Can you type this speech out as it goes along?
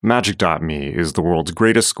Magic.me is the world's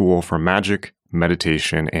greatest school for magic,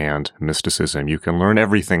 meditation, and mysticism. You can learn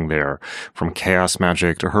everything there, from chaos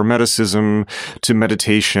magic to hermeticism to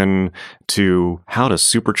meditation to how to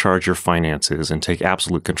supercharge your finances and take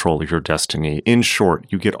absolute control of your destiny. In short,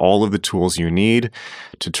 you get all of the tools you need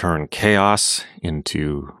to turn chaos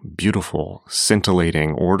into beautiful,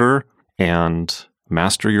 scintillating order and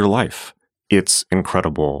master your life. It's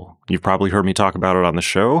incredible. You've probably heard me talk about it on the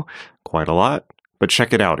show quite a lot. But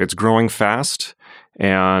check it out. It's growing fast.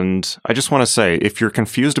 And I just want to say, if you're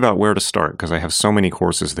confused about where to start, because I have so many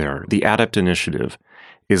courses there, the Adept Initiative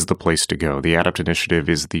is the place to go. The Adept Initiative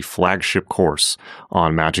is the flagship course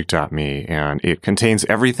on Magic.me, and it contains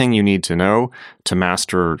everything you need to know to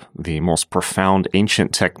master the most profound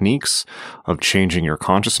ancient techniques of changing your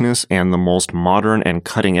consciousness and the most modern and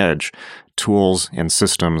cutting-edge tools and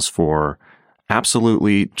systems for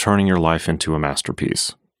absolutely turning your life into a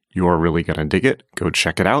masterpiece. You are really going to dig it. Go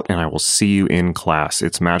check it out, and I will see you in class.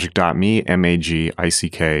 It's magic.me,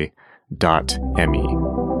 magick.me.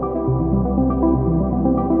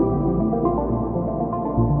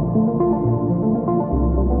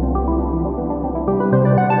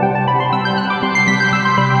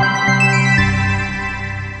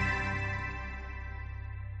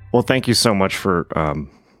 Well, thank you so much for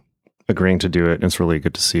agreeing to do it. It's really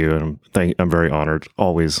good to see you, and I'm very honored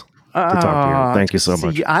always to talk to you. Thank you so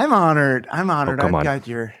much. I'm honored. I've on. got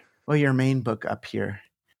your main book up here.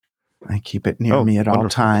 I keep it near me at all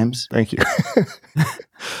times. Thank you.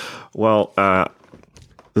 Well, I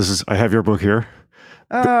have your book here.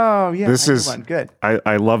 Oh, yeah. This is good.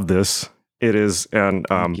 I love this. It is, and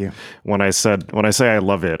Thank you. when I say I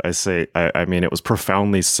love it, I mean it was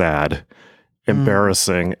profoundly sad,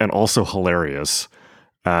 embarrassing, and also hilarious.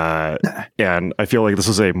 And I feel like this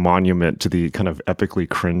is a monument to the kind of epically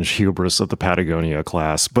cringe hubris of the Patagonia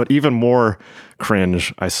class. But even more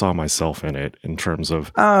cringe, I saw myself in it in terms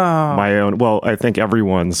of my own. Well, I think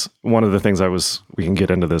one of the things we can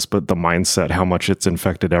get into this, but the mindset, how much it's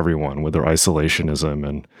infected everyone with their isolationism.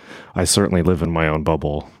 And I certainly live in my own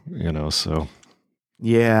bubble, so.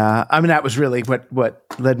 Yeah. I mean, that was really what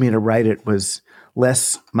led me to write it, was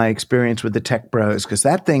less my experience with the tech bros, because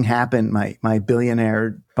that thing happened. My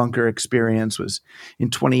billionaire bunker experience was in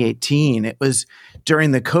 2018. It was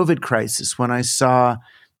during the COVID crisis when I saw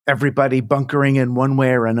everybody bunkering in one way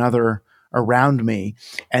or another around me,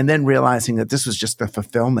 and then realizing that this was just the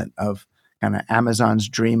fulfillment of kind of Amazon's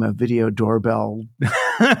dream of video doorbell,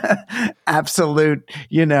 absolute,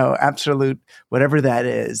 whatever that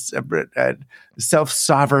is,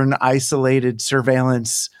 self-sovereign, isolated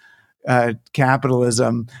surveillance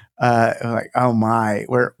capitalism. Like, oh my,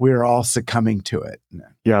 we're all succumbing to it.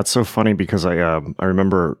 Yeah, it's so funny because I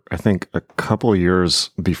remember, I think a couple of years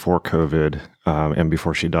before COVID and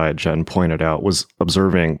before she died, Jen pointed out, was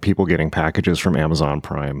observing people getting packages from Amazon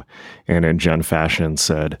Prime, and in Jen fashion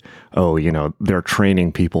said, "Oh, they're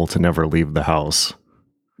training people to never leave the house."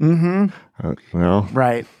 Mm-hmm.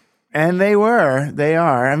 Right, and they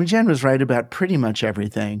are. I mean, Jen was right about pretty much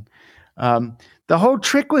everything. The whole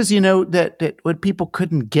trick was, that what people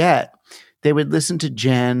couldn't get, they would listen to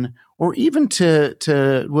Jen or even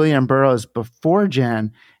to William Burroughs before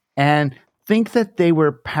Jen and think that they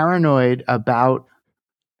were paranoid about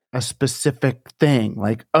a specific thing.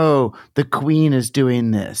 Like, oh, the Queen is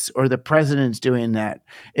doing this or the president's doing that.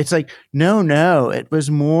 It's like, no, it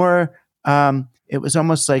was more, it was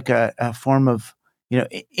almost like a form of,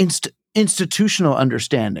 institutional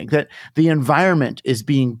understanding that the environment is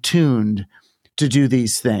being tuned to do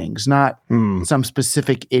these things, not some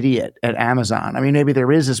specific idiot at Amazon. I mean, maybe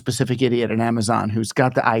there is a specific idiot at Amazon who's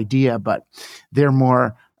got the idea, but they're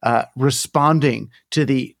more responding to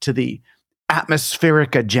the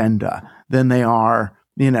atmospheric agenda than they are,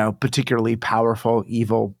 particularly powerful,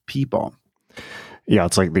 evil people. Yeah,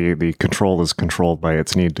 it's like the control is controlled by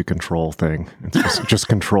its need to control thing. It's just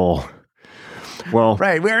control. Well,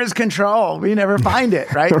 right. Where is control? We never find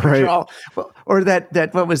it, right? Right. Control. Or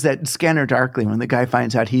that what was that Scanner Darkly when the guy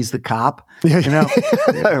finds out he's the cop? Yeah.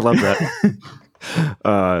 I love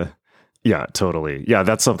that. Yeah, totally. Yeah,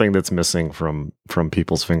 that's something that's missing from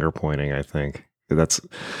people's finger pointing, I think. That's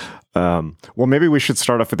well, maybe we should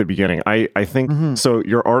start off at the beginning. I think so.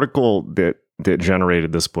 Your article that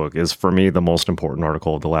generated this book is, for me, the most important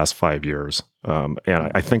article of the last 5 years. And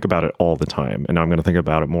I think about it all the time, and I'm going to think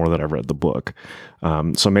about it more that I've read the book.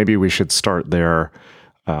 So maybe we should start there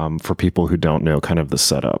for people who don't know kind of the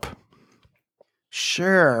setup.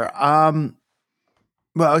 Sure.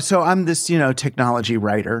 Well, so I'm this, technology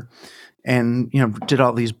writer, and, did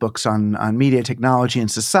all these books on media technology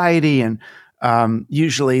and society. And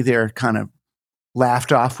usually they're kind of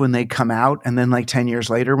laughed off when they come out. And then like 10 years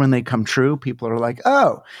later, when they come true, people are like,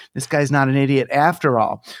 oh, this guy's not an idiot after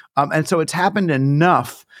all. And so it's happened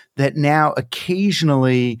enough that now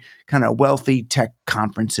occasionally kind of wealthy tech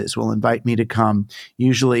conferences will invite me to come,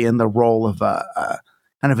 usually in the role of a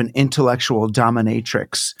kind of an intellectual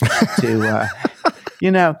dominatrix to,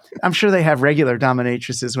 I'm sure they have regular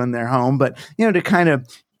dominatrices when they're home, but, to kind of,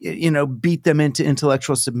 beat them into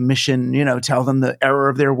intellectual submission, tell them the error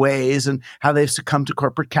of their ways and how they've succumbed to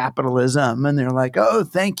corporate capitalism. And they're like, oh,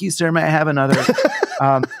 thank you, sir. May I have another?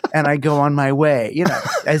 And I go on my way,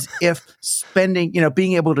 as if spending,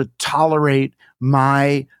 being able to tolerate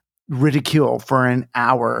my ridicule for an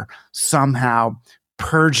hour somehow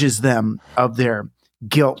purges them of their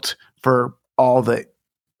guilt for all the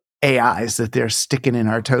AIs that they're sticking in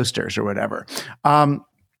our toasters or whatever. And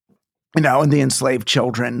the enslaved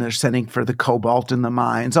children they're sending for the cobalt in the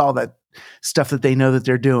mines, all that stuff that they know that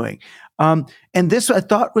they're doing. And this I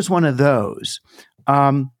thought was one of those.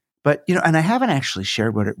 But, and I haven't actually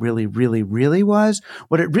shared what it really, really, really was.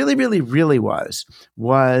 What it really, really, really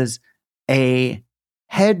was a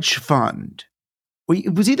hedge fund.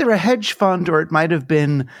 It was either a hedge fund or it might have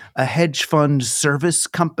been a hedge fund service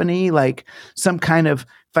company, like some kind of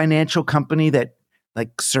financial company that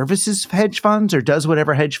like services hedge funds or does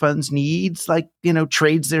whatever hedge funds needs, like,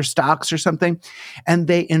 trades their stocks or something. And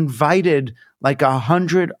they invited like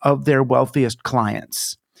 100 of their wealthiest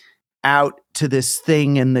clients out to this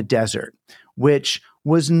thing in the desert, which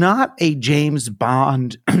was not a James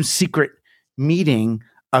Bond secret meeting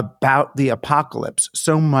about the apocalypse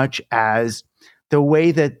so much as the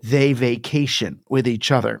way that they vacation with each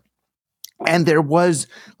other. And there was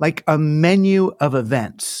like a menu of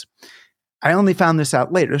events. I only found this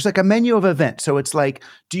out later. It's like a menu of events. So it's like,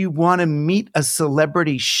 do you want to meet a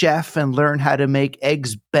celebrity chef and learn how to make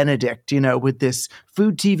eggs Benedict, with this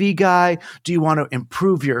food TV guy? Do you want to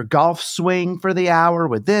improve your golf swing for the hour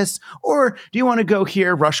with this? Or do you want to go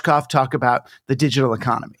hear Rushkoff talk about the digital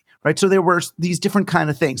economy? Right. So there were these different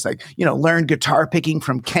kind of things like, learn guitar picking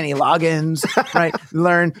from Kenny Loggins, right?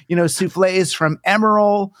 Learn, souffles from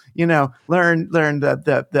Emerald, learn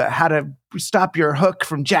the how to stop your hook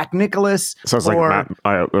from Jack Nicholas. Sounds like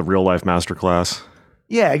a real life masterclass.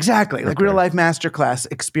 Yeah, exactly. Like real life masterclass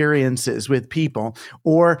experiences with people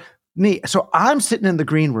or me. So I'm sitting in the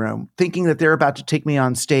green room thinking that they're about to take me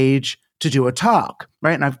on stage to do a talk.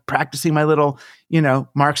 Right. And I'm practicing my little,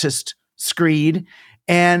 Marxist screed.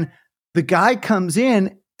 And the guy comes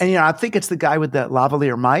in and, I think it's the guy with the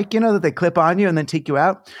lavalier mic, that they clip on you and then take you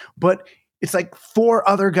out. But it's like 4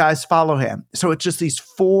 other guys follow him. So it's just these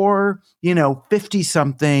 4, 50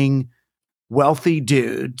 something wealthy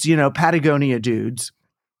dudes, Patagonia dudes,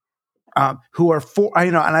 who are 4,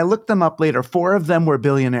 and I looked them up later. 4 of them were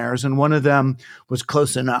billionaires and one of them was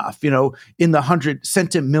close enough, in the 100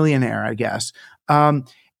 centimillionaire, I guess.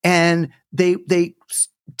 And they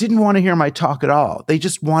didn't want to hear my talk at all. They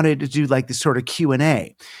just wanted to do like this sort of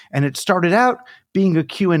Q&A. And it started out being a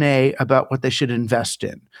Q&A about what they should invest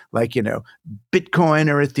in, like, Bitcoin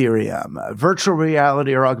or Ethereum, virtual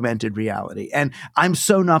reality or augmented reality. And I'm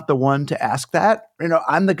so not the one to ask that.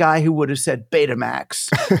 I'm the guy who would have said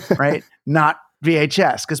Betamax, right? Not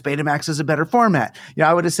VHS, because Betamax is a better format.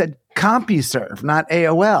 I would have said CompuServe, not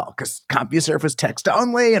AOL, because CompuServe was text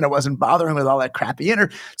only and it wasn't bothering with all that crappy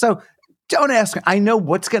So don't ask me. I know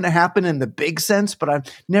what's going to happen in the big sense, but I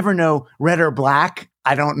never know red or black.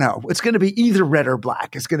 I don't know. It's going to be either red or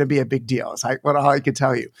black. It's going to be a big deal. It's like all I can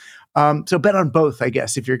tell you. So bet on both, I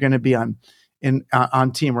guess, if you're going to be on Team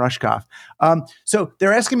Rushkoff. So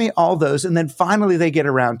they're asking me all those, and then finally they get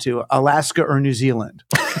around to Alaska or New Zealand,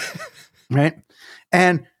 right?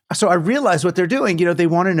 And so I realized what they're doing, they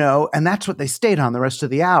want to know, and that's what they stayed on the rest of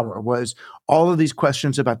the hour was all of these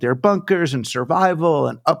questions about their bunkers and survival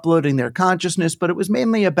and uploading their consciousness, but it was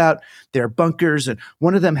mainly about their bunkers. And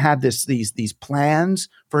one of them had these plans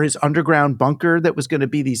for his underground bunker that was going to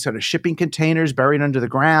be these sort of shipping containers buried under the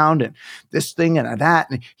ground and this thing and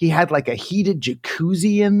that. And he had like a heated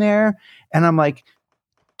jacuzzi in there. And I'm like,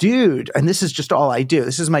 dude, and this is just all I do.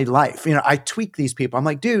 This is my life. I tweak these people. I'm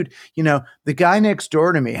like, dude, the guy next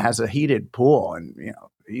door to me has a heated pool and,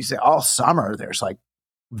 he said all summer there's like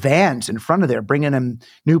vans in front of there bringing him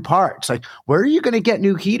new parts. Like, where are you going to get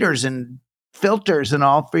new heaters and filters and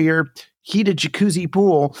all for your heated jacuzzi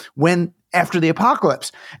pool when after the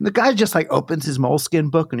apocalypse? And the guy just like opens his Moleskine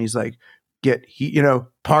book and he's like, get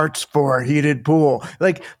parts for a heated pool.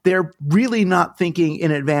 Like they're really not thinking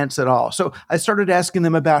in advance at all. So I started asking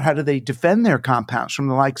them about how do they defend their compounds from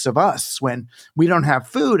the likes of us when we don't have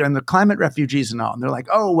food and the climate refugees and all. And they're like,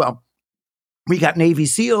 oh, well, We got Navy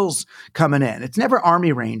SEALs coming in. It's never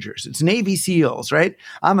Army Rangers. It's Navy SEALs, right?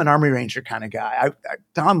 I'm an Army Ranger kind of guy.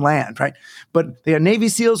 On land, right? But they are Navy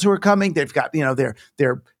SEALs who are coming. They've got,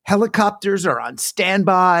 their helicopters are on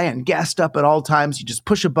standby and gassed up at all times. You just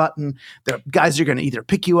push a button. The guys are going to either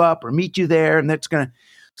pick you up or meet you there. And that's going to.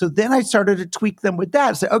 So then I started to tweak them with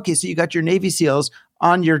that. Say, okay, so you got your Navy SEALs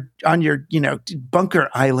on your bunker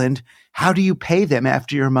island. How do you pay them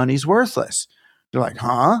after your money's worthless? They're like,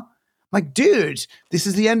 huh? Like, dude, this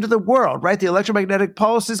is the end of the world, right? The electromagnetic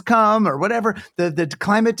pulses come or whatever, the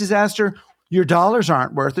climate disaster. Your dollars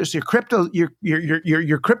aren't worthless. Your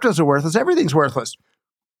cryptos are worthless. Everything's worthless.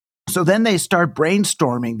 So then they start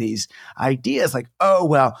brainstorming these ideas like, oh,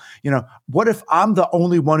 well, what if I'm the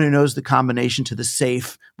only one who knows the combination to the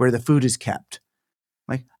safe where the food is kept?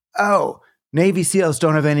 Like, oh, Navy SEALs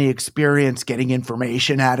don't have any experience getting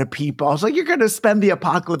information out of people. I was like, you're going to spend the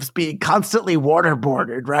apocalypse being constantly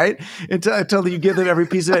waterboarded, right? Until you give them every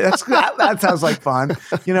piece of it. That sounds like fun,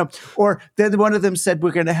 Or then one of them said,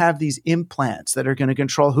 we're going to have these implants that are going to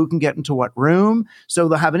control who can get into what room. So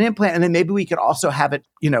they'll have an implant, and then maybe we could also have it,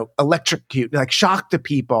 electrocute, like shock the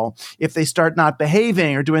people if they start not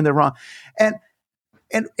behaving or doing the wrong.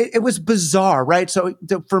 And it was bizarre, right? So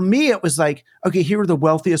for me, it was like, okay, here are the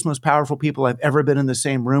wealthiest, most powerful people I've ever been in the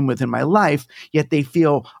same room with in my life, yet they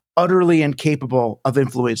feel utterly incapable of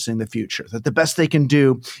influencing the future. That the best they can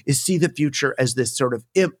do is see the future as this sort of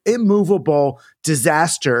immovable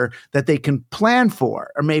disaster that they can plan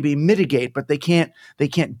for or maybe mitigate, but they can't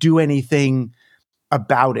do anything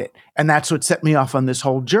about it. And that's what set me off on this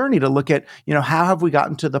whole journey to look at, how have we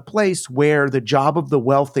gotten to the place where the job of the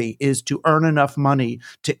wealthy is to earn enough money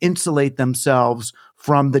to insulate themselves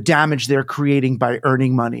from the damage they're creating by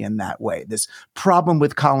earning money in that way. This problem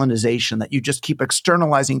with colonization that you just keep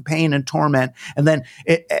externalizing pain and torment. And then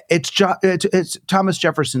it's Thomas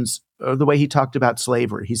Jefferson's the way he talked about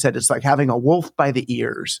slavery. He said it's like having a wolf by the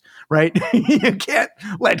ears, right? You can't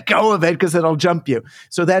let go of it because it'll jump you.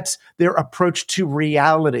 So that's their approach to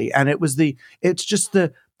reality. And it's just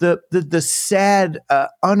the sad,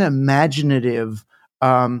 unimaginative,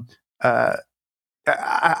 I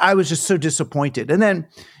was just so disappointed. And then,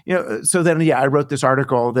 I wrote this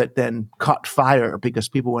article that then caught fire because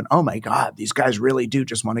people went, oh my God, these guys really do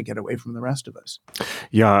just want to get away from the rest of us.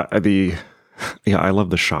 Yeah. I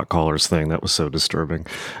love the shot callers thing. That was so disturbing.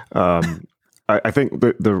 I think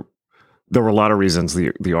there were a lot of reasons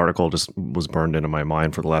the article just was burned into my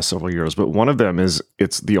mind for the last several years. But one of them is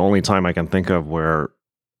it's the only time I can think of where,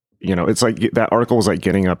 it's like that article was like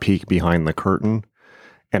getting a peek behind the curtain.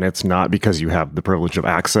 And it's not because you have the privilege of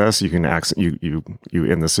access. You can access, you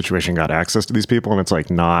in this situation got access to these people, and it's like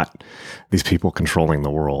not these people controlling the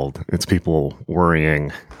world. It's people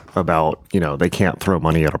worrying about, they can't throw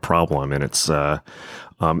money at a problem. And it's,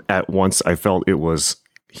 at once I felt it was,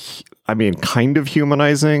 kind of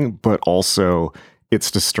humanizing, but also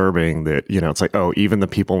it's disturbing that, it's like, oh, even the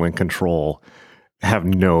people in control have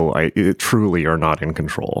truly are not in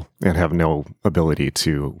control and have no ability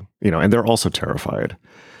to, and they're also terrified.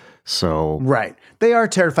 So right, they are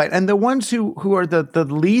terrified, and the ones who are the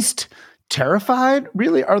least terrified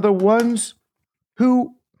really are the ones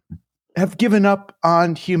who have given up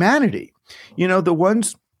on humanity. The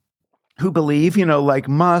ones who believe, like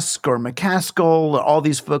Musk or McCaskill, or all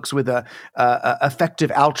these folks with a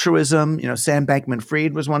effective altruism. Sam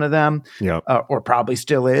Bankman-Fried was one of them, yep. Or probably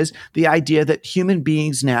still is. The idea that human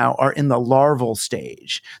beings now are in the larval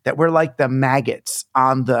stage, that we're like the maggots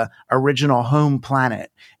on the original home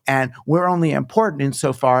planet, and we're only important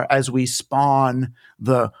insofar as we spawn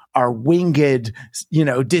our winged,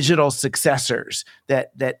 digital successors.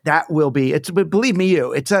 That will be. But believe me,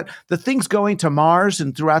 it's that the things going to Mars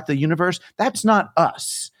and throughout the universe. That's not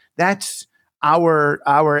us. That's our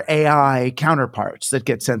AI counterparts that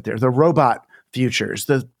get sent there. The robot futures,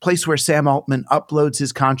 the place where Sam Altman uploads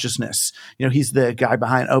his consciousness. He's the guy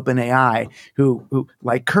behind OpenAI who,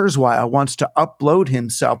 like Kurzweil, wants to upload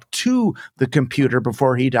himself to the computer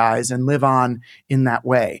before he dies and live on in that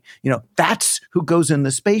way. That's who goes in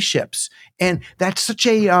the spaceships. And that's such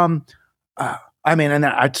a, and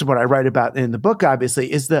that's what I write about in the book,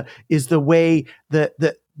 obviously, is the way that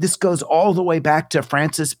this goes all the way back to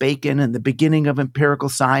Francis Bacon and the beginning of empirical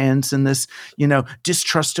science and this,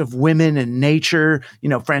 distrust of women and nature.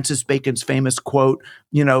 Francis Bacon's famous quote,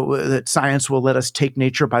 that science will let us take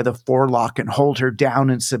nature by the forelock and hold her down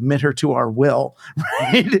and submit her to our will.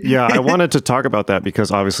 Right? Yeah, I wanted to talk about that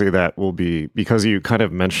because obviously that will be, because you kind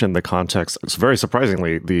of mentioned the context, it's very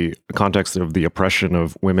surprisingly, the context of the oppression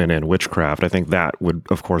of women and witchcraft. I think that would,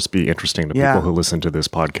 of course, be interesting to people who listen to this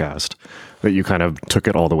podcast. that you kind of took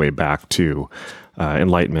it all the way back to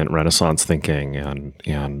Enlightenment, Renaissance thinking,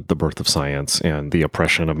 and the birth of science and the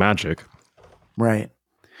oppression of magic. Right.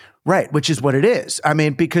 Right, which is what it is. I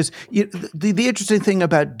mean, because the interesting thing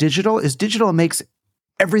about digital is digital makes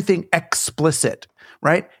everything explicit,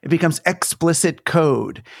 right? It becomes explicit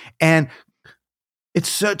code. And it's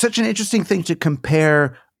such an interesting thing to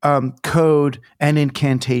compare code and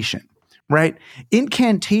incantation, right?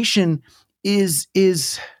 Incantation is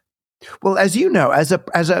well, as you know, as a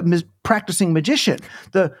practicing magician,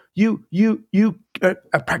 a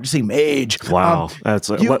practicing mage. Wow, that's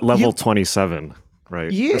level 27. Right.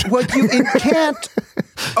 Yeah, well, you incant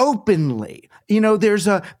openly. There's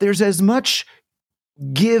as much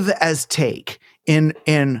give as take in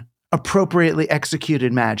appropriately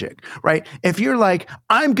executed magic, right? If you're like,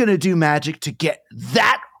 I'm going to do magic to get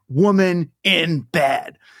that woman in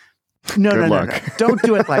bed. No. Don't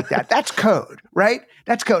do it like that. That's code, right?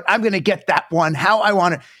 That's code. I'm going to get that one how I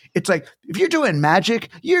want it. It's like, if you're doing magic,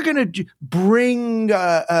 you're going to bring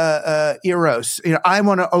Eros. I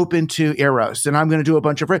want to open to Eros, and I'm going to do a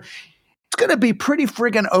bunch of... It's going to be pretty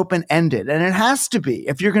friggin' open-ended, and it has to be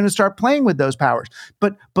if you're going to start playing with those powers.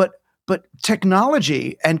 But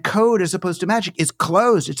technology and code, as opposed to magic, is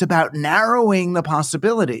closed. It's about narrowing the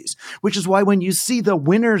possibilities, which is why when you see the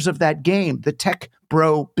winners of that game, the tech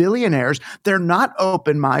bro billionaires, they're not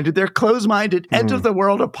open-minded. They're closed-minded, end of the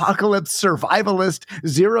world, apocalypse, survivalist,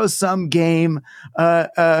 zero-sum game.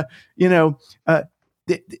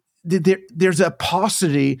 There's a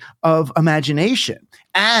paucity of imagination.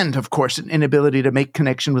 And, of course, an inability to make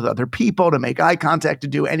connection with other people, to make eye contact, to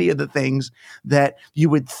do any of the things that you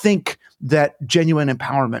would think that genuine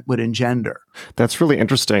empowerment would engender. That's really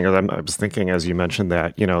interesting. I was thinking as you mentioned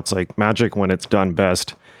that, it's like magic when it's done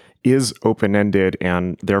best is open-ended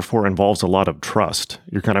and therefore involves a lot of trust.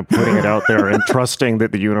 You're kind of putting it out there and trusting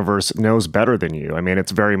that the universe knows better than you. I mean,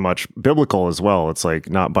 it's very much biblical as well. It's like,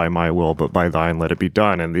 not by my will, but by thine let it be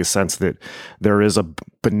done. In the sense that there is a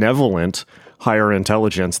benevolent higher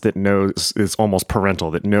intelligence that knows, is almost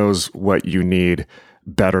parental, that knows what you need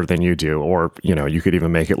better than you do. Or, you could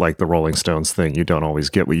even make it like the Rolling Stones thing. You don't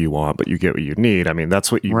always get what you want, but you get what you need. I mean,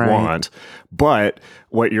 that's what you want. But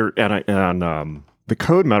what you're, the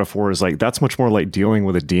code metaphor is like, that's much more like dealing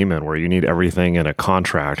with a demon where you need everything in a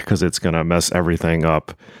contract because it's going to mess everything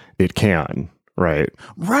up. It can, right?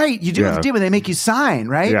 Right. You do have a demon. They make you sign,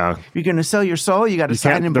 right? Yeah. You're going to sell your soul. You got to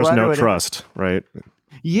sign in blood. There's no trust, right?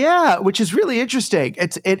 Yeah, which is really interesting.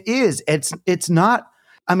 It's not,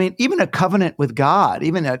 I mean, even a covenant with God,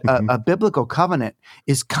 even a biblical covenant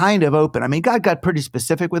is kind of open. I mean, God got pretty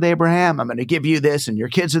specific with Abraham. I'm going to give you this and your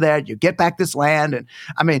kids are there. You get back this land. And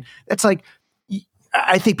I mean, it's like,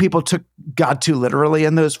 I think people took God too literally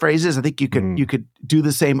in those phrases. I think you could do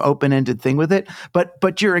the same open-ended thing with it.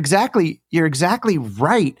 But you're exactly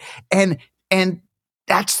right. And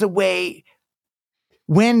that's the way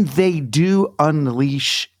when they do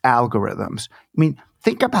unleash algorithms. I mean,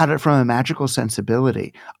 think about it from a magical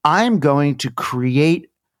sensibility. I'm going to create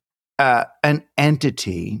an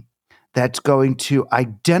entity that's going to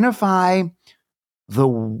identify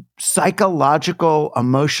the psychological,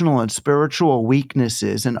 emotional, and spiritual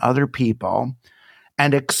weaknesses in other people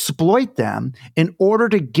and exploit them in order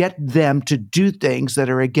to get them to do things that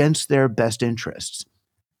are against their best interests.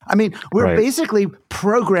 I mean, we're basically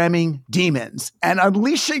programming demons and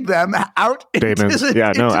unleashing them out into the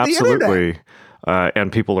absolutely. Internet. And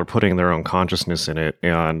people are putting their own consciousness in it.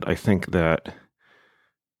 And I think that,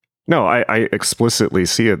 I explicitly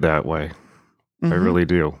see it that way. I really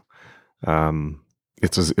do.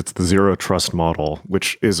 It's the zero trust model,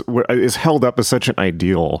 which is held up as such an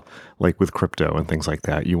ideal, like with crypto and things like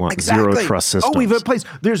that. You want zero trust systems. Oh, we've replaced.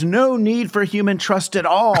 There's no need for human trust at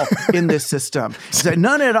all in this system.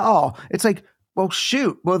 None at all. It's like, well,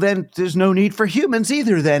 shoot. Well, then there's no need for humans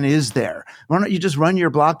either. Then is there? Why don't you just run your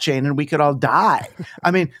blockchain and we could all die?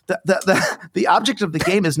 I mean, the object of the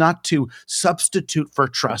game is not to substitute for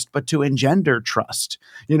trust, but to engender trust.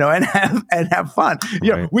 And have fun.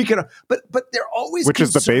 We could, but they're always, which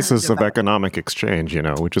is the basis of economic exchange.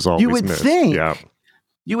 Which is always you would missed. think. Yeah.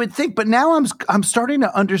 You would think, but now I'm starting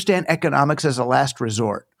to understand economics as a last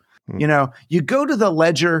resort. You go to the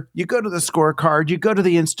ledger, you go to the scorecard, you go to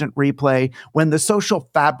the instant replay when the social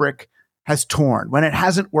fabric has torn, when it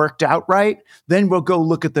hasn't worked out right, then we'll go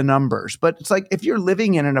look at the numbers. But it's like, if you're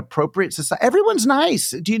living in an appropriate society, everyone's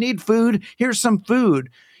nice. Do you need food? Here's some food.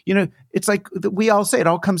 It's like we all say, it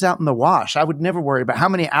all comes out in the wash. I would never worry about how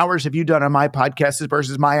many hours have you done on my podcast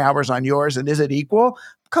versus my hours on yours, and is it equal?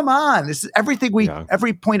 Come on, this is everything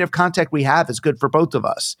every point of contact we have is good for both of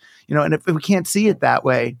us. And if we can't see it that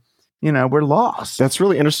way, we're lost. That's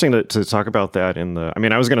really interesting to talk about that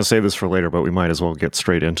I was going to say this for later, but we might as well get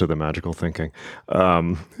straight into the magical thinking.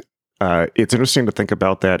 It's interesting to think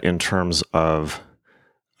about that in terms of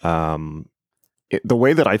the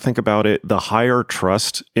way that I think about it, the higher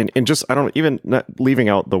trust in just, I don't even, not leaving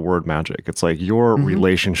out the word magic. It's like your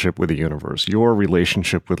relationship with the universe, your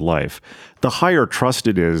relationship with life. The higher trust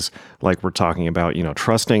it is, like we're talking about,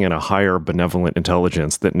 trusting in a higher benevolent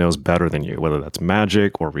intelligence that knows better than you, whether that's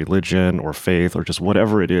magic or religion or faith or just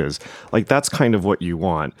whatever it is. Like that's kind of what you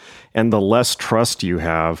want. And the less trust you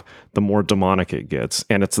have, the more demonic it gets.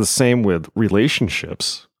 And it's the same with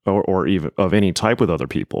relationships. Or even of any type with other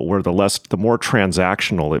people, where the more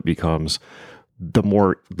transactional it becomes, the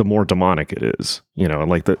more demonic it is, and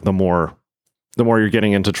like the more you're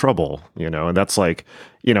getting into trouble, and that's like,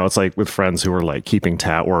 it's like with friends who are like keeping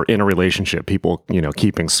or in a relationship, people,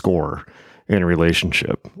 keeping score in a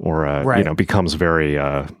relationship or, becomes very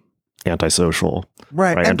antisocial.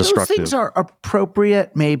 Right. And destructive. Those things are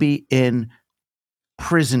appropriate maybe in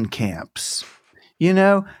prison camps,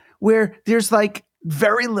 where there's like,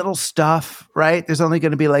 very little stuff, right? There's only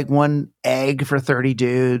going to be like one egg for 30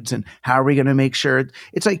 dudes. And how are we going to make sure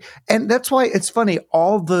it's like, and that's why it's funny,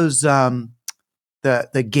 all those,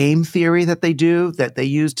 the game theory that they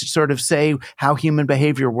use to sort of say how human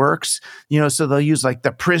behavior works, so they'll use like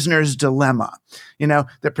the prisoner's dilemma,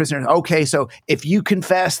 the prisoner, okay, so if you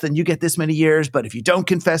confess, then you get this many years, but if you don't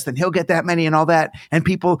confess, then he'll get that many and all that. And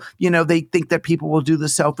people, they think that people will do the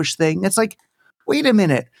selfish thing. It's like, wait a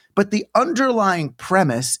minute. But the underlying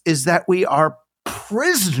premise is that we are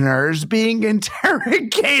prisoners being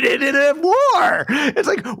interrogated in a war. It's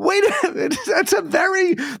like, wait a minute. That's a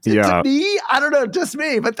very, to me, I don't know, just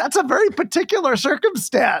me, but that's a very particular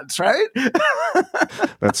circumstance, right?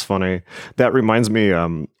 That's funny. That reminds me,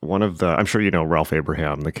 I'm sure you know Ralph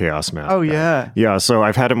Abraham, the chaos math. Oh, yeah. Yeah. So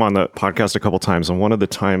I've had him on the podcast a couple times. And one of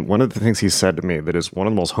the things he said to me that is one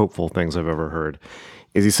of the most hopeful things I've ever heard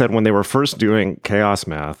is he said when they were first doing chaos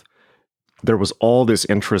math, there was all this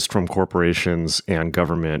interest from corporations and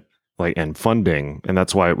government and funding. And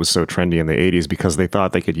that's why it was so trendy in the 80s, because they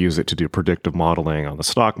thought they could use it to do predictive modeling on the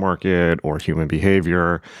stock market or human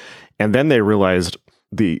behavior. And then they realized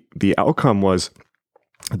the outcome was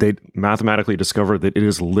they mathematically discovered that it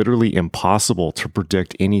is literally impossible to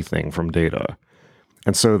predict anything from data.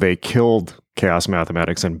 And so they killed chaos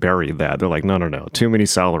mathematics and buried that. They're like, no, too many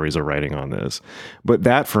salaries are writing on this. But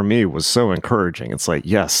that for me was so encouraging. It's like,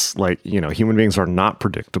 yes, human beings are not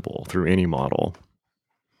predictable through any model.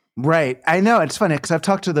 Right. I know. It's funny because I've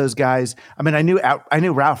talked to those guys. I mean, I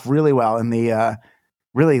knew Ralph really well in the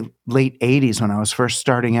really late 80s when I was first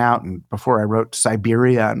starting out and before I wrote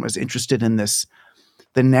Siberia and was interested in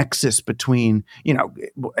the nexus between,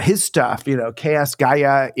 his stuff, Chaos,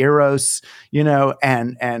 Gaia, Eros,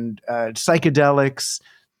 and psychedelics,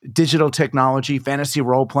 digital technology, fantasy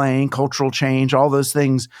role-playing, cultural change, all those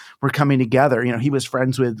things were coming together. He was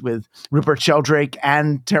friends with Rupert Sheldrake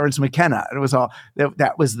and Terence McKenna. It was all,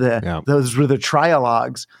 those were the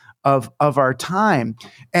trialogues of our time.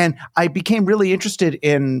 And I became really interested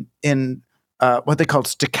in what they called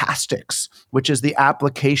stochastics, which is the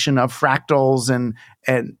application of fractals and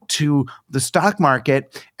to the stock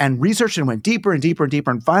market, and researched and went deeper and deeper and deeper,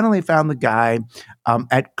 and finally found the guy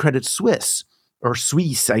at Credit Suisse, or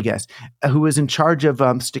Suisse, I guess, who was in charge of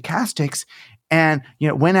stochastics, and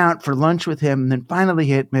went out for lunch with him, and then finally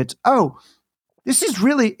he admits,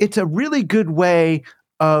 it's a really good way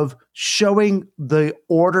of showing the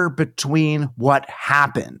order between what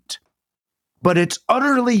happened. But it's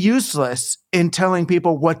utterly useless in telling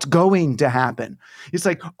people what's going to happen. It's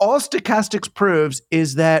like all stochastics proves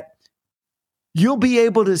is that you'll be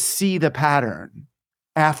able to see the pattern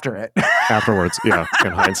after it. Afterwards, yeah,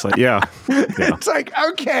 in hindsight, yeah. It's like,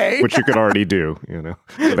 okay. Which you could already do,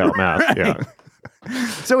 without math, right. Yeah.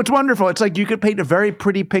 So it's wonderful. It's like you could paint a very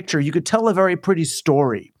pretty picture. You could tell a very pretty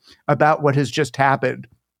story about what has just happened.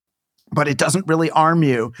 But it doesn't really arm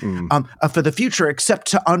you for the future, except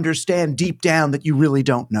to understand deep down that you really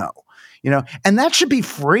don't know, and that should be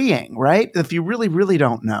freeing, right? If you really, really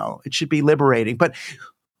don't know, it should be liberating. But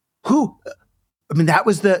that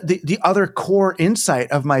was the other core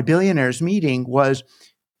insight of my Billionaires meeting was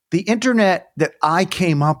the internet that I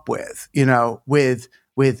came up with,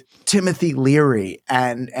 with Timothy Leary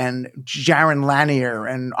and Jaron Lanier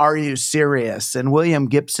and R.U. Sirius and William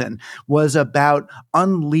Gibson was about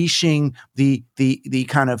unleashing the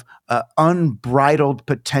kind of unbridled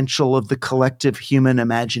potential of the collective human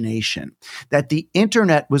imagination. That the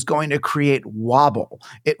internet was going to create wobble.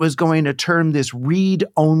 It was going to turn this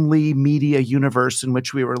read-only media universe in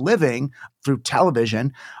which we were living through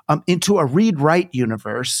television, into a read-write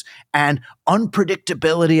universe, and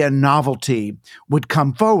unpredictability and novelty would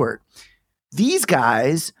come forward. These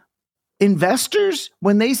guys, investors,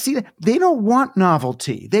 when they see that, they don't want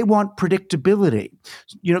novelty. They want predictability.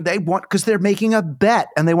 They want, because they're making a bet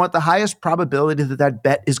and they want the highest probability that that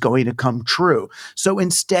bet is going to come true. So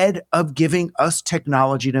instead of giving us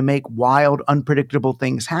technology to make wild, unpredictable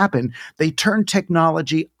things happen, they turn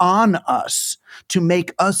technology on us to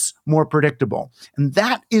make us more predictable. And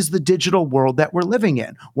that is the digital world that we're living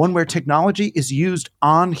in, one where technology is used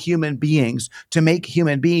on human beings to make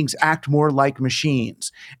human beings act more like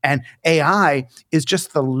machines. And AI is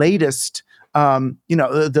just the latest,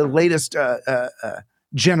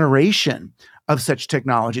 generation of such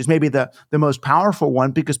technologies, maybe the most powerful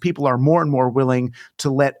one, because people are more and more willing to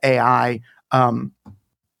let AI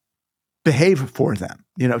behave for them,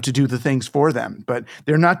 to do the things for them, but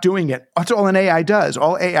they're not doing it. That's all an AI does.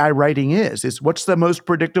 All AI writing is what's the most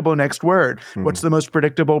predictable next word? What's the most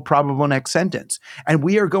predictable probable next sentence? And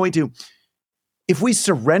we are going to, if we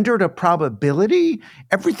surrender to probability,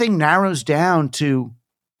 everything narrows down to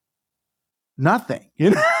nothing,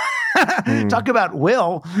 Talk about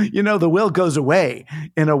will, the will goes away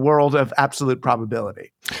in a world of absolute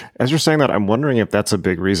probability. As you're saying that, I'm wondering if that's a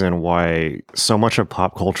big reason why so much of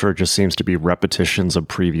pop culture just seems to be repetitions of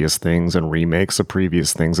previous things and remakes of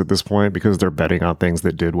previous things at this point, because they're betting on things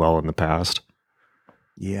that did well in the past.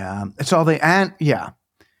 Yeah, it's all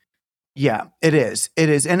yeah, it is.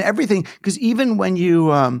 And everything, because even when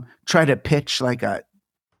you try to pitch like a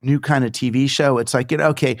new kind of TV show, it's like,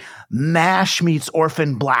 okay, MASH meets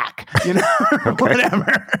Orphan Black,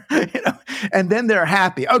 whatever, and then they're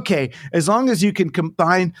happy. Okay, as long as you can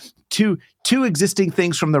combine two existing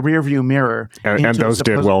things from the rearview mirror. And those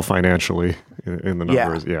did well financially in the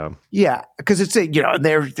numbers, Yeah, because it's,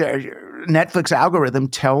 their Netflix algorithm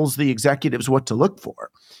tells the executives what to look for,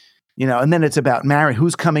 and then it's about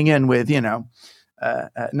who's coming in with,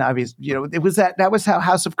 obvious, it was that was how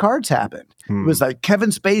House of Cards happened. It was like Kevin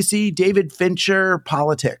Spacey, David Fincher,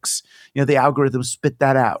 politics. The algorithm spit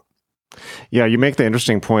that out. Yeah, you make the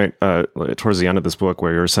interesting point towards the end of this book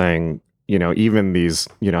where you're saying, even these,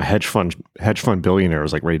 hedge fund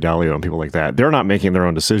billionaires like Ray Dalio and people like that, they're not making their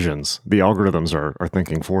own decisions. The algorithms are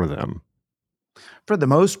thinking for them. For the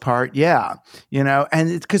most part, yeah.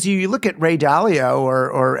 And it's because you look at Ray Dalio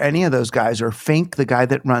or any of those guys, or Fink, the guy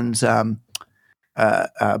that runs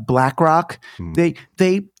BlackRock,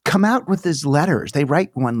 they come out with these letters. They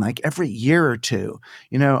write one like every year or two.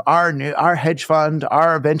 Our hedge fund,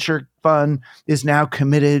 our venture fund is now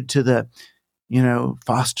committed to the,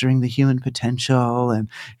 fostering the human potential, and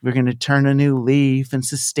we're going to turn a new leaf and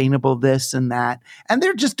sustainable this and that. And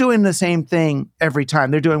they're just doing the same thing every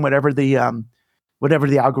time. They're doing whatever the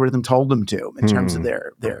algorithm told them to in terms of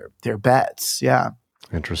their bets. Yeah.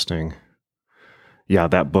 Interesting. Yeah,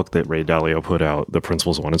 that book that Ray Dalio put out, the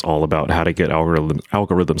Principles one, is all about how to get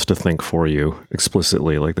algorithms to think for you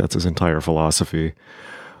explicitly. Like, that's his entire philosophy.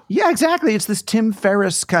 Yeah, exactly. It's this Tim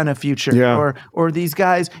Ferriss kind of future, or these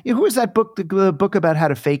guys. Who was that book? The book about how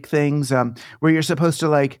to fake things, where you're supposed to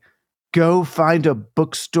like go find a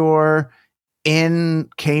bookstore in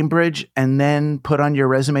Cambridge and then put on your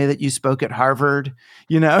resume that you spoke at Harvard.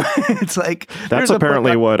 It's like that's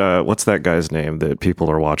apparently what's that guy's name that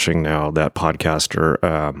people are watching now? That podcaster,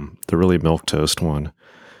 the really milquetoast one.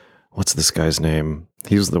 What's this guy's name?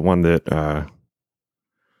 He's the one that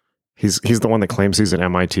he's the one that claims he's an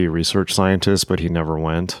MIT research scientist, but he never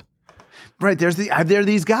went. Right. There are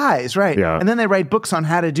these guys, right? Yeah. And then they write books on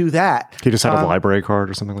how to do that. He just had a library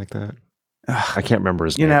card or something like that. I can't remember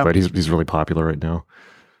his name, but he's really popular right now.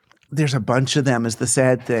 There's a bunch of them is the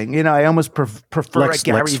sad thing. I almost prefer a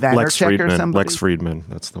Gary Vaynerchuk or somebody. Lex Friedman,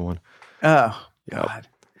 that's the one. Oh, God.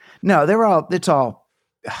 No,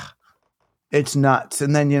 it's nuts.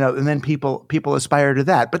 And then, and then people aspire to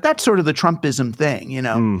that. But that's sort of the Trumpism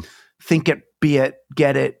thing, think it, be it,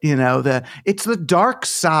 get it, it's the dark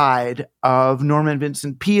side of Norman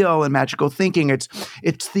Vincent Peale and magical thinking. It's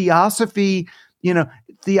theosophy,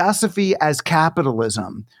 theosophy as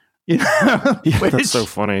capitalism. That's so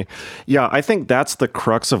funny. Yeah, I think that's the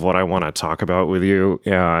crux of what I want to talk about with you,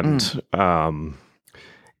 and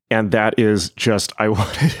that is just, I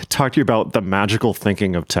wanted to talk to you about the magical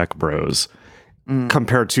thinking of tech bros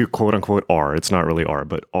compared to quote unquote R. It's not really R,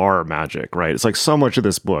 but R magic, right? It's like so much of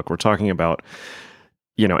this book we're talking about,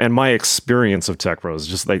 and my experience of tech bros,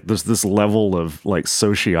 just like there's this level of like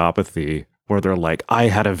sociopathy where they're like, I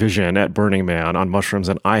had a vision at Burning Man on mushrooms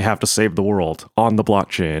and I have to save the world on the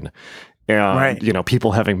blockchain. Right. and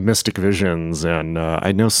people having mystic visions. And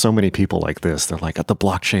I know so many people like this. They're like, the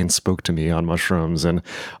blockchain spoke to me on mushrooms, and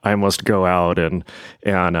I must go out and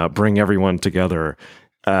bring everyone together.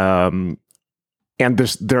 And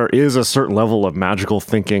there is a certain level of magical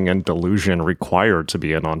thinking and delusion required to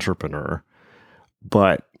be an entrepreneur.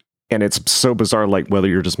 And it's so bizarre, like whether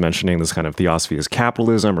you're just mentioning this kind of theosophy as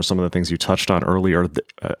capitalism or some of the things you touched on earlier.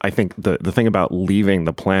 I think the thing about leaving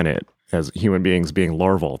the planet as human beings being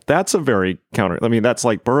larval, that's a very that's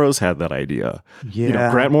like Burroughs had that idea.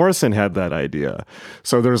 Yeah. Grant Morrison had that idea.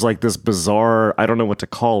 So there's like this bizarre, I don't know what to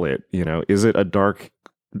call it. Is it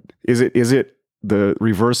is it the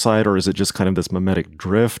reverse side, or is it just kind of this mimetic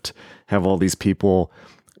drift? Have all these people,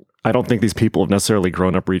 I don't think these people have necessarily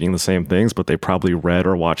grown up reading the same things, but they probably read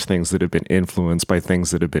or watched things that have been influenced by things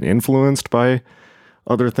that have been influenced by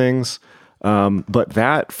other things. But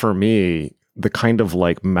that, for me, the kind of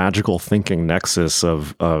like magical thinking nexus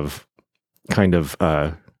of kind of,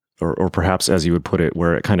 or perhaps as you would put it,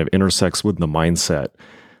 where it kind of intersects with the mindset,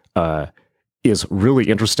 is really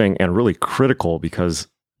interesting and really critical because,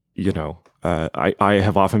 I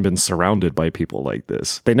have often been surrounded by people like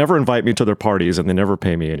this. They never invite me to their parties and they never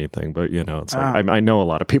pay me anything, but it's like, I know a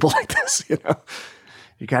lot of people like this,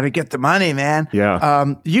 You got to get the money, man.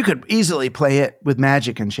 Yeah. You could easily play it with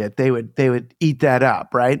magic and shit. They would eat that up,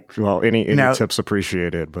 right? Well, any tips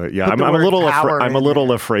appreciated, but yeah, I'm a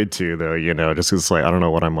little afraid to, though, just because like, I don't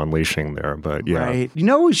know what I'm unleashing there, but yeah. Right.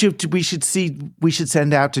 We should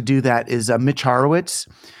send out to do that is Mitch Horowitz.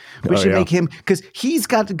 We should make him, because he's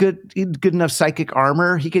got good enough psychic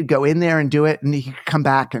armor. He could go in there and do it, and he could come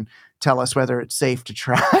back and tell us whether it's safe to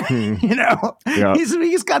try. Yeah.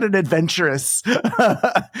 He's got an adventurous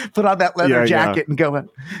put on that leather jacket and go.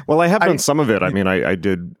 Well, I have done some of it. I mean, I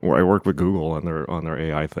worked with Google on their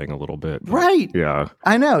AI thing a little bit. Right. Yeah.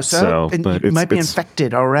 I know. So but you might be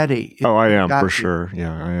infected already. I am for sure.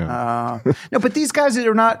 Yeah, I am. No, but these guys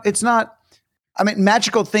are not. It's not. I mean,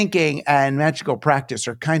 magical thinking and magical practice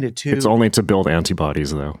are kind of two. It's only to build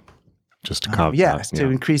antibodies, though. Just to caveat. Yes, to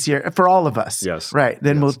increase for all of us. Yes. Right.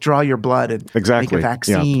 Then we'll draw your blood and make a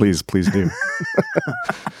vaccine. Yeah, please do.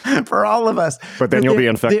 For all of us. But then you'll be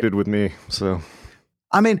infected with me. So,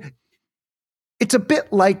 I mean, it's a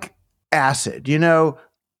bit like acid. You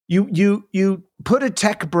put a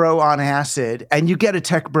tech bro on acid and you get a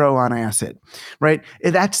tech bro on acid, right?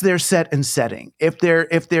 That's their set and setting. If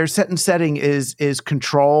their set and setting is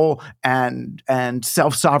control and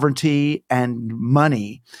self-sovereignty and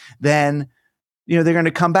money, then they're going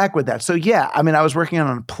to come back with that. So yeah, I mean, I was working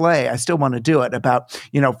on a play. I still want to do it about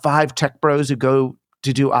 5 tech bros who go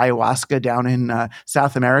to do ayahuasca down in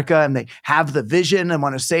South America, and they have the vision and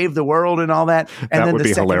want to save the world and all that. And that would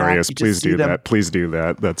be hilarious. Please do that. Please do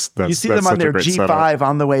that. That's you see them on their G5 setup.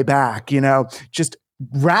 On the way back. Just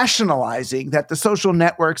rationalizing that the social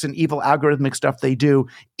networks and evil algorithmic stuff they do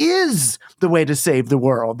is the way to save the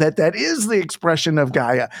world. That is the expression of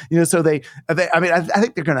Gaia. So I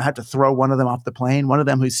think they're going to have to throw one of them off the plane. One of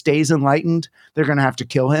them who stays enlightened, they're going to have to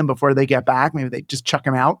kill him before they get back. Maybe they just chuck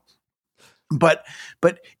him out. But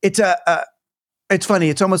it's it's funny.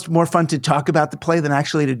 It's almost more fun to talk about the play than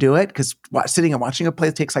actually to do it, because sitting and watching a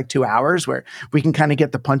play takes like 2 hours, where we can kind of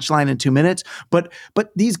get the punchline in 2 minutes. But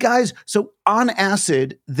these guys, so on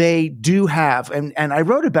acid, they do have, and I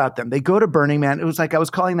wrote about them. They go to Burning Man. It was like I was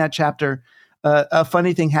calling that chapter. A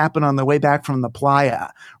funny thing happened on the way back from the playa,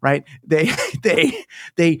 right? They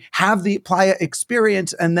have the playa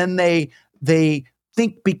experience, and then they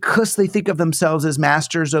think, because they think of themselves as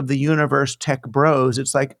masters of the universe, tech bros,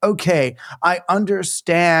 it's like, okay, I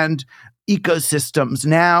understand ecosystems.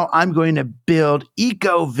 Now I'm going to build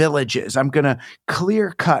eco villages. I'm going to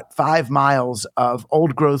clear cut 5 miles of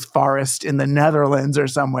old growth forest in the Netherlands or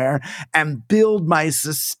somewhere and build my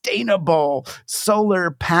sustainable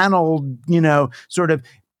solar panel, sort of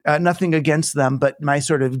nothing against them, but my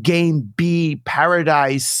sort of game B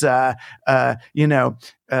paradise, meta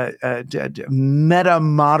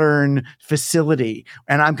modern facility.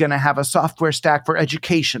 And I'm going to have a software stack for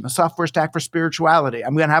education, a software stack for spirituality.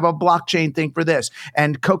 I'm going to have a blockchain thing for this,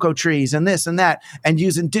 and cocoa trees and this and that, and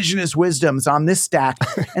use indigenous wisdoms on this stack.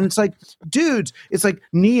 And it's like, dudes, it's like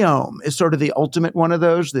Neom is sort of the ultimate one of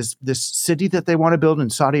those, this city that they want to build in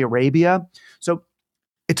Saudi Arabia. So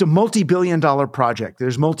it's a multi-billion-dollar project.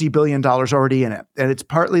 There's multi-billion dollars already in it. And it's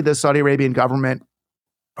partly the Saudi Arabian government,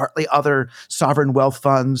 partly other sovereign wealth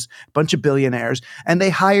funds, a bunch of billionaires. And they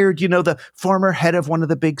hired, the former head of one of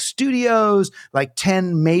the big studios, like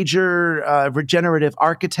 10 major regenerative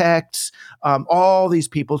architects, all these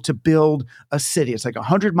people to build a city. It's like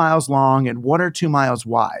 100 miles long and 1 or 2 miles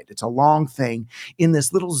wide. It's a long thing in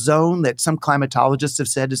this little zone that some climatologists have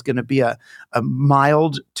said is going to be a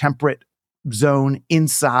mild temperate zone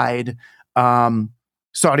inside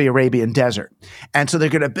Saudi Arabian desert. And so they're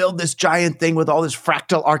going to build this giant thing with all this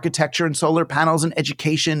fractal architecture and solar panels and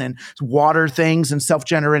education and water things and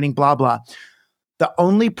self-generating blah, blah. The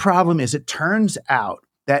only problem is it turns out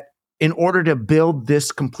that in order to build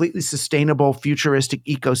this completely sustainable futuristic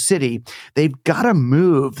eco city, they've got to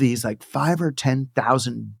move these like 5,000 or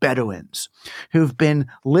 10,000 Bedouins who've been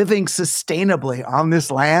living sustainably on this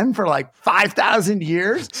land for like 5,000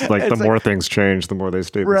 years. It's like the more things change, the more they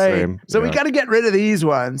stay the same. So we got to get rid of these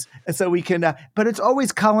ones. And so we can, but it's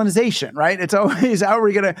always colonization, right? It's always how are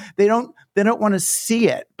we going to, they don't want to see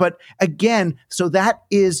it. But again, so that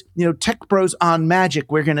is, tech bros on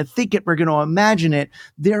magic. We're going to think it. We're going to imagine it.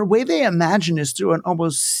 Their way they imagine is through an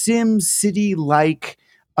almost Sim City-like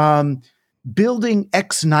building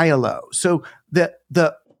ex nihilo. So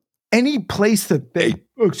any place that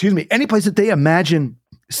they imagine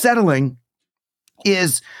settling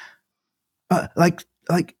is like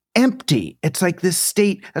empty. It's like this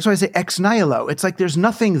state. That's why I say ex nihilo. It's like there's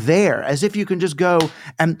nothing there, as if you can just go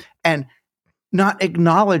and not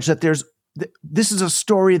acknowledge that this is a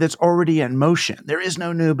story that's already in motion. There is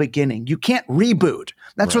no new beginning. You can't reboot.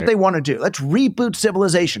 That's what they want to do. Let's reboot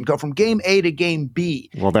civilization. Go from game A to game B.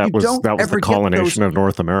 Well, that was the colonization of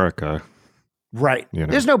North America. Right.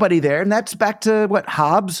 There's nobody there. And that's back to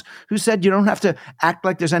Hobbes, who said you don't have to act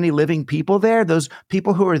like there's any living people there. Those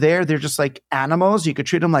people who are there, they're just like animals. You could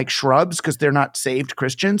treat them like shrubs because they're not saved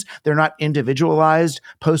Christians. They're not individualized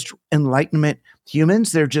post-Enlightenment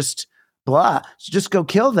humans. They're just blah. So just go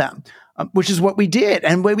kill them, which is what we did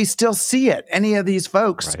and where we still see it. Any of these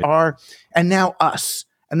folks are, and now us.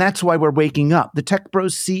 And that's why we're waking up. The tech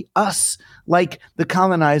bros see us like the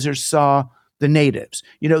colonizers saw the natives.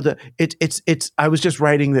 I was just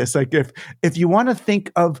writing this, like if you want to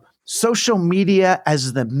think of social media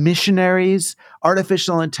as the missionaries,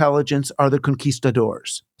 artificial intelligence are the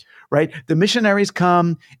conquistadors, right? The missionaries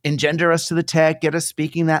come, engender us to the tech, get us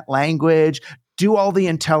speaking that language, do all the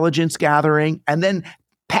intelligence gathering, and then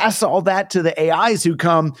pass all that to the AIs who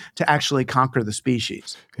come to actually conquer the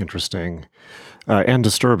species. Interesting and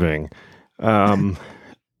disturbing.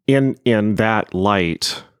 In that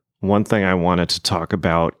light, one thing I wanted to talk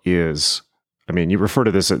about is, you refer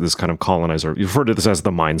to this as this kind of colonizer. You refer to this as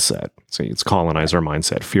the mindset. So it's colonizer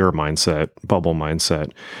mindset, fear mindset, bubble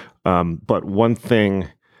mindset. But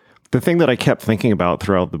the thing that I kept thinking about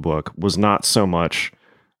throughout the book was not so much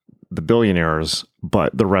the billionaires,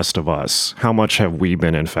 but the rest of us. How much have we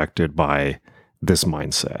been infected by this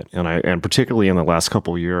mindset? And particularly in the last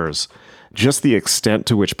couple of years, just the extent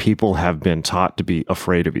to which people have been taught to be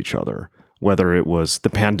afraid of each other. Whether it was the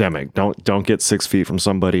pandemic, don't get 6 feet from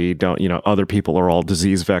somebody, other people are all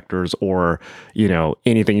disease vectors, or,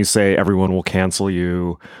 anything you say, everyone will cancel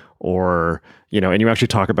you, or, and you actually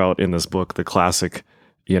talk about in this book, the classic,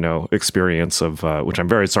 experience of, which I'm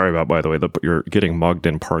very sorry about, by the way, that you're getting mugged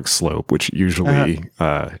in Park Slope, which usually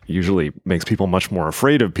makes people much more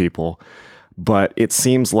afraid of people. But it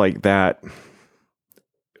seems like that,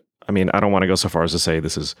 I don't want to go so far as to say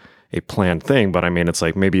this is a planned thing, but it's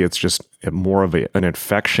like maybe it's just more of an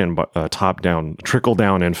infection, but a top-down,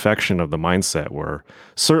 trickle-down infection of the mindset where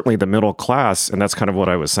certainly the middle class, and that's kind of what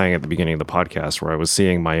I was saying at the beginning of the podcast, where I was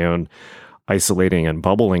seeing my own isolating and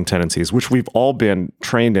bubbling tendencies, which we've all been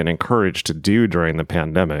trained and encouraged to do during the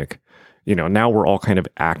pandemic. Now we're all kind of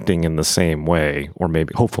acting in the same way, or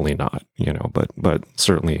maybe, hopefully not, but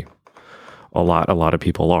certainly a lot of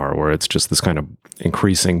people are, where it's just this kind of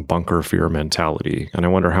increasing bunker fear mentality. And I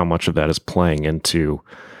wonder how much of that is playing into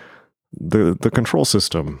the control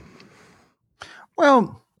system.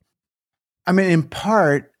 Well, in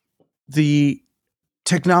part, the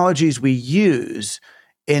technologies we use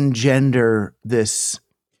engender this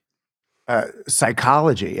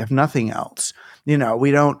psychology, if nothing else. We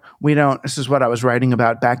don't, this is what I was writing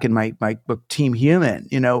about back in my book, Team Human.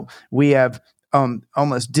 We have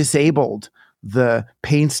almost disabled the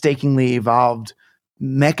painstakingly evolved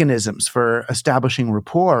mechanisms for establishing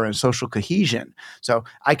rapport and social cohesion. So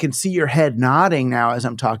I can see your head nodding now as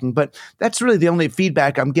I'm talking, but that's really the only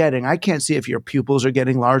feedback I'm getting. I can't see if your pupils are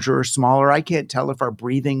getting larger or smaller. I can't tell if our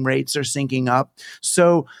breathing rates are syncing up.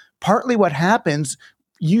 So partly what happens,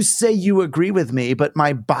 you say you agree with me, but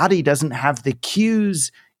my body doesn't have the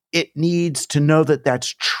cues it needs to know that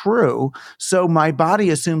that's true. So my body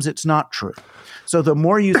assumes it's not true. So the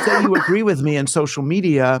more you say you agree with me in social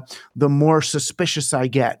media, the more suspicious I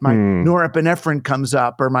get. My norepinephrine comes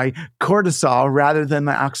up, or my cortisol rather than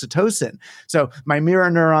my oxytocin. So my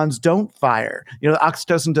mirror neurons don't fire. The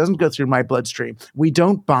oxytocin doesn't go through my bloodstream. We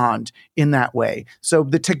don't bond in that way. So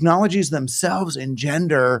the technologies themselves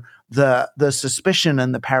engender the suspicion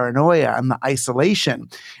and the paranoia and the isolation.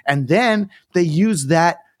 And then they use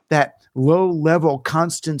that low-level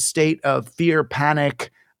constant state of fear,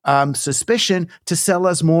 panic, suspicion to sell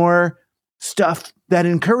us more stuff that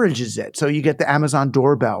encourages it. So you get the Amazon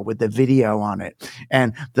doorbell with the video on it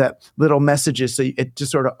and the little messages, so it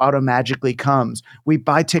just sort of automatically comes. We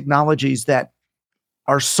buy technologies that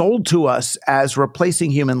are sold to us as replacing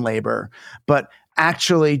human labor, but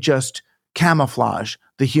actually just camouflage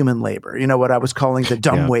the human labor. What I was calling the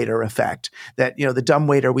dumbwaiter effect. That, the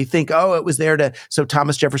dumbwaiter, we think, it was there so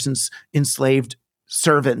Thomas Jefferson's enslaved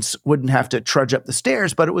servants wouldn't have to trudge up the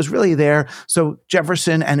stairs, but it was really there so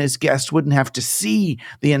Jefferson and his guests wouldn't have to see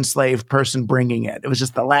the enslaved person bringing it. It was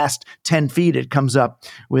just the last 10 feet it comes up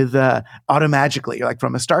with automatically, like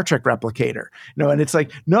from a Star Trek replicator. And it's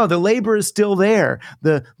like, no, the labor is still there.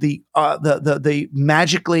 The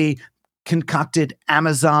magically concocted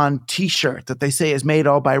Amazon t-shirt that they say is made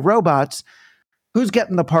all by robots. Who's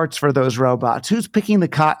getting the parts for those robots? Who's picking the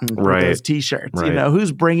cotton for those t-shirts? Right.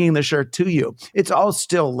 Who's bringing the shirt to you? It's all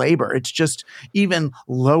still labor. It's just even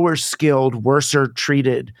lower skilled, worser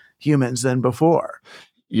treated humans than before.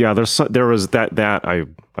 Yeah, there was that I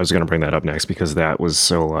was going to bring that up next because that was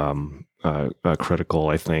so critical,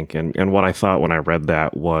 I think. And what I thought when I read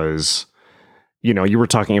that was, you were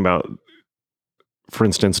talking about, for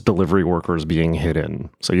instance, delivery workers being hidden.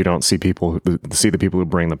 So you don't see the people who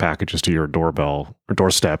bring the packages to your doorbell or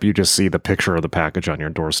doorstep. You just see the picture of the package on your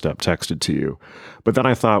doorstep texted to you. But then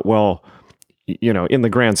I thought, well, in the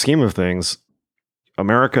grand scheme of things,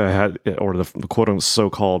 America had, or the quote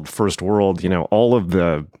so-called first world, all of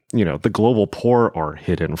the global poor are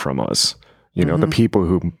hidden from us. The people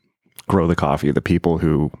who grow the coffee, the people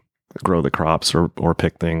who grow the crops or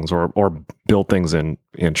pick things or build things in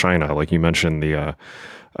China. Like you mentioned, the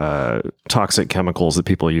toxic chemicals that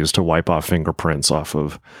people use to wipe off fingerprints off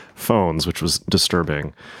of phones, which was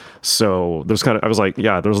disturbing. So I was like,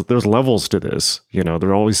 yeah, there's levels to this.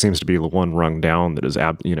 There always seems to be one rung down that is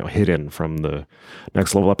hidden from the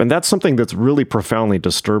next level up. And that's something that's really profoundly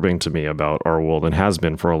disturbing to me about our world and has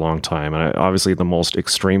been for a long time. And obviously the most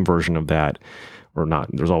extreme version of that, or not,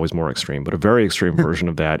 there's always more extreme, but a very extreme version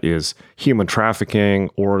of that is human trafficking,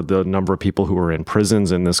 or the number of people who are in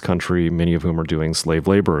prisons in this country, many of whom are doing slave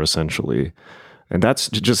labor, essentially. And that's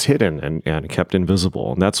just hidden and kept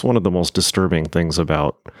invisible. And that's one of the most disturbing things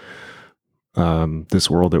about this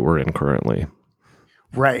world that we're in currently.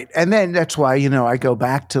 Right. And then that's why, I go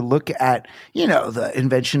back to look at, the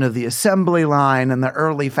invention of the assembly line and the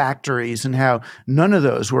early factories and how none of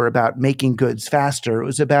those were about making goods faster. It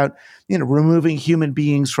was about, removing human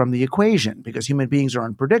beings from the equation, because human beings are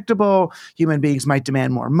unpredictable. Human beings might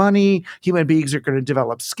demand more money. Human beings are going to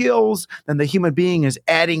develop skills. Then the human being is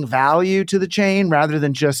adding value to the chain rather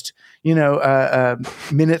than just,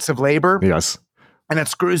 minutes of labor. Yes. And it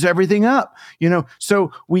screws everything up,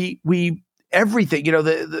 so we everything,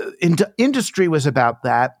 the industry was about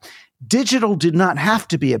that. Digital did not have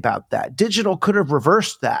to be about that. Digital could have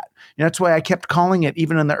reversed that. That's why I kept calling it,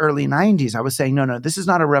 even in the early 90s, I was saying, no, this is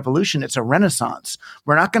not a revolution. It's a renaissance.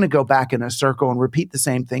 We're not going to go back in a circle and repeat the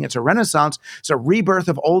same thing. It's a renaissance. It's a rebirth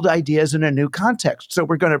of old ideas in a new context. So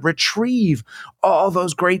we're going to retrieve all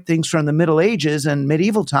those great things from the Middle Ages and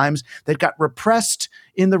medieval times that got repressed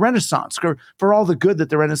in the Renaissance. For all the good that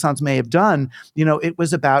the Renaissance may have done, it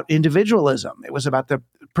was about individualism. It was about the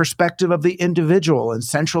perspective of the individual and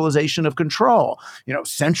centralization of control,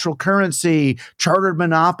 central currency, chartered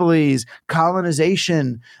monopolies,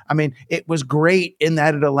 colonization. I mean, it was great in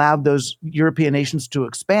that it allowed those European nations to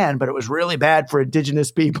expand, but it was really bad for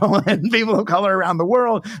indigenous people and people of color around the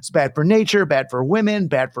world. It's bad for nature, bad for women,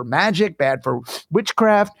 bad for magic, bad for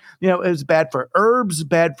witchcraft. It was bad for herbs,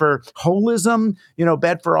 bad for holism,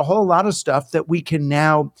 bad for a whole lot of stuff that we can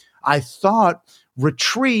now, I thought,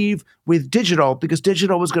 retrieve with digital, because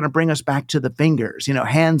digital was going to bring us back to the fingers,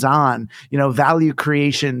 hands-on, value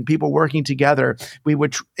creation, people working together. We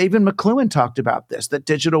would, even McLuhan talked about this, that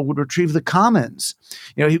digital would retrieve the commons,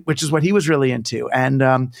 which is what he was really into, and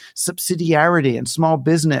subsidiarity and small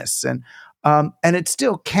business and And it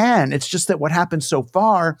still can. It's just that what happened so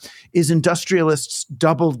far is industrialists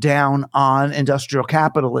doubled down on industrial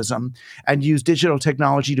capitalism and used digital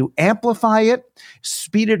technology to amplify it,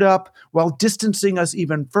 speed it up, while distancing us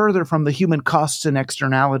even further from the human costs and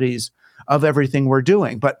externalities of everything we're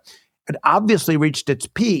doing. But it obviously reached its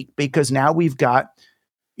peak because now we've got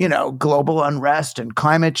global unrest and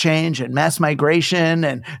climate change and mass migration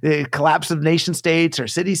and the collapse of nation states or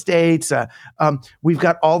city states. We've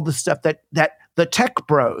got all the stuff that the tech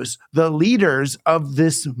bros, the leaders of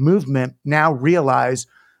this movement, now realize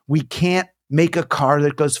we can't make a car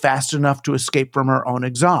that goes fast enough to escape from our own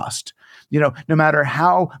exhaust. No matter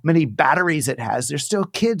how many batteries it has, there's still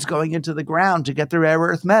kids going into the ground to get the rare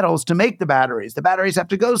earth metals to make the batteries. The batteries have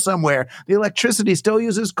to go somewhere. The electricity still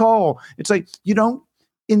uses coal. It's like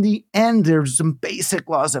in the end, there's some basic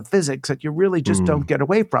laws of physics that you really just don't get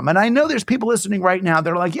away from. And I know there's people listening right now.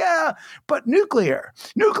 They're like, yeah, but nuclear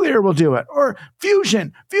will do it. Or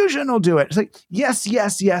fusion will do it. It's like,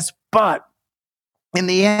 yes, but in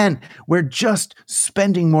the end, we're just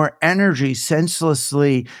spending more energy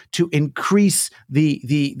senselessly to increase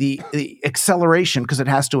the acceleration, because it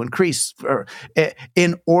has to increase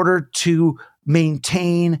in order to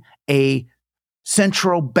maintain a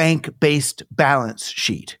central bank-based balance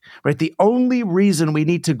sheet, right? The only reason we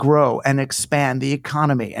need to grow and expand the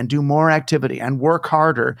economy and do more activity and work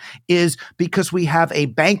harder is because we have a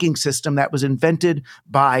banking system that was invented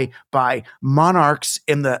by monarchs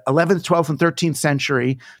in the 11th, 12th, and 13th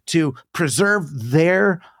century to preserve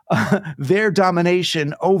their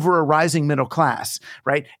domination over a rising middle class,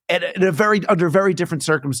 right? Under very different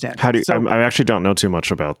circumstances. I actually don't know too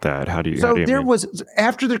much about that. How do you was,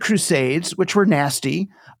 after the Crusades, which were nasty,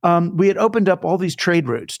 we had opened up all these trade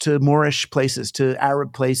routes to Moorish places, to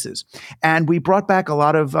Arab places. And we brought back a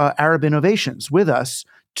lot of Arab innovations with us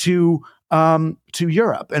to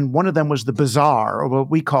Europe. And one of them was the bazaar, or what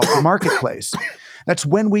we call the marketplace. That's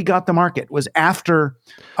when we got the market, was after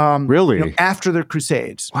after the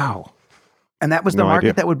Crusades. Wow. And that was the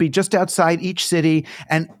market that would be just outside each city.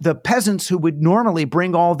 And the peasants who would normally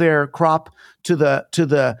bring all their crop to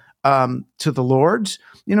the lords,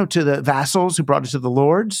 to the vassals who brought it to the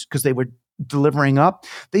lords because they were delivering up,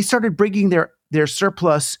 they started bringing their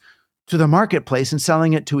surplus to the marketplace and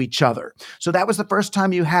selling it to each other. So that was the first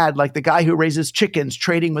time you had, like, the guy who raises chickens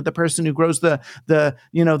trading with the person who grows the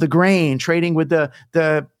grain, trading with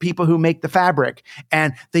the people who make the fabric.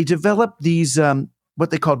 And they developed these what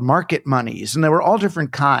they called market monies, and there were all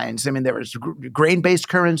different kinds. I mean, there was grain-based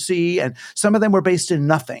currency, and some of them were based in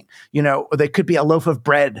nothing. They could be a loaf of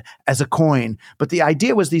bread as a coin. But the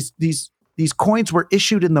idea was these coins were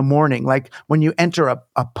issued in the morning, like when you enter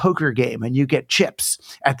a poker game and you get chips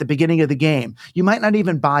at the beginning of the game. You might not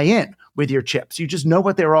even buy in with your chips. You just know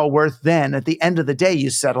what they're all worth then. At the end of the day, you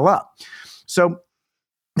settle up. So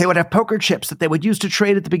they would have poker chips that they would use to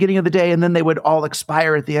trade at the beginning of the day, and then they would all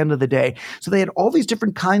expire at the end of the day. So they had all these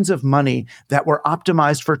different kinds of money that were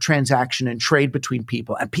optimized for transaction and trade between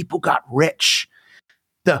people, and people got rich.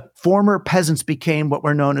 The former peasants became what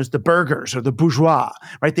were known as the burghers or the bourgeois,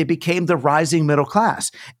 right? They became the rising middle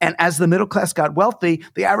class. And as the middle class got wealthy,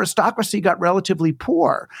 the aristocracy got relatively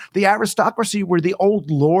poor. The aristocracy were the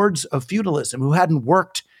old lords of feudalism who hadn't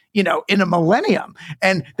worked in a millennium,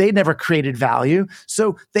 and they never created value.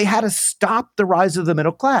 So they had to stop the rise of the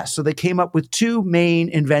middle class. So they came up with two main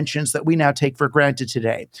inventions that we now take for granted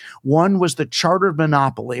today. One was the chartered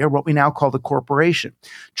monopoly, or what we now call the corporation.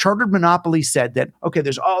 Chartered monopoly said that, okay,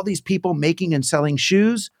 there's all these people making and selling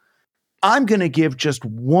shoes. I'm going to give just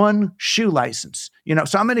one shoe license,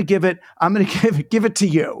 so I'm going to give it to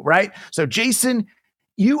you, right? So Jason,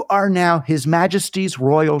 you are now His Majesty's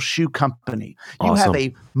Royal Shoe Company. You Awesome. have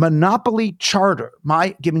a monopoly charter,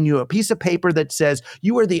 giving you a piece of paper that says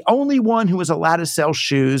you are the only one who is allowed to sell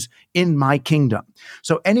shoes in my kingdom.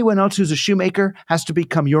 So anyone else who's a shoemaker has to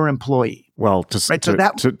become your employee. Well,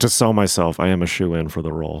 to sell myself, I am a shoe-in for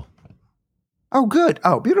the role. Oh, good.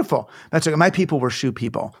 Oh, beautiful. That's okay. My people were shoe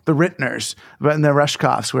people. The Rittners and the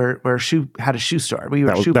Rushkoffs had a shoe store. We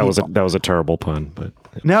were shoe people. That was a terrible pun, but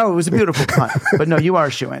no, it was a beautiful pun. But no, you are a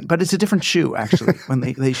shoe-in. But it's a different shoe, actually, when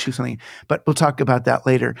they shoe something. But we'll talk about that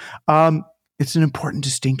later. It's an important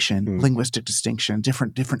distinction, linguistic distinction,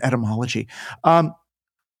 different etymology. But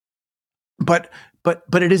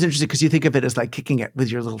it is interesting because you think of it as like kicking it with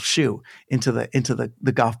your little shoe into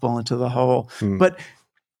the golf ball, into the hole. But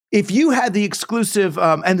if you had the exclusive,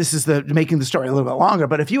 and this is making the story a little bit longer,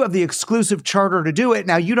 but if you have the exclusive charter to do it,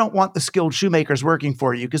 now you don't want the skilled shoemakers working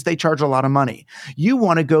for you because they charge a lot of money. You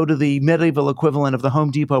want to go to the medieval equivalent of the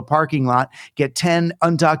Home Depot parking lot, get 10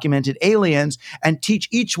 undocumented aliens, and teach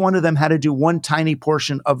each one of them how to do one tiny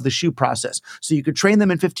portion of the shoe process. So you could train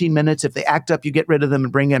them in 15 minutes. If they act up, you get rid of them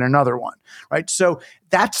and bring in another one, right? So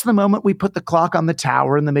that's the moment we put the clock on the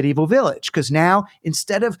tower in the medieval village, because now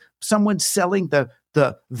instead of someone selling the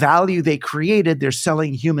value they created, they're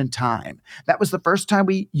selling human time. That was the first time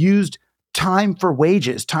we used time for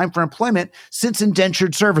wages, time for employment since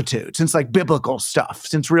indentured servitude, since like biblical stuff,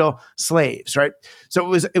 since real slaves, right?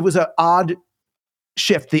 So it was an odd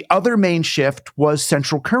shift. The other main shift was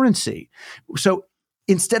central currency. So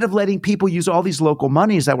instead of letting people use all these local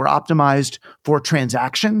monies that were optimized for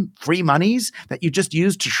transaction, free monies that you just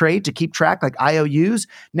use to trade, to keep track, like IOUs,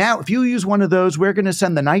 now if you use one of those, we're going to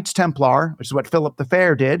send the Knights Templar, which is what Philip the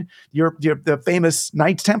Fair did, the famous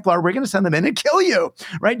Knights Templar, we're going to send them in and kill you,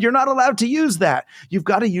 right? You're not allowed to use that. You've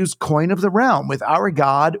got to use coin of the realm with our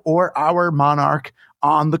god or our monarch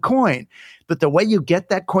on the coin. But the way you get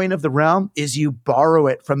that coin of the realm is you borrow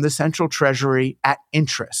it from the central treasury at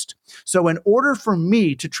interest. So in order for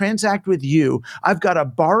me to transact with you, I've got to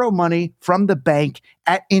borrow money from the bank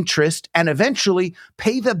at interest and eventually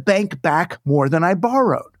pay the bank back more than I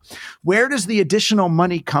borrowed. Where does the additional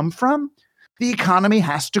money come from? The economy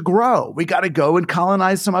has to grow. We got to go and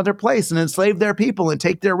colonize some other place and enslave their people and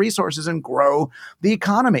take their resources and grow the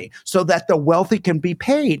economy so that the wealthy can be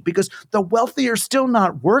paid, because the wealthy are still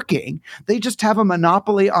not working. They just have a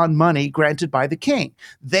monopoly on money granted by the king.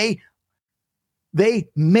 They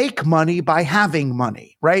make money by having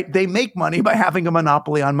money, right? They make money by having a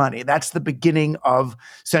monopoly on money. That's the beginning of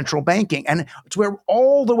central banking. And it's where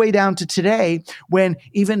all the way down to today, when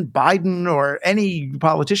even Biden or any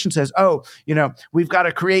politician says, oh, we've got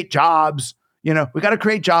to create jobs, we've got to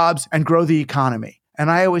create jobs and grow the economy.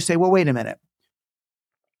 And I always say, well, wait a minute.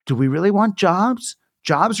 Do we really want jobs?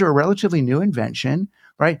 Jobs are a relatively new invention,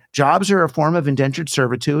 right? Jobs are a form of indentured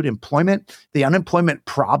servitude. Employment, the unemployment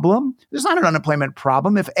problem, there's not an unemployment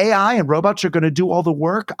problem. If AI and robots are going to do all the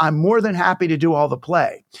work, I'm more than happy to do all the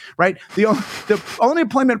play, right? The only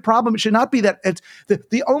employment problem should not be that it's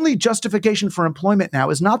the only justification for employment now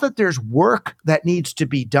is not that there's work that needs to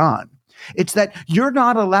be done. It's that you're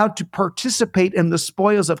not allowed to participate in the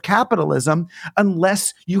spoils of capitalism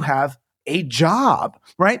unless you have a job,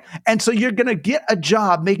 right? And so you're going to get a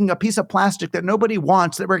job making a piece of plastic that nobody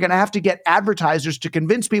wants, that we're going to have to get advertisers to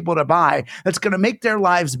convince people to buy, that's going to make their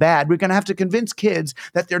lives bad. We're going to have to convince kids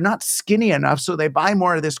that they're not skinny enough, so they buy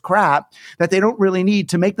more of this crap that they don't really need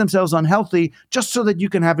to make themselves unhealthy just so that you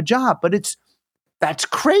can have a job. But that's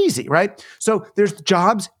crazy, right? So there's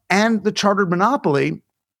jobs and the chartered monopoly,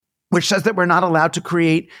 which says that we're not allowed to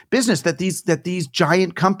create business, that these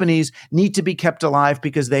giant companies need to be kept alive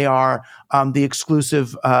because they are the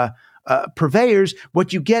exclusive purveyors.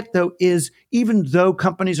 What you get, though, is even though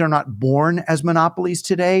companies are not born as monopolies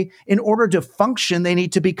today, in order to function, they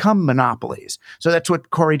need to become monopolies. So that's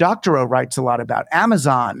what Cory Doctorow writes a lot about.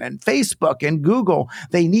 Amazon and Facebook and Google,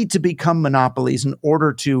 they need to become monopolies in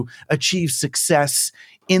order to achieve success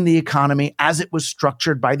in the economy as it was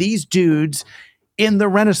structured by these dudes in the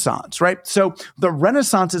Renaissance, right? So the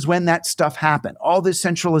Renaissance is when that stuff happened. All this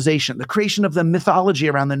centralization, the creation of the mythology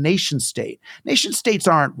around the nation state. Nation states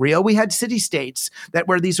aren't real. We had city states that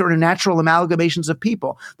were these sort of natural amalgamations of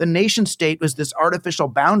people. The nation state was this artificial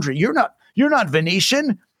boundary. You're not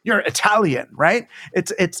Venetian. You're Italian, right?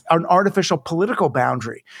 It's an artificial political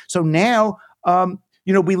boundary. So now,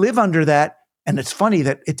 we live under that. And it's funny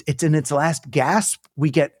that it's in its last gasp,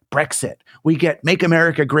 we get Brexit. We get Make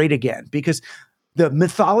America Great Again, because the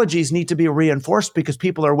mythologies need to be reinforced because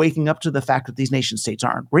people are waking up to the fact that these nation states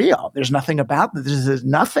aren't real. There's nothing about them. There's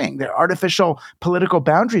nothing. They're artificial political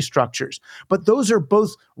boundary structures. But those are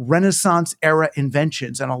both Renaissance era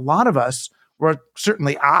inventions. And a lot of us, or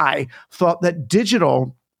certainly I, thought that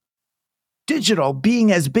digital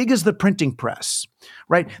being as big as the printing press,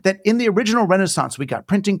 right? That in the original Renaissance, we got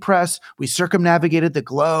printing press, we circumnavigated the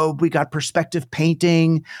globe, we got perspective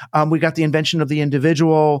painting, we got the invention of the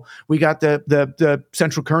individual, we got the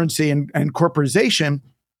central currency and corporatization.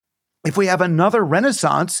 If we have another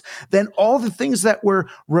Renaissance, then all the things that were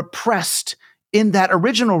repressed in that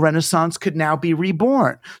original Renaissance could now be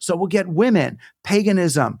reborn. So we'll get women,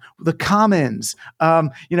 paganism, the commons,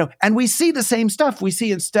 and we see the same stuff. We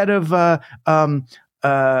see instead of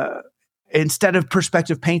Instead of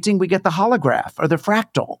perspective painting, we get the holograph or the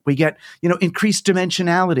fractal. We get, increased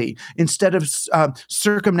dimensionality. Instead of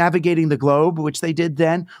circumnavigating the globe, which they did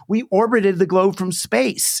then, we orbited the globe from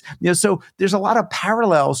space. So there's a lot of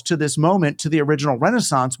parallels to this moment, to the original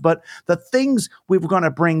Renaissance, but the things we're going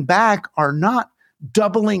to bring back are not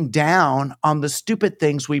doubling down on the stupid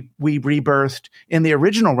things we rebirthed in the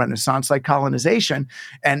original Renaissance, like colonization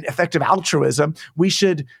and effective altruism. We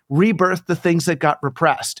should rebirth the things that got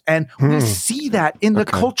repressed. And we see that in the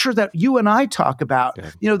culture that you and I talk about,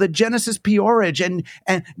 the Genesis peorage and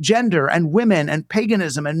gender and women and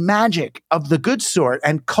paganism and magic of the good sort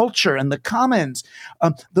and culture and the commons.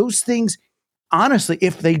 Those things, honestly,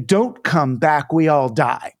 if they don't come back, we all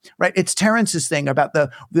die, right? It's Terence's thing about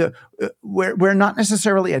we're not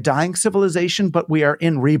necessarily a dying civilization, but we are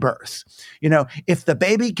in rebirth. If the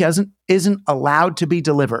baby isn't allowed to be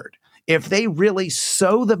delivered, if they really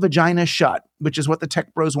sew the vagina shut, which is what the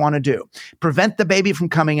tech bros want to do, prevent the baby from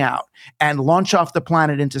coming out and launch off the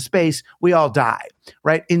planet into space, we all die,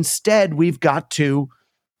 right? Instead, we've got to,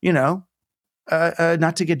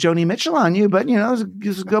 not to get Joni Mitchell on you, but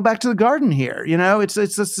just go back to the garden here.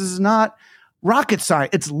 This is not rocket science.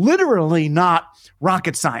 It's literally not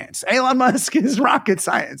rocket science. Elon Musk is rocket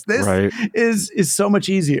science. This is so much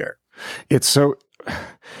easier. It's so,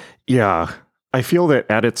 yeah. I feel that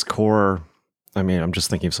at its core, I'm just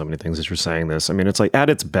thinking of so many things as you're saying this. It's like at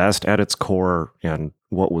its best, at its core, and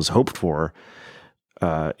what was hoped for,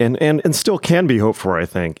 and still can be hoped for, I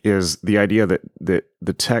think, is the idea that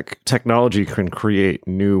the technology can create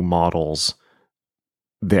new models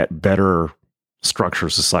that better structure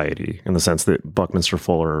society, in the sense that Buckminster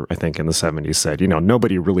Fuller, I think in the 70s said,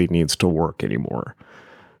 nobody really needs to work anymore,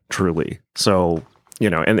 truly. So,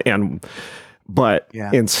 but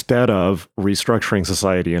instead of restructuring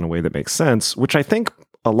society in a way that makes sense, which I think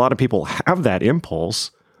a lot of people have that impulse,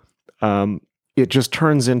 it just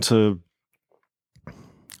turns into,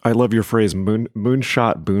 I love your phrase,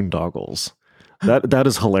 moonshot boondoggles. That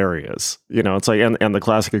is hilarious. It's like, and the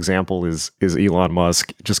classic example is Elon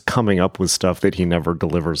Musk just coming up with stuff that he never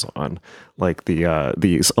delivers on, like the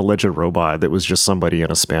alleged robot that was just somebody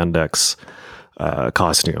in a spandex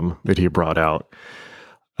costume that he brought out.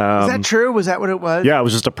 Is that true? Was that what it was? Yeah, it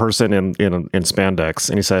was just a person in spandex,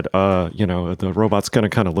 and he said, the robot's going to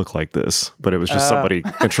kind of look like this, but it was just somebody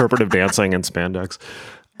interpretive dancing in spandex.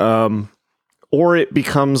 Or it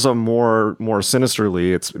becomes a more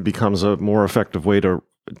sinisterly, it becomes a more effective way to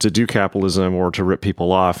do capitalism or to rip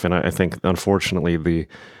people off. And I think, unfortunately, the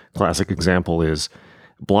classic example is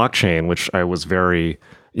blockchain, which I was very,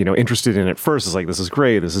 interested in at first. It's like, this is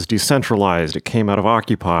great. This is decentralized. It came out of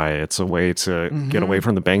Occupy. It's a way to get away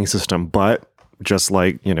from the banking system. But just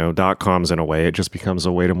like, .coms in a way, it just becomes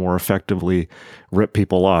a way to more effectively rip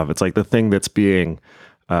people off. It's like the thing that's being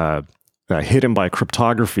hidden by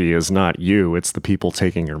cryptography is not you, it's the people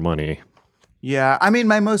taking your money. Yeah.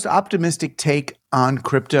 My most optimistic take on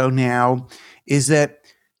crypto now is that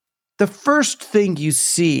the first thing you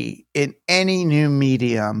see in any new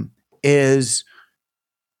medium is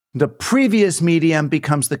the previous medium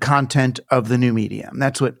becomes the content of the new medium.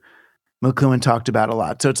 That's what McLuhan talked about a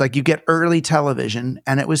lot. So it's like you get early television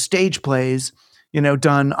and it was stage plays,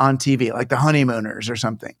 done on TV, like The Honeymooners or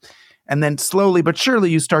something. And then slowly but surely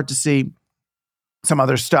you start to see some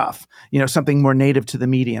other stuff, something more native to the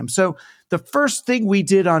medium. So the first thing we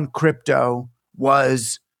did on crypto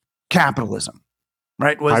was capitalism,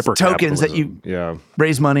 right? Was tokens that you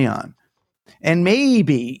raise money on. And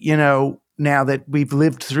maybe, now that we've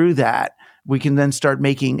lived through that, we can then start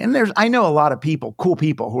making, and I know a lot of people, cool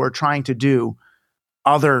people who are trying to do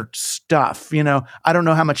other stuff. I don't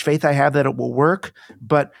know how much faith I have that it will work,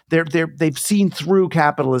 but they've seen through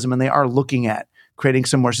capitalism and they are looking at creating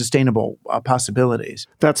some more sustainable possibilities.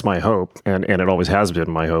 That's my hope, and it always has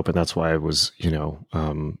been my hope, and that's why I was,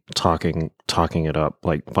 talking it up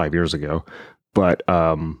like 5 years ago. But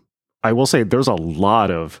I will say there's a lot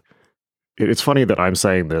of. It's funny that I'm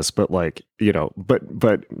saying this, but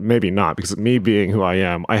but maybe not, because me being who I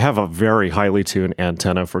am, I have a very highly tuned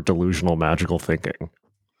antenna for delusional magical thinking.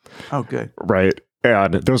 Oh, good. Right.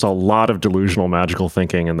 And there's a lot of delusional magical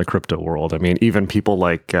thinking in the crypto world. Even people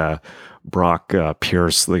like Brock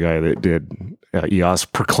Pierce, the guy that did EOS,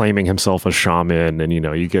 proclaiming himself a shaman. And,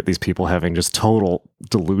 you get these people having just total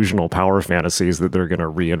delusional power fantasies that they're going to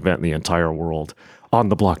reinvent the entire world on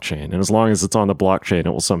the blockchain. And as long as it's on the blockchain, it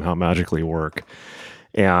will somehow magically work.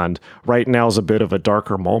 And right now is a bit of a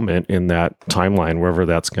darker moment in that timeline, wherever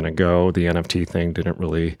that's going to go. The NFT thing didn't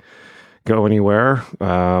really go anywhere.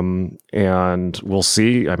 And we'll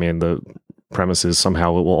see. The premise is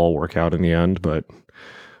somehow it will all work out in the end, but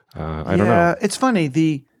I don't know. It's funny.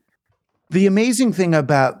 The amazing thing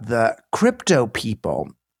about the crypto people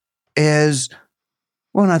is,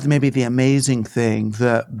 well, not maybe the amazing thing,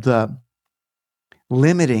 the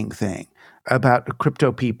limiting thing about the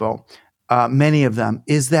crypto people, many of them,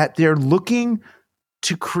 is that they're looking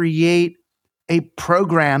to create a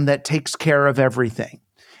program that takes care of everything.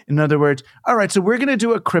 In other words, all right, so we're going to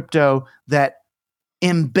do a crypto that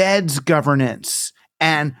embeds governance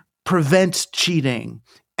and prevents cheating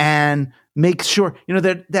and makes sure,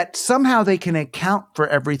 that somehow they can account for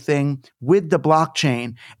everything with the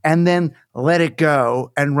blockchain and then let it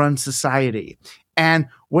go and run society. And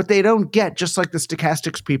what they don't get, just like the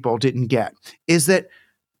stochastics people didn't get, is that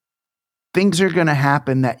things are going to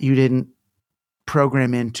happen that you didn't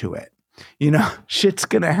program into it. Shit's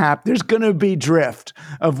going to happen. There's going to be drift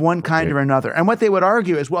of one kind or another. And what they would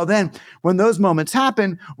argue is, well, then when those moments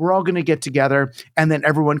happen, we're all going to get together and then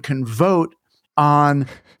everyone can vote on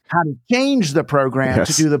how to change the program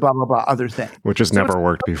to do the blah, blah, blah other thing. Which has never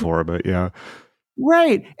worked before, but yeah.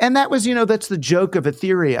 Right. And that was, that's the joke of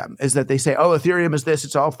Ethereum, is that they say, oh, Ethereum is this,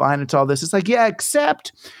 it's all fine, it's all this. It's like, yeah,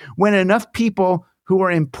 except when enough people who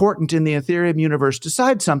are important in the Ethereum universe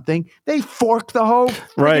decide something, they fork the whole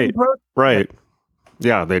right.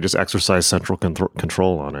 Yeah, they just exercise central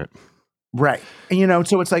control on it. Right. And,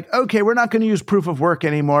 so it's like, okay, we're not going to use proof of work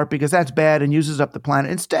anymore because that's bad and uses up the planet.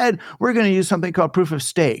 Instead, we're going to use something called proof of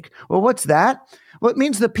stake. Well, what's that? Well, it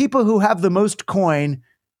means the people who have the most coin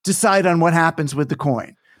decide on what happens with the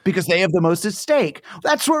coin because they have the most at stake.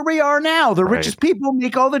 That's where we are now. The richest people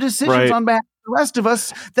make all the decisions on behalf of the rest of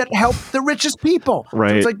us that help the richest people.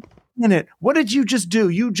 Right. So it's like, what did you just do?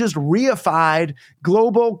 You just reified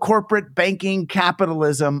global corporate banking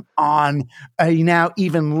capitalism on a now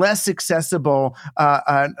even less accessible,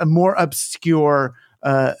 a more obscure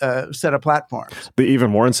set of platforms. The even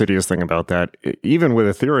more insidious thing about that, even with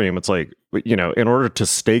Ethereum, it's like, in order to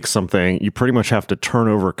stake something, you pretty much have to turn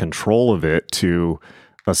over control of it to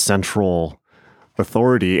a central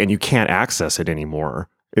authority, and you can't access it anymore.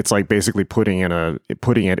 It's like basically putting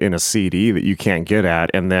it in a CD that you can't get at,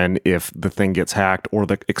 and then if the thing gets hacked or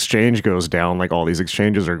the exchange goes down, like all these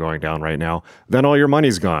exchanges are going down right now, then all your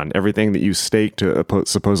money's gone. Everything that you staked to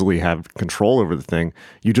supposedly have control over the thing,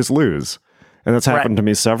 you just lose. And that's happened to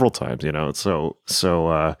me several times, So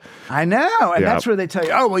I know, and that's where they tell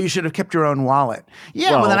you, oh, well, you should have kept your own wallet.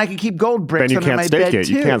 Yeah, well then I can keep gold bricks under my bed too. Then you can't stake it.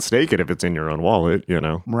 You can't stake it if it's in your own wallet,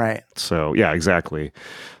 Right. So yeah, exactly.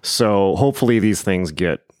 So hopefully these things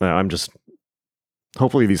get.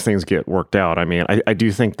 Hopefully these things get worked out. I mean, I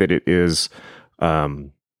do think that it is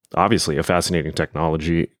obviously a fascinating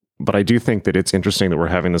technology, but I do think that it's interesting that we're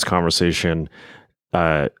having this conversation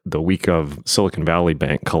the week of Silicon Valley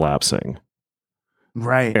Bank collapsing.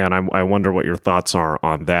 Right. And I wonder what your thoughts are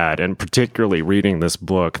on that. And particularly reading this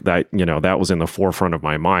book, that, that was in the forefront of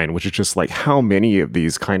my mind, which is just like how many of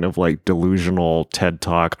these kind of like delusional TED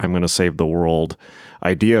Talk, I'm going to save the world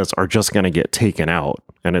ideas are just going to get taken out.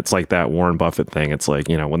 And it's like that Warren Buffett thing. It's like,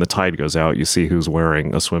 when the tide goes out, you see who's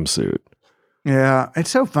wearing a swimsuit. Yeah. It's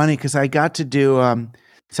so funny because I got to do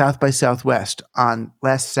South by Southwest on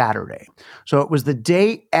last Saturday. So it was the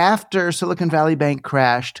day after Silicon Valley Bank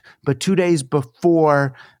crashed, but 2 days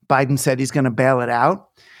before Biden said he's going to bail it out.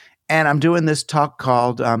 And I'm doing this talk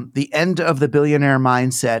called The End of the Billionaire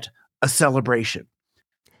Mindset, a Celebration.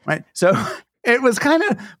 Right. So it was kind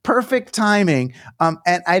of perfect timing.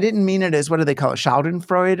 And I didn't mean it as, what do they call it,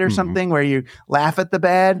 Schadenfreude or something, where you laugh at the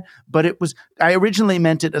bad. But I originally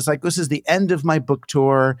meant it as like, this is the end of my book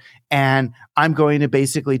tour. And I'm going to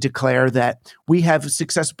basically declare that we have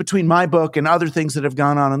success between my book and other things that have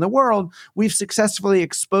gone on in the world. We've successfully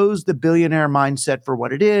exposed the billionaire mindset for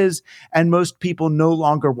what it is. And most people no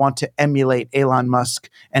longer want to emulate Elon Musk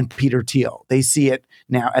and Peter Thiel. They see it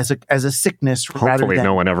now as a sickness. Hopefully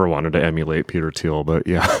no one ever wanted to emulate Peter Thiel, but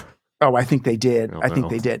yeah. Oh, I think they did. I think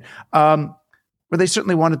they did. Or they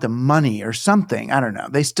certainly wanted the money or something. I don't know.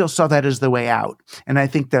 They still saw that as the way out. And I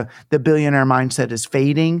think the billionaire mindset is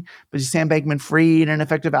fading. But Sam Bankman-Fried and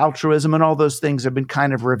effective altruism and all those things have been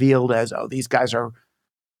kind of revealed as, oh, these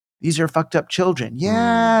are fucked up children.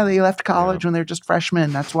 Yeah, they left college when they're just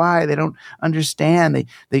freshmen. That's why they don't understand.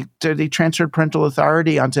 They transferred parental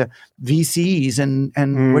authority onto VCs, and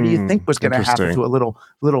what do you think was going to happen to a little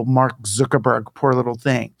Mark Zuckerberg, poor little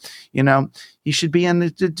thing? He should be in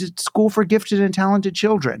the school for gifted and talented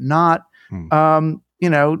children, not at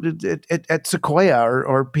Sequoia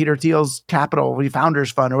or Peter Thiel's Capital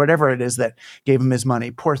Founders Fund or whatever it is that gave him his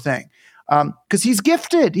money. Poor thing. Because he's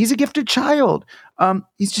gifted. He's a gifted child.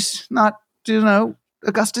 He's just not,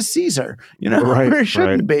 Augustus Caesar, where he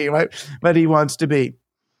shouldn't be, right? But he wants to be.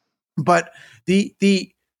 But the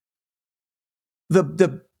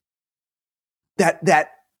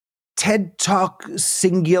that TED Talk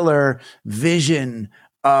singular vision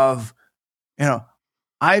of,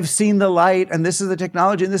 I've seen the light and this is the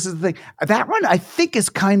technology and this is the thing. That one I think is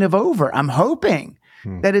kind of over. I'm hoping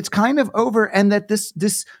that it's kind of over and that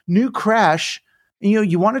this new crash,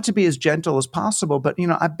 you want it to be as gentle as possible, but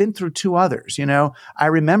I've been through two others. I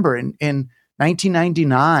remember in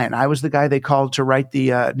 1999, I was the guy they called to write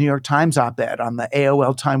the New York Times op-ed on the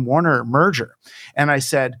AOL Time Warner merger. And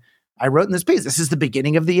I wrote in this piece, this is the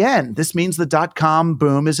beginning of the end. This means the dot-com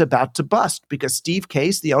boom is about to bust because Steve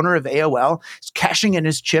Case, the owner of AOL, is cashing in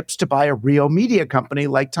his chips to buy a real media company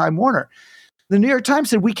like Time Warner. The New York Times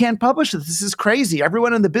said, we can't publish this. This is crazy.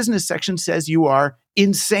 Everyone in the business section says you are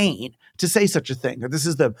insane to say such a thing. Or this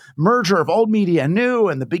is the merger of old media and new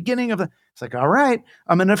and the beginning of the... It's like, all right.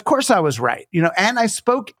 And of course I was right. And I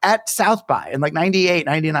spoke at South by in like 98,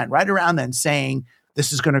 99, right around then saying,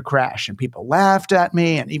 this is going to crash. And people laughed at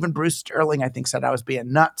me. And even Bruce Sterling, I think, said I was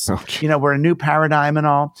being nuts. We're a new paradigm and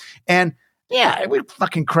all. And yeah, we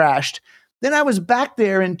fucking crashed. Then I was back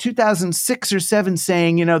there in 2006 or 7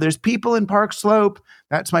 saying, there's people in Park Slope.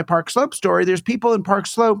 That's my Park Slope story. There's people in Park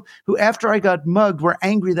Slope who, after I got mugged, were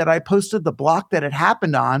angry that I posted the block that it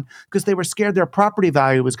happened on because they were scared their property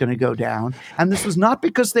value was going to go down. And this was not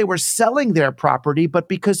because they were selling their property, but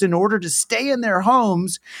because in order to stay in their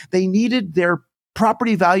homes, they needed their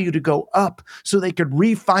property value to go up so they could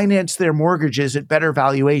refinance their mortgages at better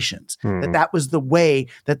valuations. That was the way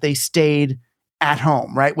that they stayed at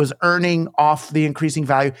home, right? Was earning off the increasing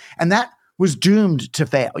value. And that was doomed to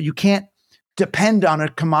fail. You can't depend on a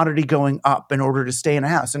commodity going up in order to stay in a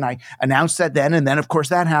house. And I announced that then. And then, of course,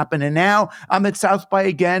 that happened. And now I'm at South by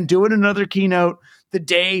again, doing another keynote the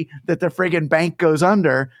day that the friggin' bank goes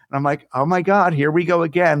under. And I'm like, oh my God, here we go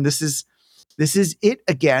again. This is it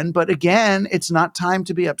again. But again, it's not time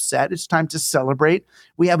to be upset. It's time to celebrate.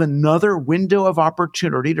 We have another window of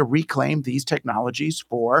opportunity to reclaim these technologies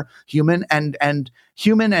for human and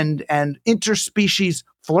interspecies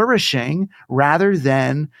flourishing rather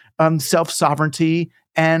than self-sovereignty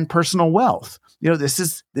and personal wealth.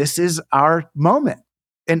 This is our moment.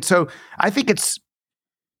 And so I think this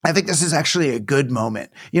is actually a good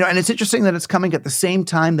moment, and it's interesting that it's coming at the same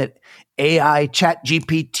time that AI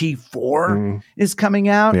ChatGPT-4 is coming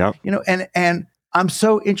out, and I'm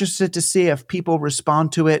so interested to see if people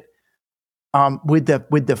respond to it with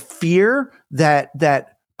the fear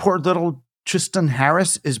that poor little Tristan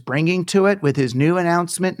Harris is bringing to it with his new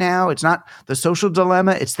announcement now. It's not the social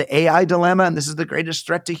dilemma, it's the AI dilemma, and this is the greatest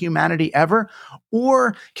threat to humanity ever.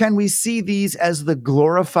 Or can we see these as the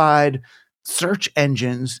glorified search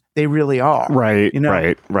engines they really are? Right.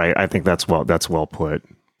 I think that's well put.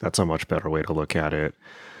 That's a much better way to look at it.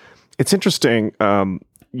 It's interesting.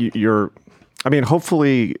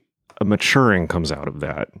 Hopefully a maturing comes out of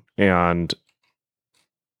that. And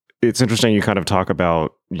it's interesting you kind of talk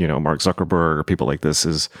about, Mark Zuckerberg or people like this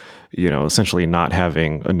is, essentially not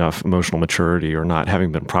having enough emotional maturity or not having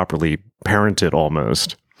been properly parented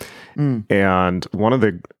almost. And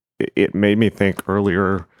it made me think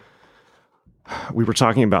earlier, we were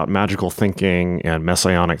talking about magical thinking and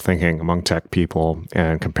messianic thinking among tech people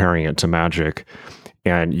and comparing it to magic.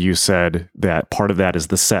 And you said that part of that is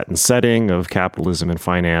the set and setting of capitalism and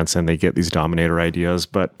finance, and they get these dominator ideas.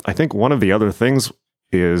 But I think one of the other things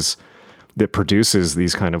is that produces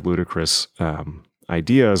these kind of ludicrous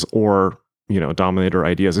ideas or, dominator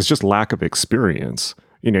ideas is just lack of experience.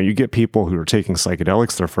 You get people who are taking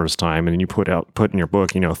psychedelics their first time and you put in your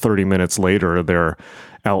book, 30 minutes later, they're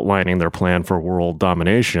outlining their plan for world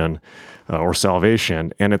domination or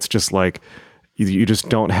salvation. And it's just like, you just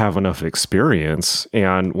don't have enough experience.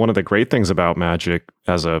 And one of the great things about magic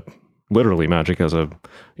as a,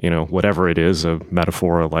 whatever it is, a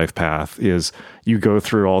metaphor, a life path, is you go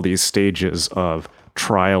through all these stages of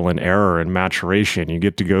trial and error and maturation. You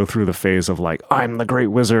get to go through the phase of like, I'm the great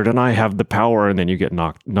wizard and I have the power, and then you get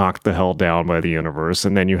knocked the hell down by the universe,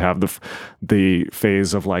 and then you have the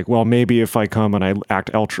phase of like, well, maybe if I come and I act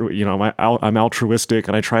I'm altruistic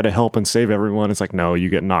and I try to help and save everyone. It's like, no, you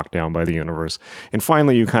get knocked down by the universe, and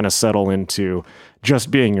finally you kind of settle into just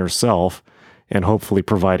being yourself and hopefully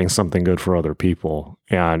providing something good for other people.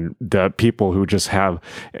 And the people who just are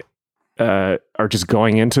just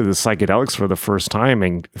going into the psychedelics for the first time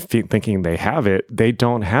and thinking they have it, they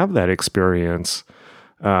don't have that experience.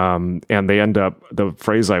 And they end up, the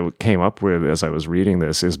phrase I came up with as I was reading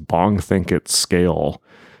this is bong think at scale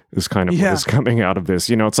is kind of what is coming out of this.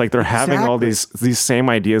 It's like they're having all these same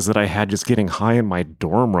ideas that I had just getting high in my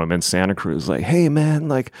dorm room in Santa Cruz. Like, hey man,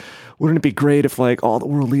 like, wouldn't it be great if like all the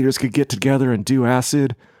world leaders could get together and do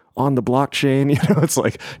acid? on the blockchain. It's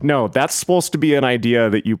like, no, that's supposed to be an idea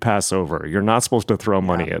that you pass over. You're not supposed to throw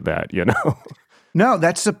money at that, No,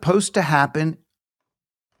 that's supposed to happen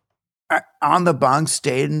on the bunk,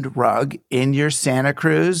 stained rug in your Santa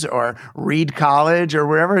Cruz or Reed College or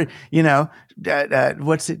wherever,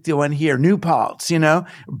 what's it doing here? New Paltz,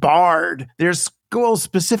 Bard. There's schools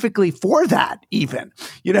specifically for that even,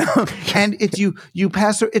 and it's you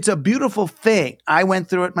pass through. It's a beautiful thing. I went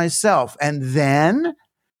through it myself. And then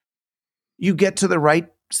you get to the right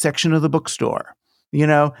section of the bookstore.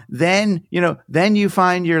 Then you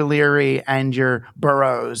find your Leary and your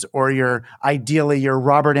Burroughs or ideally your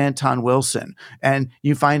Robert Anton Wilson, and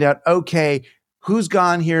you find out, okay, who's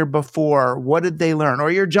gone here before? What did they learn? Or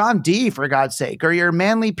your John Dee, for God's sake, or your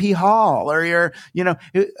Manly P. Hall, or your,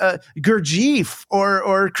 Gurdjieff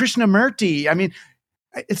or Krishnamurti. I mean,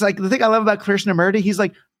 it's like the thing I love about Krishnamurti, he's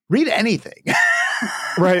like, read anything.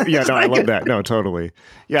 Right. Yeah. No, I love that. No, totally.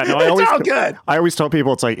 Yeah. No, all good. I always tell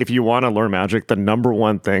people, it's like, if you want to learn magic, the number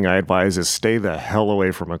one thing I advise is stay the hell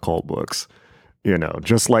away from occult books.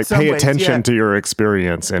 Just like pay attention to your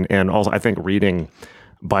experience. And also, I think reading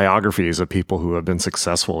biographies of people who have been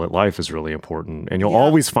successful at life is really important. And you'll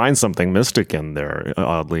always find something mystic in there,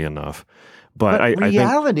 oddly enough. But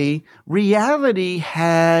reality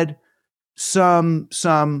had some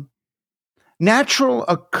natural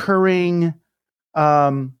occurring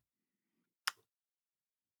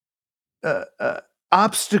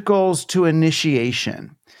obstacles to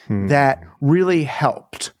initiation that really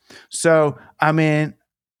helped. So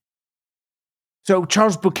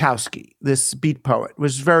Charles Bukowski, this beat poet,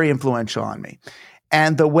 was very influential on me.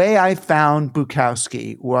 And the way I found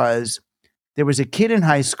Bukowski was there was a kid in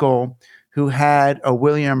high school who had a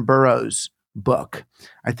William Burroughs book.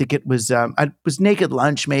 I think it was Naked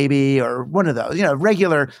Lunch maybe, or one of those,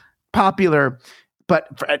 regular, popular. But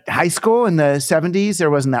at high school in the 70s, there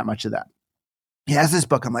wasn't that much of that. He has this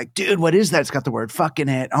book. I'm like, dude, what is that? It's got the word fuck in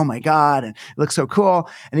it. Oh my God. And it looks so cool.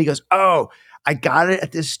 And he goes, oh, I got it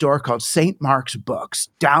at this store called St. Mark's Books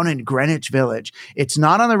down in Greenwich Village. It's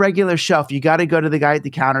not on the regular shelf. You got to go to the guy at the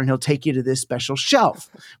counter and he'll take you to this special shelf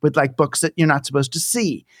with like books that you're not supposed to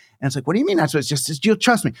see. And it's like, what do you mean that's what it's just, you'll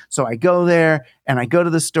trust me. So I go there and I go to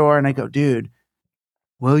the store and I go, dude,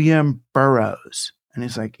 William Burroughs. And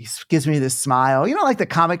he's like, he gives me this smile, like the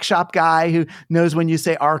comic shop guy who knows when you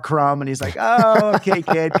say R. Crumb, and he's like, "Oh, okay,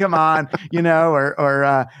 kid, come on,"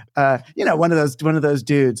 or one of those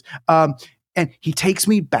dudes. And he takes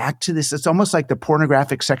me back to this. It's almost like the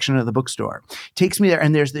pornographic section of the bookstore. Takes me there,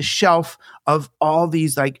 and there's this shelf of all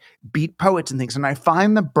these like beat poets and things. And I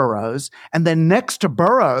find the Burroughs, and then next to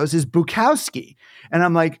Burroughs is Bukowski, and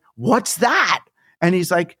I'm like, "What's that?" And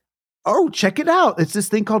he's like, oh, check it out. It's this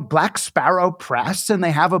thing called Black Sparrow Press, and they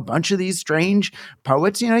have a bunch of these strange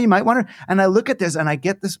poets. You might want to. And I look at this and I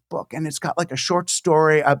get this book, and it's got like a short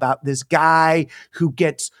story about this guy who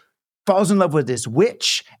falls in love with this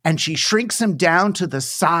witch, and she shrinks him down to the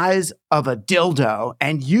size of a dildo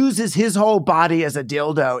and uses his whole body as a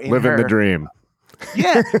dildo. Living the dream.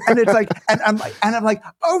 Yeah. And it's like, and I'm like,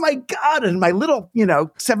 oh my God. And my little,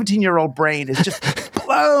 17-year-old brain is just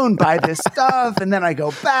blown by this stuff. And then I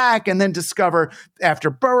go back and then discover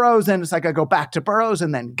after Burroughs, and it's like, I go back to Burroughs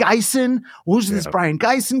and then Geisen, who's this Brian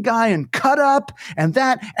Geisen guy, and Cut Up and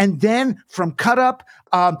that. And then from Cut Up,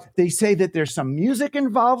 they say that there's some music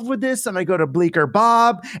involved with this. And I go to Bleecker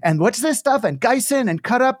Bob and what's this stuff? And Geisen and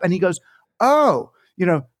Cut Up. And he goes, oh,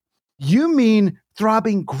 you mean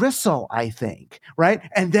Throbbing Gristle, I think, right?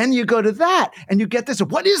 And then you go to that and you get this.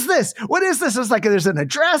 What is this? What is this? It's like there's an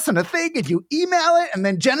address and a thing. If you email it, and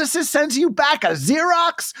then Genesis sends you back a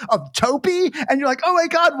Xerox of Topi, and you're like, oh my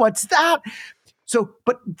God, what's that? So,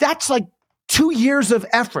 but that's like 2 years of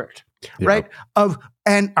effort, right?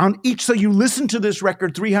 And on each, so you listen to this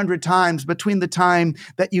record 300 times between the time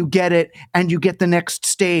that you get it and you get the next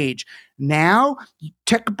stage. Now,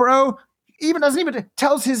 Tech Bro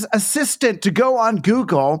tells his assistant to go on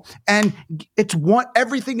Google, and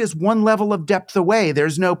everything is one level of depth away.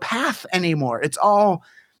 There's no path anymore. It's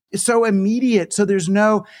so immediate. So there's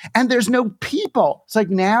no people. It's like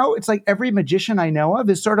now, it's like every magician I know of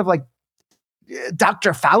is sort of like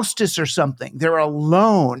Dr. Faustus or something. They're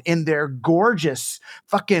alone in their gorgeous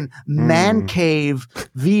fucking man cave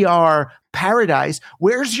VR paradise.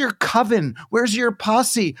 Where's your coven? Where's your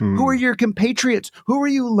posse? Who are your compatriots? Who are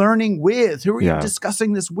you learning with? Who are you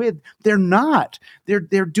discussing this with? They're not. They're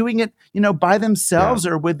doing it, by themselves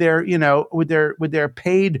or with their, with their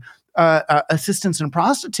paid assistants and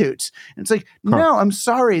prostitutes. And it's like, no, I'm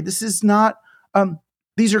sorry. This is not,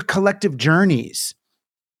 these are collective journeys,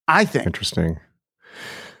 I think. Interesting.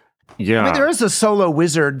 Yeah. I mean, there is a solo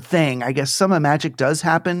wizard thing. I guess some of magic does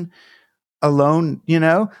happen alone,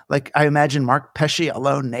 like I imagine Mark Pesce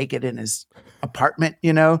alone naked in his apartment,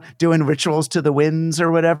 doing rituals to the winds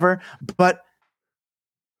or whatever. But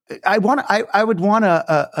I would want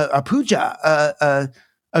a puja,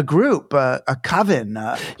 a group, a coven.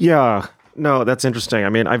 Yeah, no, that's interesting. I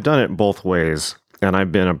mean, I've done it both ways, and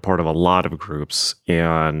I've been a part of a lot of groups,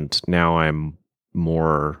 and now I'm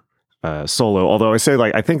more solo. Although I say,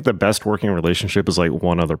 like, I think the best working relationship is like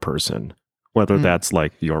one other person, whether that's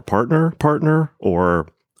like your partner, or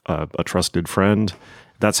a trusted friend.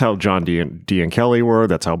 That's how John D. and Kelly were.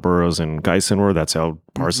 That's how Burroughs and Geisen were. That's how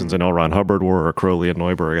Parsons and L. Ron Hubbard were, or Crowley and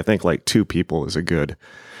Neuberg. I think like two people is a good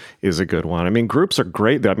one. I mean, groups are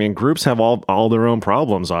great. I mean, groups have all their own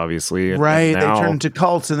problems, obviously. Right. They turn into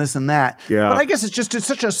cults and this and that. Yeah. But I guess it's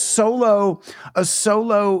such a solo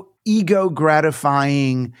ego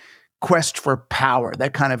gratifying quest for power,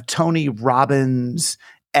 that kind of Tony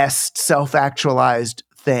Robbins-esque self-actualized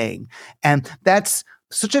thing. And that's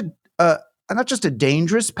such a, not just a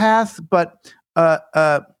dangerous path, but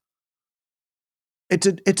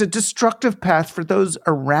it's a destructive path for those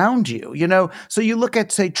around you, So you look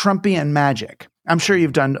at, say, Trumpian magic. I'm sure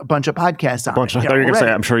you've done a bunch of podcasts on it. I thought you were going to say,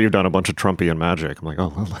 I'm sure you've done a bunch of Trumpian magic. I'm like, oh.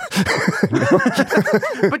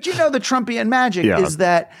 But the Trumpian magic is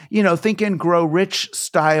that, think and grow rich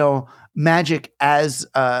style magic as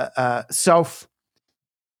not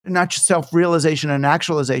just self-realization and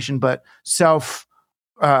actualization, but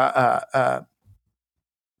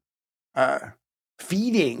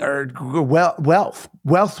feeding or wealth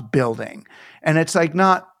building. And it's like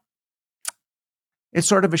it's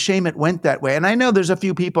sort of a shame it went that way. And I know there's a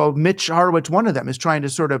few people, Mitch Horowitz, one of them, is trying to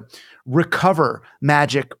sort of recover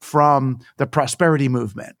magic from the prosperity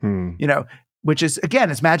movement, which is, again,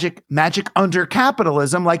 it's magic under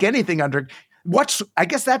capitalism, like anything under I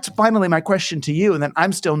guess that's finally my question to you. And then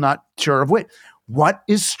I'm still not sure of what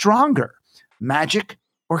is stronger, magic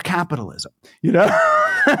or capitalism,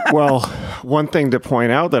 Well, one thing to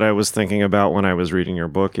point out that I was thinking about when I was reading your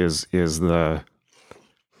book is the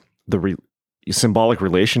symbolic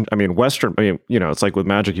relation. I mean, Western. I mean, it's like with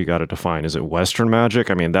magic, you got to define: is it Western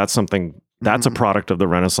magic? I mean, that's something that's a product of the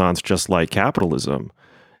Renaissance, just like capitalism,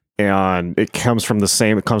 and it comes from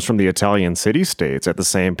the Italian city-states at the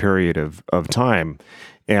same period of time.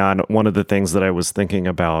 And one of the things that I was thinking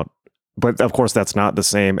about, but of course, that's not the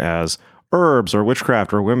same as herbs or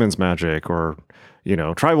witchcraft or women's magic or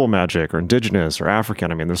tribal magic or indigenous or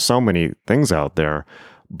African. I mean, there's so many things out there,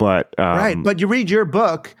 but right. But you read your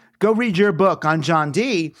book, go read your book on John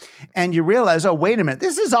Dee, and you realize, oh, wait a minute,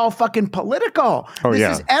 this is all fucking political.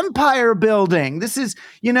 This is empire building. This is,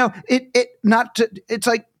 it's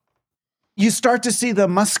like you start to see the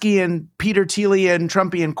Muskian, Peter Thielian,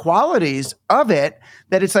 Trumpian qualities of it,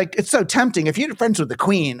 that it's like, it's so tempting. If you're friends with the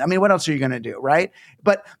Queen, I mean, what else are you going to do, right?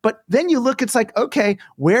 But then you look, it's like, okay,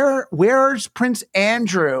 where's Prince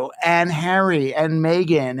Andrew and Harry and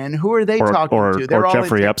Meghan, and who are they talking to? They're all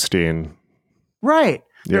Jeffrey Epstein. Right.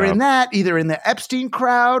 They're in that, either in the Epstein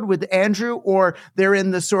crowd with Andrew, or they're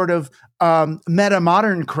in the sort of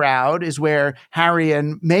meta-modern crowd, is where Harry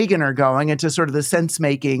and Meghan are going into sort of the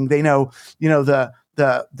sense-making. They know,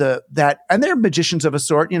 that, and they're magicians of a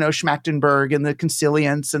sort, Schmachtenberg and the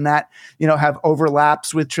Conciliants and that, have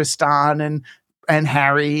overlaps with Tristan and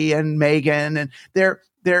Harry and Meghan, and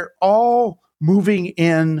they're all moving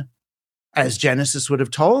in, as Genesis would have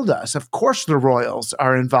told us. Of course, the royals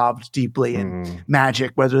are involved deeply in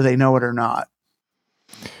magic, whether they know it or not.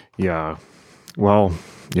 Yeah. Well,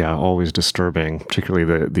 yeah, always disturbing, particularly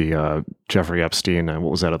the Jeffrey Epstein. What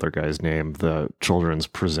was that other guy's name? The children's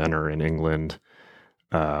presenter in England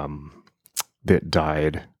that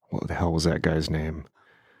died. What the hell was that guy's name?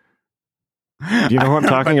 Do you know who I'm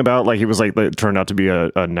talking about? Like, he was like, turned out to be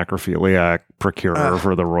a necrophiliac procurer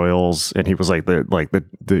for the royals, and he was like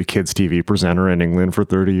the kids' TV presenter in England for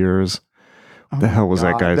 30 years. The hell was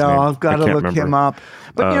that guy's name? I've got to look him up.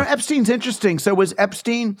 But Epstein's interesting. So was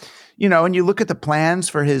Epstein, and you look at the plans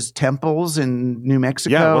for his temples in New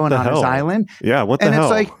Mexico and on his island. Yeah, what the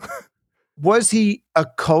hell? And it's like, was he a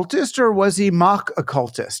cultist or was he mock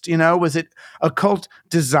occultist? Was it occult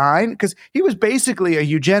design? Because he was basically a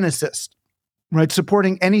eugenicist. Right,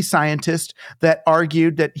 supporting any scientist that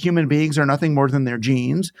argued that human beings are nothing more than their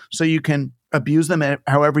genes, so you can abuse them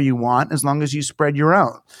however you want as long as you spread your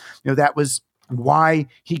own. That was why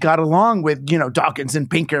he got along with, Dawkins and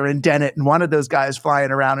Pinker and Dennett and one of those guys flying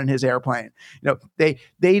around in his airplane. They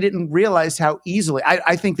didn't realize how easily,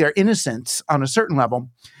 I think their innocence on a certain level,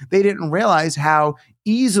 they didn't realize how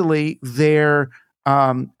easily their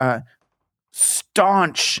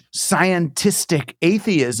staunch scientistic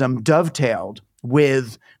atheism dovetailed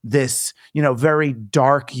with this, very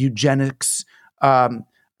dark eugenics,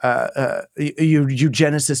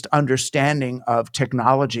 eugenicist understanding of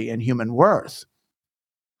technology and human worth.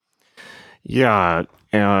 Yeah,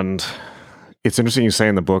 and it's interesting you say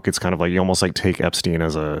in the book, it's kind of like you almost like take Epstein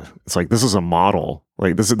as it's like this is a model.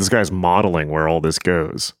 Like this guy's modeling where all this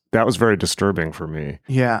goes. That was very disturbing for me.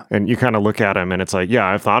 Yeah. And you kind of look at him and it's like, yeah,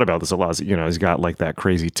 I've thought about this a lot. He's got like that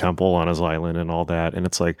crazy temple on his island and all that. And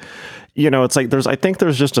it's like, it's like I think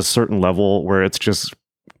there's just a certain level where it's just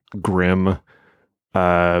grim.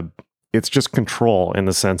 It's just control in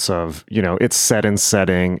the sense of, it's set and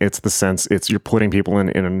setting. It's the sense you're putting people in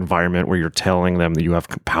an environment where you're telling them that you have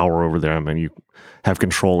power over them and you have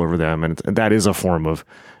control over them. And that is a form of,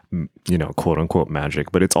 quote unquote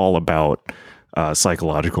magic, but it's all about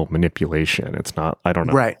psychological manipulation. It's not, I don't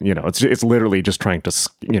know. Right. It's literally just trying to,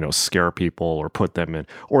 scare people or put them in,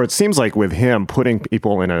 or it seems like with him putting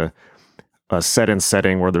people in a set and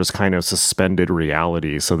setting where there's kind of suspended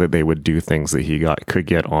reality so that they would do things that he could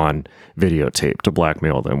get on videotape to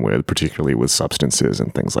blackmail them with, particularly with substances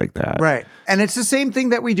and things like that. Right. And it's the same thing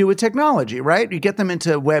that we do with technology, right? You get them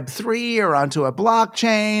into Web3 or onto a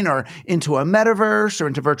blockchain or into a metaverse or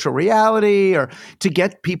into virtual reality, or to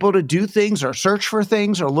get people to do things or search for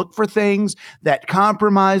things or look for things that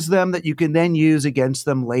compromise them that you can then use against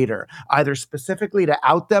them later, either specifically to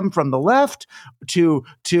out them from the left, to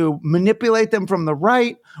manipulate them from the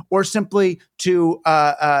right, or simply to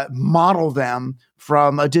model them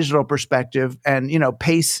from a digital perspective and,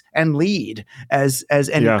 pace and lead as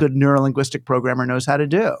any good neurolinguistic programmer knows how to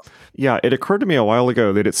do. Yeah, it occurred to me a while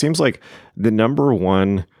ago that it seems like the number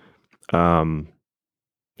one,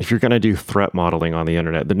 if you're going to do threat modeling on the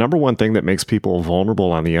internet, the number one thing that makes people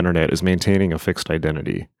vulnerable on the internet is maintaining a fixed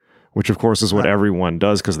identity, which of course is what everyone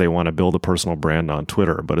does because they want to build a personal brand on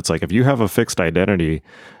Twitter. But it's like, if you have a fixed identity,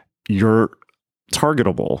 you're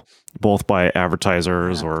targetable both by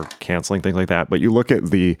advertisers or canceling things like that. But you look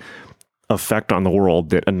at the effect on the world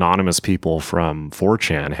that anonymous people from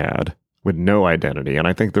 4chan had with no identity. And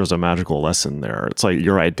I think there's a magical lesson there. It's like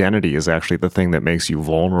your identity is actually the thing that makes you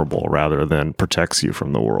vulnerable rather than protects you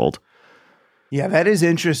from the world. Yeah, that is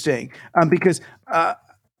interesting. Because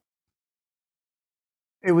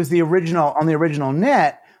it was on the original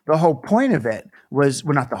net. The whole point of it was,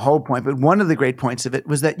 well, not the whole point, but one of the great points of it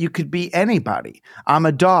was that you could be anybody. I'm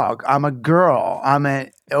a dog. I'm a girl. I'm an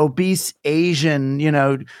obese Asian,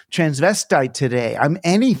 transvestite today. I'm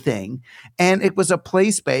anything. And it was a play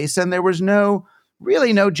space, and there was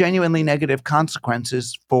really no genuinely negative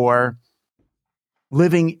consequences for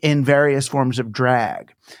living in various forms of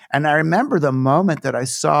drag. And I remember the moment that I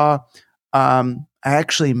saw, I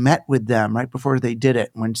actually met with them right before they did it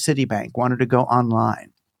when Citibank wanted to go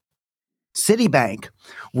online. Citibank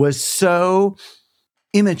was so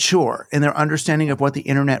immature in their understanding of what the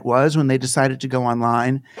internet was when they decided to go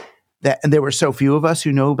online, and there were so few of us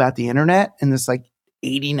who know about the internet in this like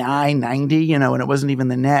 89, 90, and it wasn't even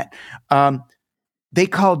the net. They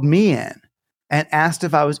called me in and asked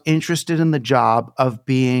if I was interested in the job of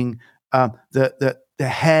being the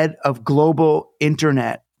head of global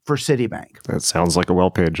internet for Citibank. That sounds like a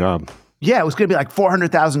well-paid job. Yeah, it was going to be like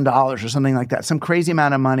 $400,000 or something like that, some crazy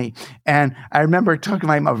amount of money. And I remember talking to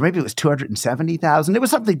my mom, maybe it was $270,000. It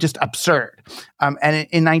was something just absurd. And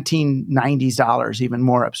in 1990s dollars, even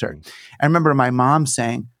more absurd. I remember my mom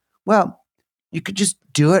saying, well, you could just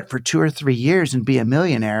do it for 2 or 3 years and be a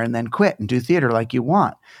millionaire and then quit and do theater like you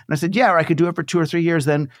want. And I said, yeah, or I could do it for 2 or 3 years,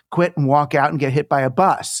 then quit and walk out and get hit by a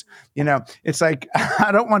bus. It's like,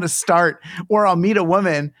 I don't want to start, or I'll meet a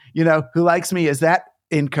woman, who likes me as that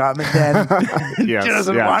income, and then yes, she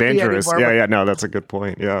doesn't want dangerous. me anymore. No, that's a good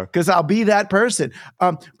point. Yeah, because I'll be that person.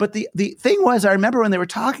 But the thing was, I remember when they were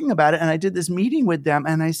talking about it, and I did this meeting with them,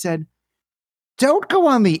 and I said, "Don't go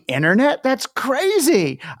on the internet. That's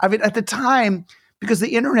crazy." I mean, at the time, because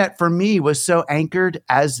the internet for me was so anchored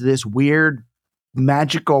as this weird,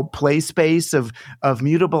 magical play space of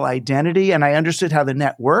mutable identity, and I understood how the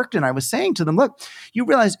net worked, and I was saying to them, "Look, you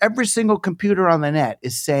realize every single computer on the net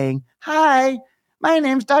is saying, 'Hi, my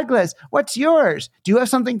name's Douglas. What's yours? Do you have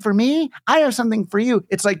something for me? I have something for you.'"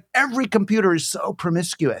 It's like every computer is so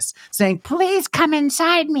promiscuous, saying, "Please come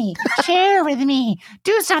inside me, share with me,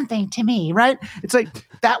 do something to me," right? It's like,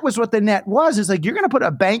 that was what the net was. It's like, you're going to put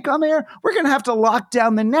a bank on there? We're going to have to lock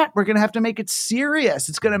down the net. We're going to have to make it serious.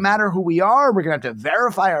 It's going to matter who we are. We're going to have to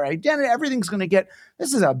verify our identity. Everything's going to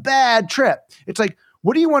this is a bad trip. It's like,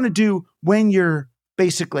 what do you want to do when you're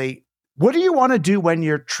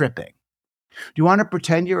tripping? Do you want to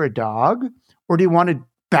pretend you're a dog, or do you want to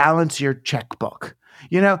balance your checkbook.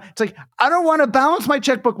 It's like, I don't want to balance my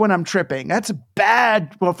checkbook when I'm tripping. That's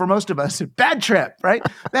bad. Well, for most of us, bad trip, right?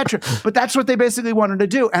 Bad trip. But that's what they basically wanted to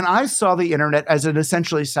do. And I saw the internet as an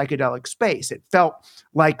essentially psychedelic space. It felt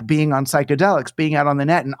like being on psychedelics, being out on the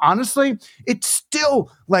net. And honestly, it's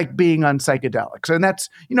still like being on psychedelics. And that's,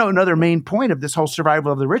 another main point of this whole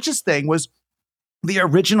survival of the richest thing was the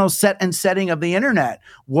original set and setting of the internet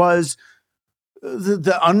was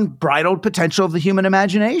the unbridled potential of the human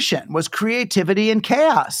imagination, was creativity and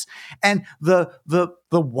chaos. And the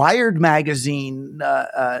Wired magazine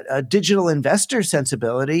digital investor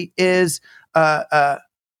sensibility is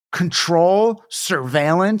control,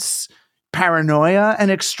 surveillance, paranoia, and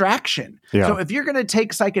extraction. Yeah. So if you're going to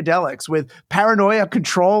take psychedelics with paranoia,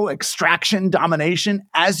 control, extraction, domination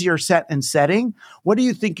as your set and setting, what do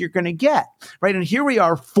you think you're going to get? Right. And here we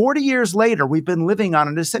are 40 years later. We've been living on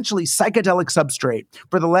an essentially psychedelic substrate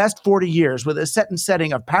for the last 40 years with a set and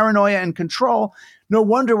setting of paranoia and control. No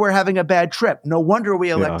wonder we're having a bad trip. No wonder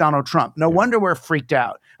we elect Donald Trump. No wonder we're freaked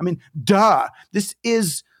out. I mean, this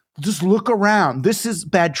is, just look around. This is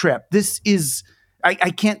bad trip. This is,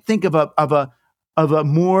 I can't think of a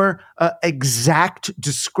more exact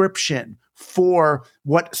description for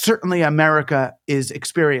what certainly America is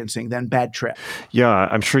experiencing than bad trip. Yeah,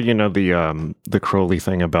 I'm sure you know the Crowley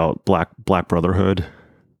thing about Black Brotherhood,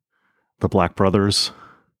 the Black Brothers.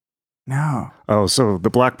 No. Oh, so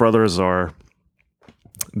the Black Brothers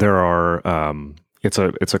it's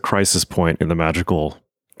a crisis point in the magical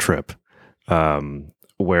trip.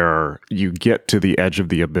 Where you get to the edge of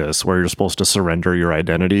the abyss, where you're supposed to surrender your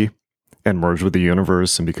identity and merge with the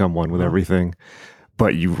universe and become one with everything,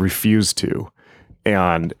 but you refuse to.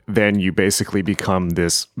 And then you basically become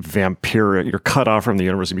this vampiric, you're cut off from the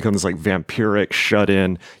universe, you become this like vampiric shut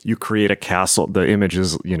in, you create a castle. The image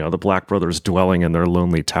is, the Black Brothers dwelling in their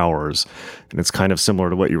lonely towers. And it's kind of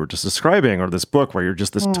similar to what you were just describing, or this book where you're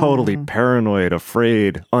just this totally paranoid,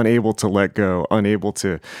 afraid, unable to let go, unable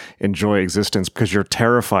to enjoy existence because you're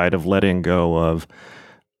terrified of letting go of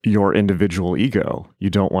your individual ego. You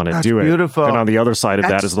don't want to do it. Beautiful. And on the other side of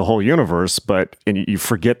that is the whole universe, and you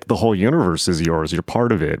forget the whole universe is yours. You're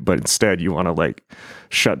part of it, but instead you want to like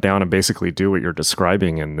shut down and basically do what you're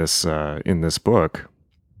describing in this book.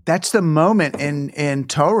 That's the moment in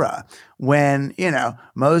Torah when,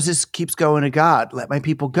 Moses keeps going to God, let my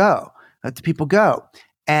people go, let the people go.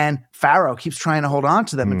 And Pharaoh keeps trying to hold on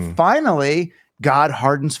to them. And finally, God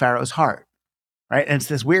hardens Pharaoh's heart, right? And it's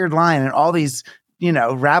this weird line, and all these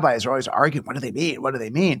rabbis are always arguing, what do they mean? What do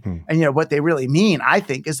they mean? And, what they really mean, I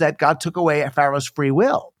think, is that God took away Pharaoh's free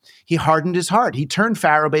will. He hardened his heart. He turned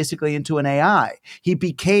Pharaoh basically into an AI. He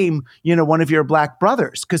became, one of your Black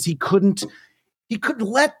brothers because he couldn't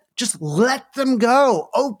let them go.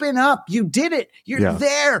 Open up. You did it. You're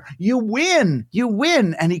there. You win.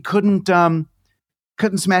 And he couldn't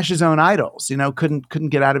smash his own idols, couldn't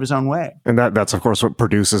get out of his own way. And that's of course what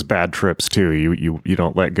produces bad trips too. You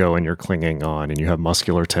don't let go and you're clinging on and you have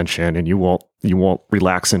muscular tension and you won't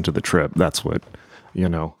relax into the trip. That's what,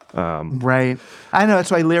 Right. I know that's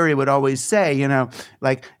why Leary would always say,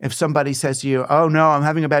 like if somebody says to you, oh no, I'm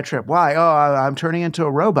having a bad trip. Why? Oh, I'm turning into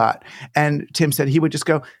a robot. And Tim said he would just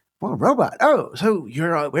go, well, robot. Oh, so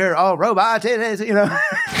we're all robots, and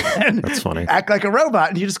that's funny. Act like a robot,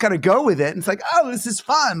 and you just kind of go with it. And it's like, oh, this is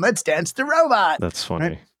fun. Let's dance the robot. That's funny.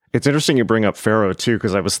 Right? It's interesting you bring up Pharaoh too,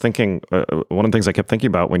 because I was thinking one of the things I kept thinking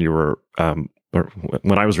about when you were, or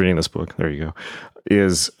when I was reading this book. There you go.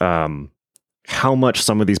 Is how much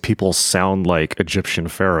some of these people sound like Egyptian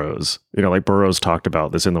pharaohs. Like Burroughs talked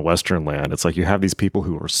about this in the Western land. It's like you have these people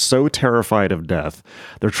who are so terrified of death.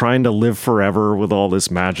 They're trying to live forever with all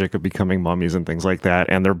this magic of becoming mummies and things like that.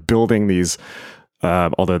 And they're building these,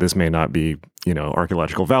 although this may not be,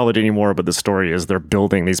 archaeological valid anymore, but the story is they're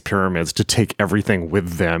building these pyramids to take everything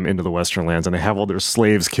with them into the Western lands, and they have all their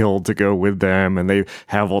slaves killed to go with them, and they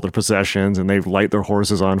have all their possessions, and they light their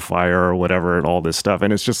horses on fire or whatever, and all this stuff.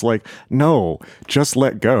 And it's just like, no, just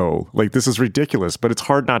let go. Like, this is ridiculous. But it's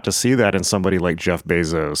hard not to see that in somebody like Jeff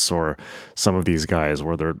Bezos or some of these guys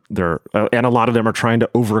where they're and a lot of them are trying to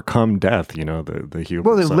overcome death, the human.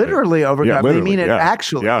 Well, they literally overcome. Yeah, literally, they mean it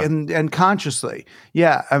actually yeah. and consciously.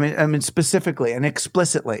 Yeah. I mean, specifically and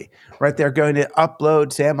explicitly, right? They're going to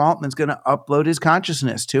upload, Sam Altman's going to upload his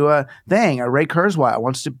consciousness to a thing. Ray Kurzweil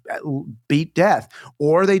wants to beat death.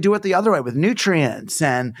 Or they do it the other way with nutrients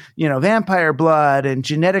and, vampire blood and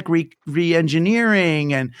genetic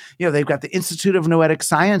re-engineering. And, they've got the Institute of Noetic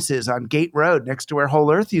Sciences on Gate Road next to where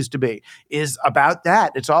Whole Earth used to be, is about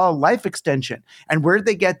that. It's all life extension. And where'd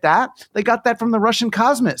they get that? They got that from the Russian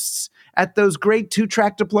cosmists at those great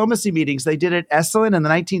 2-track diplomacy meetings they did at Esalen in the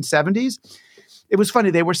 1970s. it was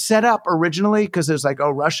funny. They were set up originally because there's like,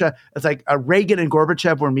 Russia. It's like Reagan and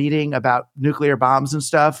Gorbachev were meeting about nuclear bombs and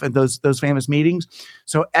stuff, and those famous meetings.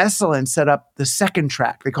 So Esalen set up the second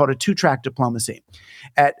track. They called it 2-track diplomacy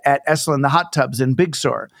at Esalen, the hot tubs in Big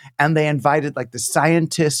Sur, and they invited like the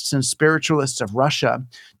scientists and spiritualists of Russia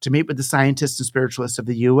to meet with the scientists and spiritualists of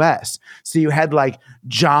the U.S. So you had like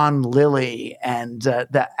John Lilly and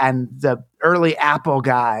the early Apple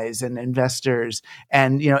guys and investors,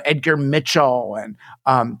 and Edgar Mitchell and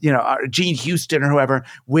Gene Houston or whoever,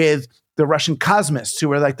 with the Russian cosmists who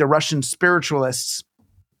were like the Russian spiritualists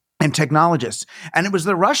and technologists. And it was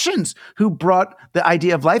the Russians who brought the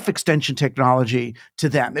idea of life extension technology to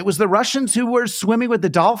them. It was the Russians who were swimming with the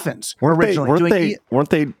dolphins originally. Weren't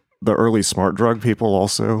they the early smart drug people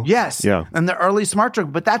also? Yes. Yeah. And the early smart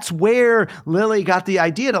drug. But that's where Lilly got the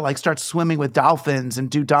idea to like start swimming with dolphins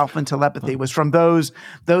and do dolphin telepathy, was from those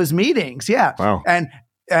meetings. Yeah. Wow.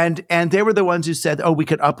 And they were the ones who said, we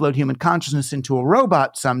could upload human consciousness into a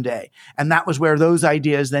robot someday. And that was where those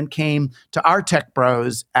ideas then came to our tech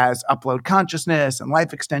bros as upload consciousness and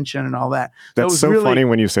life extension and all that. That's so really funny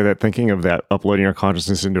when you say that, thinking of that, uploading your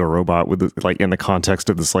consciousness into a robot with like in the context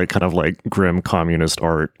of this like kind of like grim communist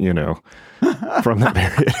art, from that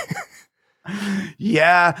period.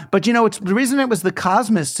 Yeah, but it's the reason it was the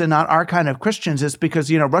cosmists and not our kind of Christians is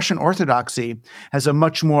because Russian Orthodoxy has a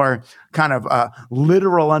much more kind of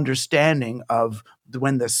literal understanding of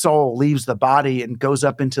when the soul leaves the body and goes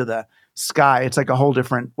up into the sky. It's like a whole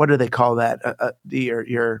different, what do they call that?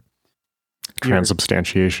 Your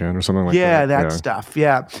transubstantiation or something like that. Yeah, that stuff.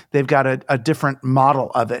 Yeah, they've got a different model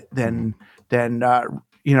of it than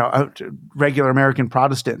regular American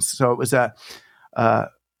Protestants. So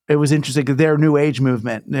it was interesting because their New Age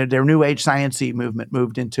movement, their New Age science-y movement,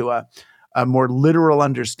 moved into a more literal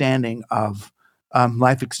understanding of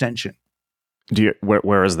life extension.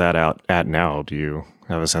 Where is that at now? Do you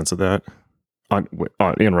have a sense of that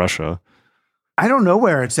in Russia? I don't know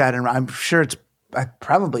where it's at, and I'm sure it's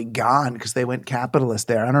probably gone because they went capitalist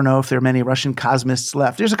there. I don't know if there are many Russian cosmists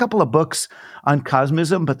left. There's a couple of books on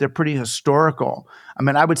cosmism, but they're pretty historical. I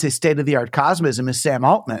mean, I would say state-of-the-art cosmism is Sam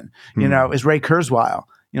Altman, is Ray Kurzweil.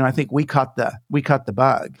 I think we caught the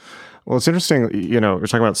bug. Well, it's interesting. We're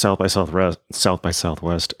talking about South by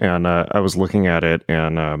Southwest, and I was looking at it,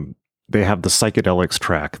 and they have the psychedelics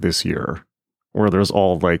track this year, where there's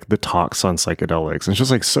all like the talks on psychedelics. And it's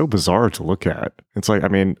just like so bizarre to look at. It's like, I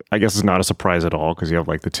mean, I guess it's not a surprise at all because you have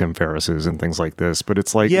like the Tim Ferrisses and things like this. But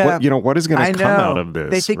it's like, what is going to come out of this?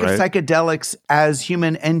 They think of psychedelics as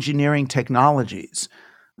human engineering technologies,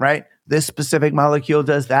 right? This specific molecule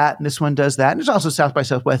does that, and this one does that. And there's also South by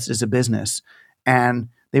Southwest is a business, and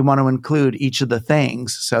they want to include each of the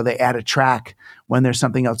things. So they add a track when there's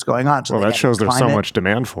something else going on. So that shows there's so much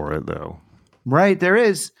demand for it, though. Right, there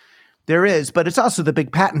is, but it's also the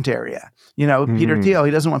big patent area. Peter Thiel,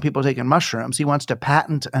 he doesn't want people taking mushrooms. He wants to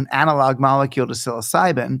patent an analog molecule to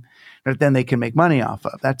psilocybin that then they can make money off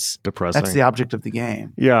of. That's depressing. That's the object of the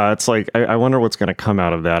game. Yeah, it's like, I wonder what's going to come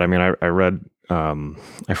out of that. I mean, I read,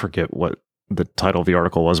 I forget what the title of the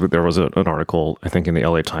article was, but there was an article, I think in the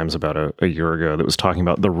LA Times about a year ago, that was talking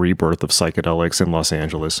about the rebirth of psychedelics in Los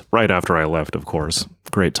Angeles, right after I left, of course.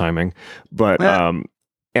 Great timing. But,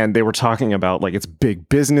 and they were talking about like it's big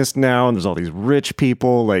business now, and there's all these rich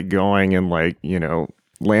people like going and like,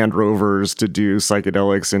 Land Rovers to do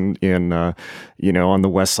psychedelics in on the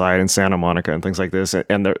West Side in Santa Monica and things like this.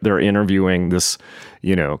 And they're interviewing this,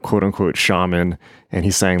 quote unquote shaman. And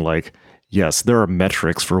he's saying like, yes, there are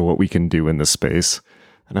metrics for what we can do in this space.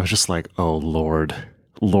 And I was just like, oh, Lord,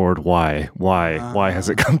 why? Why has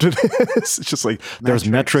it come to this? It's just like, there's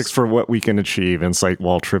metrics for what we can achieve in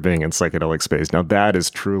while tripping in psychedelic space. Now that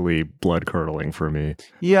is truly blood curdling for me.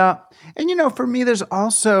 Yeah. And, for me, there's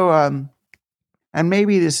also, and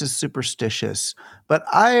maybe this is superstitious, but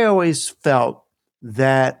I always felt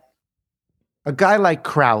that a guy like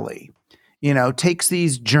Crowley, takes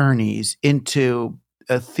these journeys into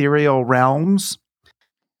ethereal realms,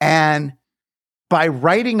 and by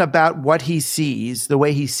writing about what he sees, the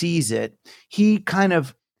way he sees it, he's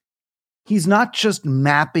not just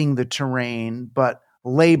mapping the terrain, but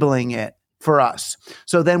labeling it for us.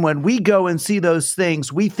 So then when we go and see those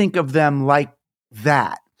things, we think of them like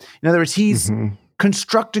that. In other words, he's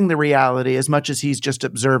constructing the reality as much as he's just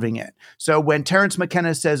observing it. So when Terence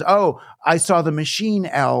McKenna says, I saw the machine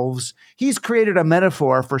elves, he's created a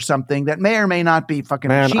metaphor for something that may or may not be fucking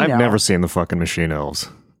machine elves. I've never seen the fucking machine elves.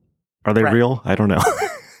 Are they real? I don't know.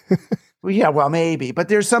 Well, yeah, well, maybe, but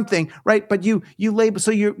there's something, right? But you label, so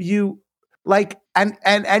you like,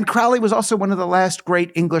 and Crowley was also one of the last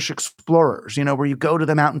great English explorers, where you go to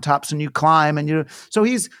the mountaintops and you climb, and so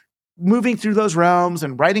he's moving through those realms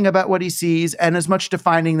and writing about what he sees, and as much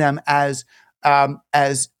defining them as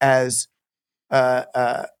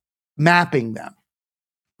mapping them.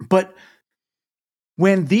 But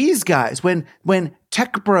when these guys, when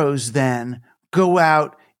tech bros then go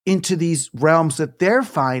out into these realms that they're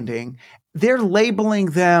finding, they're labeling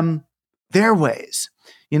them their ways,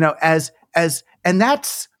 and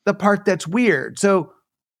that's the part that's weird. So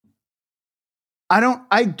I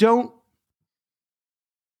don't,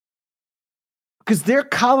 because they're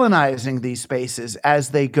colonizing these spaces as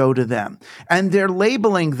they go to them, and they're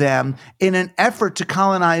labeling them in an effort to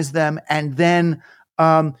colonize them and then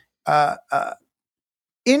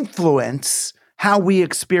influence how we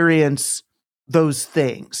experience those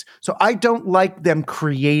things. So I don't like them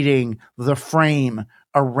creating the frame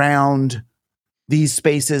around these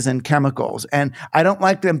spaces and chemicals, and I don't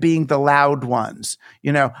like them being the loud ones.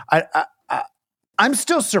 I'm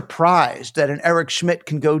still surprised that an Eric Schmidt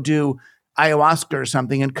can go do ayahuasca or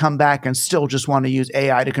something and come back and still just want to use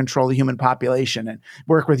AI to control the human population and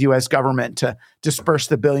work with U.S. government to disperse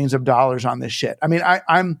the billions of dollars on this shit. I mean,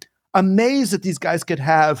 I'm amazed that these guys could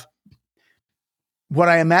have what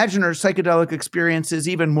I imagine are psychedelic experiences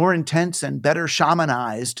even more intense and better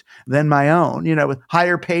shamanized than my own, with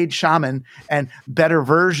higher paid shaman and better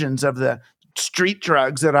versions of the street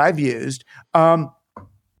drugs that I've used, and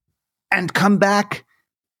come back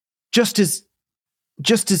just as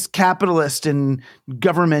capitalist and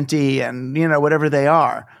governmenty and, whatever they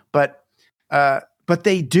are. But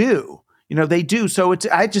they do, they do. So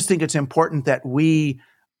I just think it's important that we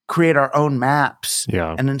create our own maps.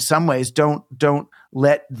 Yeah. And in some ways don't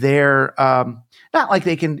let their, not like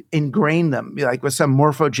they can ingrain them, like with some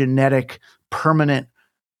morphogenetic, permanent,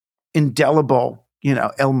 indelible,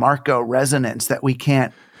 El Marco resonance that we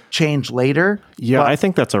can't change later. Yeah, but I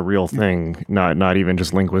think that's a real thing, not even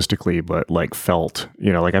just linguistically, but like felt.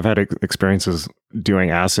 Like I've had experiences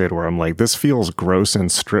doing acid where I'm like, this feels gross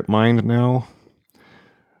and strip mined now.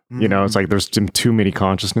 It's like there's too many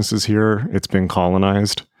consciousnesses here. It's been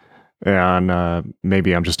colonized. And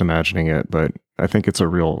maybe I'm just imagining it, but I think it's a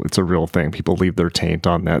real thing. People leave their taint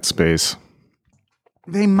on that space.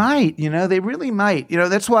 They might, they really might.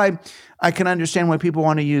 That's why I can understand why people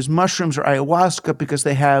want to use mushrooms or ayahuasca, because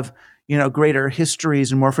they have, greater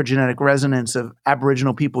histories and morphogenetic resonance of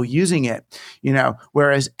Aboriginal people using it,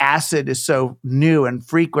 whereas acid is so new and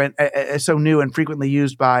frequently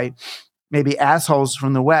used by maybe assholes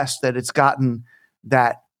from the West that it's gotten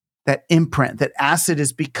that imprint, that acid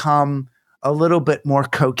has become a little bit more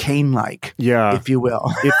cocaine-like, if you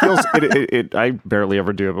will. It feels, I barely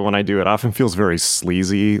ever do it, but when I do it, often feels very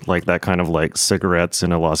sleazy, like that kind of like cigarettes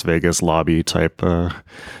in a Las Vegas lobby type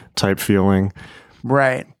feeling.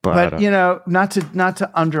 Right. But not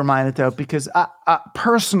to undermine it though, because I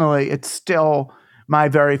personally, it's still my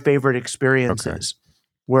very favorite experiences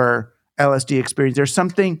were LSD experience. There's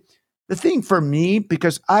something, the thing for me,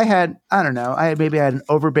 because I had an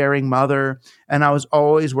overbearing mother, and I was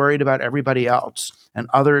always worried about everybody else and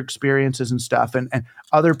other experiences and stuff, and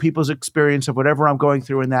other people's experience of whatever I'm going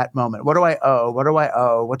through in that moment. What do I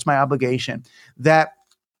owe? What's my obligation? That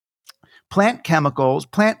plant chemicals,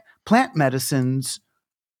 plant medicines,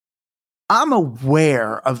 I'm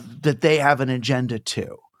aware of that they have an agenda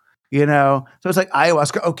too. So it's like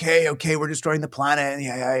ayahuasca. Okay, we're destroying the planet.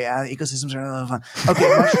 Yeah. The ecosystems are fun. Okay,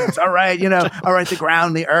 mushrooms. All right, all right, the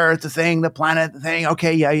ground, the earth, the thing, the planet, the thing.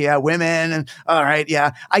 Okay, yeah, women, and all right,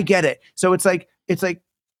 yeah, I get it. So it's like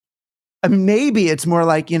maybe it's more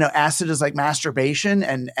like acid is like masturbation,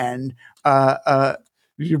 and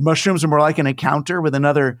your mushrooms are more like an encounter with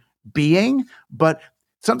another being. But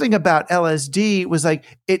something about LSD was like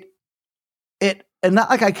it. And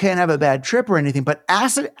not like I can't have a bad trip or anything, but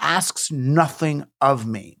acid asks nothing of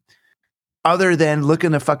me other than look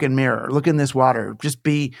in the fucking mirror, look in this water, just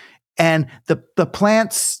be. And the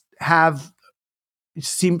plants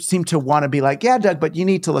seem to want to be like, yeah, Doug, but you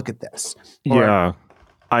need to look at this. Yeah,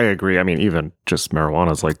 I agree. I mean, even just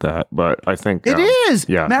marijuana is like that, but I think it is.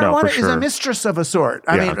 Yeah, marijuana is a mistress of a sort.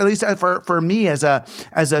 I mean, at least for me as a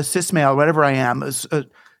cis male, whatever I am,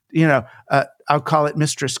 I'll call it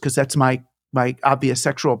mistress because that's my obvious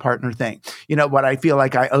sexual partner thing. What I feel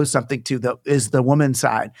like I owe something to is the woman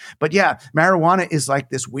side. But yeah, marijuana is like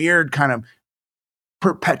this weird kind of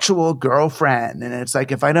perpetual girlfriend. And it's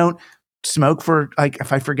like, if I don't smoke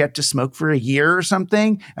if I forget to smoke for a year or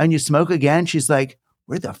something and you smoke again, she's like,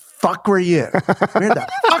 where the fuck were you? Where the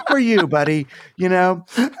fuck were you, buddy?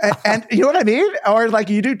 And you know what I mean? Or like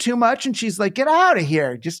you do too much and she's like, get out of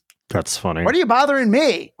here. Just That's funny. What are you bothering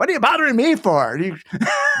me? What are you bothering me for?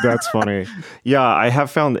 That's funny. Yeah, I have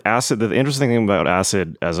found acid. The interesting thing about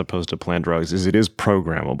acid, as opposed to plant drugs, is it is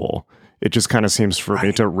programmable. It just kind of seems for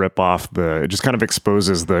me to rip off it just kind of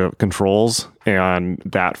exposes the controls. And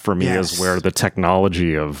that for me is where the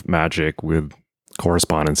technology of magic with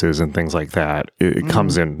correspondences and things like that, it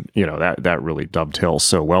comes in, that really dovetails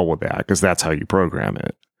so well with that, because that's how you program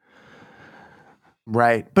it.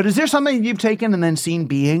 Right. But is there something you've taken and then seen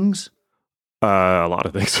beings? A lot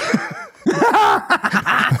of things.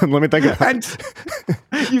 Let me think.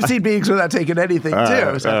 You've seen beings without taking anything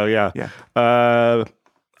too. So. Yeah.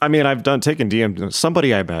 I mean, I've taken DMT.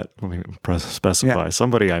 Somebody I met. Let me specify.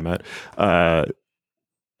 Somebody I met.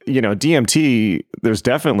 DMT. There's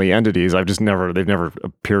definitely entities. They've never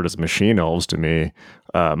appeared as machine elves to me.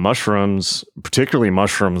 Mushrooms, particularly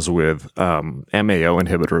mushrooms with MAO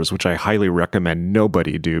inhibitors, which I highly recommend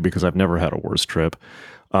nobody do because I've never had a worse trip.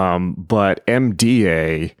 But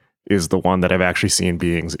MDA is the one that I've actually seen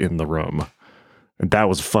beings in the room. And that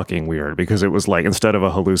was fucking weird because it was like, instead of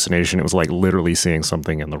a hallucination, it was like literally seeing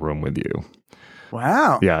something in the room with you.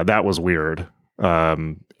 Wow. Yeah, that was weird.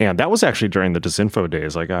 And that was actually during the Disinfo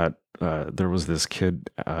days. I got, there was this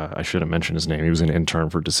kid, I should have mentioned his name. He was an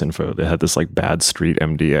intern for Disinfo. They had this like bad street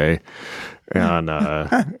MDA. And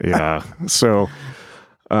yeah, so,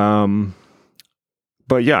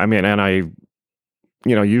 but yeah, I mean, and I,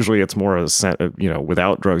 usually it's more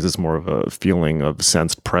without drugs, it's more of a feeling of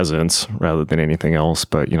sensed presence rather than anything else.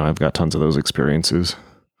 But, I've got tons of those experiences.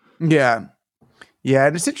 Yeah. Yeah.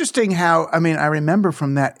 And it's interesting how, I mean, I remember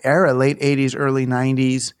from that era, late 80s, early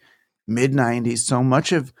 90s, mid 90s, so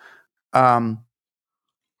much of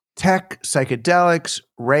tech, psychedelics,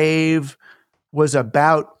 rave was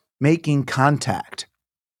about making contact.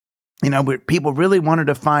 Where people really wanted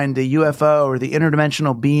to find the UFO or the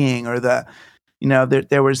interdimensional being or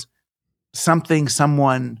there was something,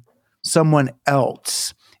 someone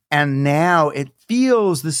else. And now it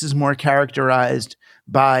feels this is more characterized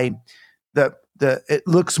by it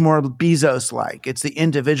looks more Bezos-like. It's the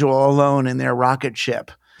individual alone in their rocket ship,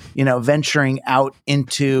 venturing out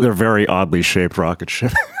into their very oddly shaped rocket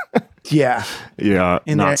ship. Yeah. Yeah.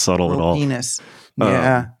 Not subtle at all. Penis.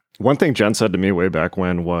 Yeah. One thing Jen said to me way back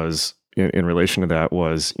when was, in relation to that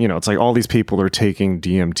was, it's like all these people are taking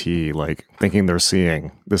DMT, like thinking they're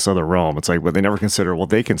seeing this other realm. It's like, but they never consider, well,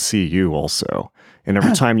 they can see you also. And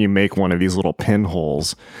every time you make one of these little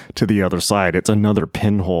pinholes to the other side, it's another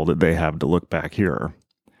pinhole that they have to look back here.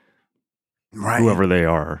 Right. Whoever they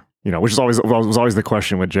are, which was always the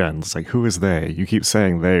question with Jen. It's like, who is they? You keep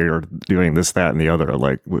saying they are doing this, that, and the other.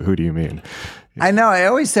 Like, who do you mean? I know. I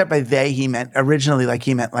always said by they, he meant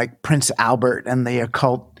like Prince Albert and the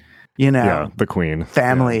occult, the Queen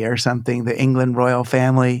family or something, the England royal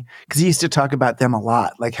family. Because he used to talk about them a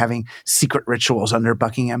lot, like having secret rituals under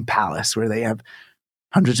Buckingham Palace where they have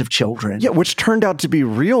hundreds of children. Yeah, which turned out to be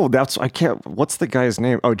real. What's the guy's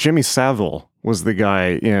name? Oh, Jimmy Savile was the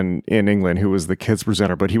guy in England who was the kids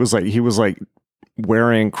presenter, but he was like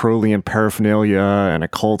wearing Crowleyan paraphernalia and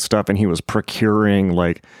occult stuff, and he was procuring,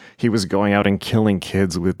 like, he was going out and killing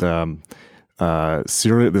kids with this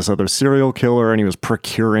other serial killer, and he was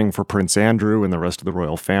procuring for Prince Andrew and the rest of the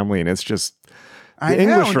royal family. And it's just,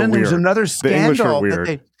 English are weird. There's another scandal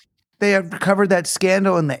that they have covered, that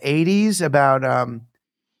scandal in the 80s about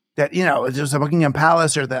that it was the Buckingham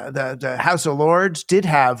Palace or the House of Lords did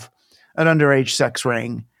have an underage sex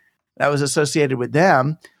ring that was associated with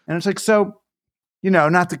them. And it's like, so,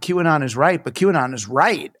 not that QAnon is right, but QAnon is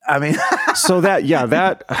right. I mean,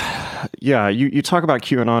 you talk about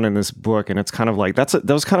QAnon in this book, and it's kind of like, that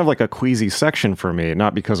was kind of like a queasy section for me,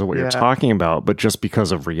 not because of what you're talking about, but just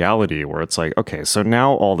because of reality, where it's like, okay, so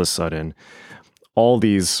now all of a sudden, all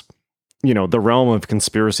these, the realm of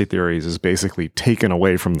conspiracy theories is basically taken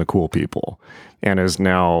away from the cool people and is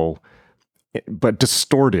now, but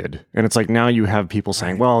distorted. And it's like, now you have people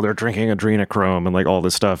saying, well, they're drinking adrenochrome and like all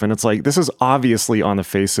this stuff. And it's like, this is obviously on the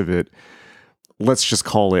face of it, let's just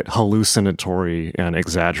call it hallucinatory and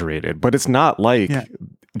exaggerated, but it's not like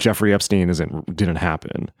Jeffrey Epstein didn't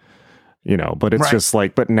happen. But it's just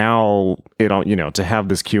like, but now to have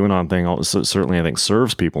this QAnon thing certainly I think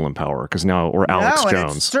serves people in power, because now, or Alex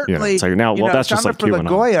Jones, certainly, it's like now, well, that's just like QAnon.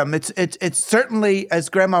 Goyim, it's certainly, as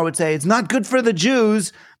Grandma would say, it's not good for the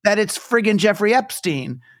Jews that it's friggin' Jeffrey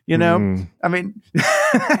Epstein. I mean,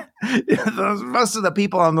 most of the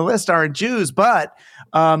people on the list aren't Jews, but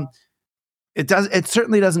it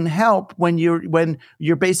certainly doesn't help when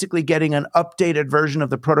you're basically getting an updated version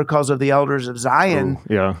of the Protocols of the Elders of Zion.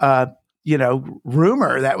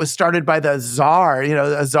 Rumor that was started by the Tsar,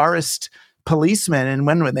 a Tsarist policeman in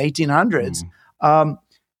the 1800s.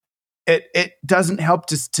 it doesn't help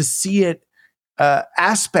to see it,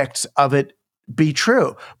 aspects of it be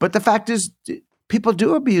true. But the fact is, people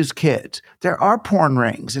do abuse kids. There are porn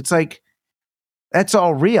rings. It's like, that's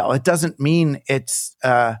all real. It doesn't mean it's,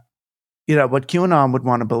 what QAnon would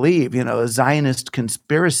want to believe, a Zionist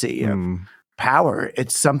conspiracy of power.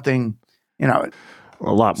 It's something, a lot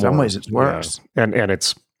more. In some ways it's worse. Yeah. And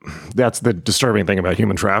that's the disturbing thing about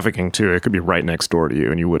human trafficking too. It could be right next door to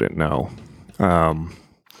you and you wouldn't know.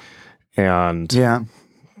 And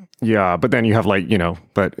yeah, but then you have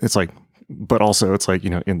but it's like, but also it's like,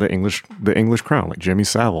 in the English Crown, like Jimmy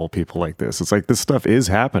Savile, people like this. It's like this stuff is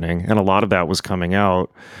happening, and a lot of that was coming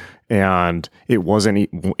out, and it wasn't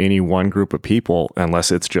any one group of people,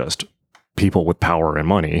 unless it's just people with power and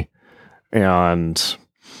money, and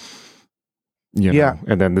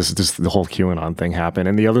and then this the whole QAnon thing happened.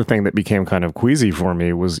 And the other thing that became kind of queasy for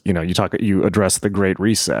me was, you address the Great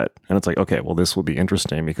Reset, and it's like, okay, well, this will be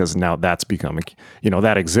interesting because now that's becoming,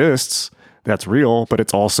 that exists. That's real, but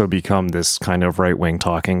it's also become this kind of right-wing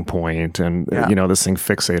talking point, and this thing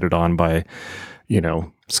fixated on by,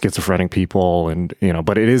 schizophrenic people, and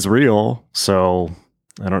but it is real. So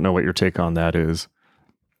I don't know what your take on that is.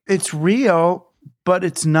 It's real, but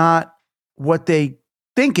it's not what they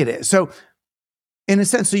think it is. So, in a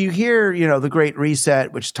sense, so you hear, the Great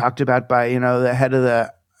Reset, which is talked about by the head of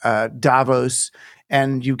the Davos,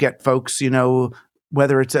 and you get folks,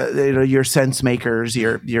 whether it's your sense makers,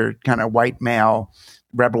 your kind of white male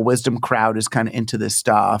rebel wisdom crowd is kind of into this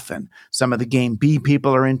stuff, and some of the Game B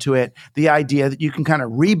people are into it. The idea that you can kind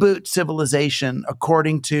of reboot civilization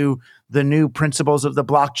according to the new principles of the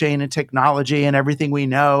blockchain and technology and everything we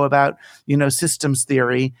know about, systems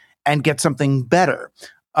theory, and get something better.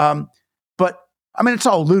 But I mean, it's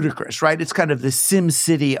all ludicrous, right? It's kind of the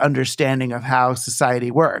SimCity understanding of how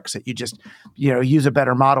society works, that you just, use a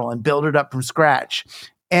better model and build it up from scratch.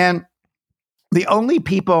 And the only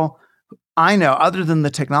people I know, other than the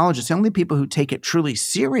technologists, the only people who take it truly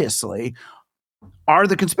seriously are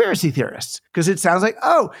the conspiracy theorists, because it sounds like,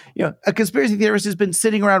 a conspiracy theorist has been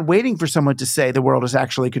sitting around waiting for someone to say the world is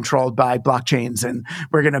actually controlled by blockchains, and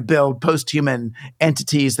we're going to build post-human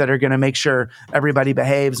entities that are going to make sure everybody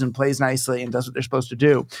behaves and plays nicely and does what they're supposed to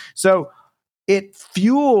do. So it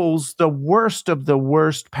fuels the worst of the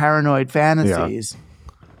worst paranoid fantasies.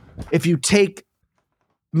 Yeah. If you take,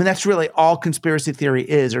 that's really all conspiracy theory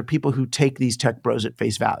is, are people who take these tech bros at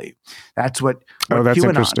face value. That's what that's QAnon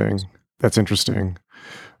interesting. is. That's interesting.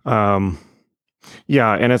 Yeah,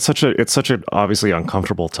 and it's such an obviously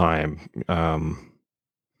uncomfortable time,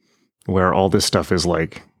 where all this stuff is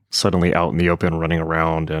like suddenly out in the open, running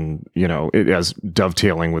around, and it has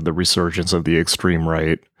dovetailing with the resurgence of the extreme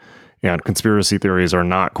right, and conspiracy theories are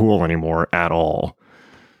not cool anymore at all.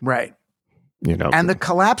 Right. And the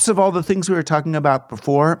collapse of all the things we were talking about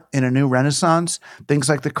before in a new renaissance, things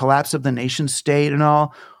like the collapse of the nation state and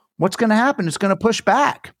all, what's going to happen? It's going to push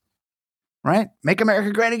back. Right? Make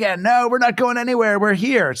America great again. No, we're not going anywhere. We're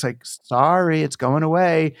here. It's like, sorry, it's going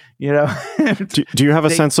away. Do you have a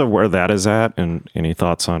sense of where that is at, and any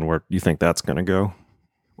thoughts on where you think that's going to go?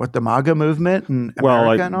 What, the MAGA movement and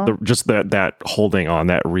America and all? Just that holding on,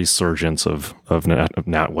 that resurgence of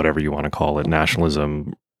not whatever you want to call it,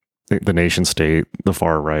 nationalism, the nation state, the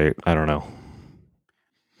far right. I don't know.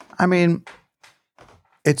 I mean,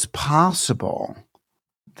 it's possible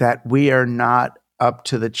that we are not up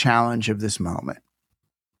to the challenge of this moment.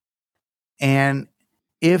 And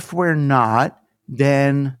if we're not,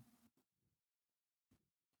 then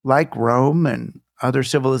like Rome and other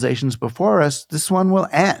civilizations before us, this one will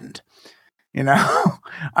end.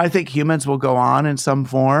 I think humans will go on in some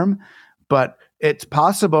form, but it's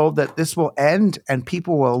possible that this will end and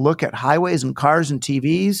people will look at highways and cars and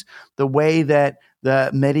TVs the way that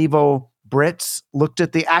the medieval Brits looked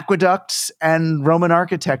at the aqueducts and Roman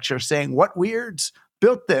architecture, saying, what weirds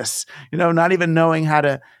built this? Not even knowing how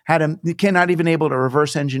to, you cannot even able to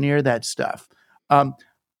reverse engineer that stuff.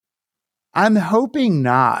 I'm hoping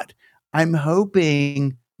not. I'm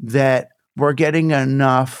hoping that we're getting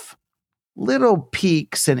enough little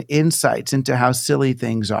peeks and insights into how silly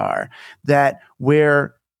things are, that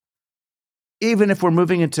even if we're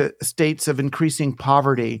moving into states of increasing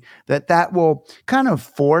poverty, that will kind of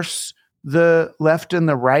force the left and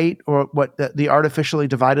the right, or what the artificially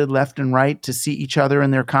divided left and right, to see each other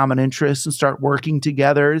in their common interests and start working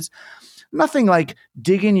together. It's nothing like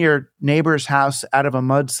digging your neighbor's house out of a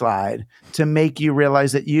mudslide to make you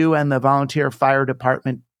realize that you and the volunteer fire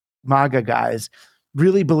department MAGA guys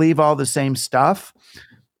really believe all the same stuff.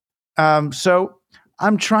 So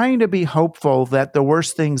I'm trying to be hopeful that the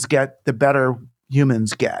worse things get, the better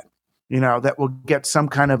humans get. that will get some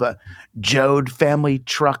kind of a Jode family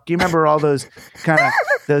truck. You remember all those kind of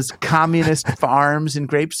those communist farms and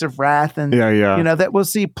Grapes of Wrath, and that we'll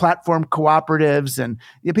see platform cooperatives, and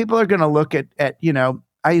people are going to look at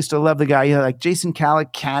I used to love the guy like Jason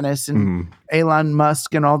Calacanis and Elon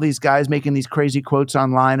Musk and all these guys making these crazy quotes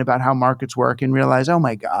online about how markets work, and realize, oh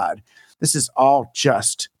my God, this is all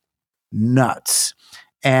just nuts.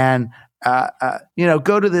 And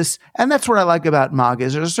go to this, and that's what I like about MAGA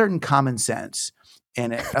is there's a certain common sense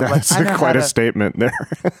in it. That's quite a statement there.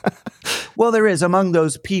 Well, there is among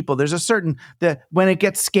those people. There's a certain that when it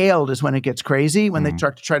gets scaled is when it gets crazy, when they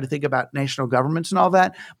start to try to think about national governments and all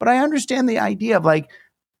that. But I understand the idea of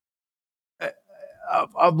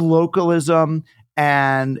of localism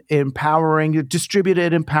and empowering,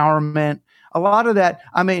 distributed empowerment. A lot of that.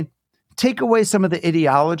 I mean, take away some of the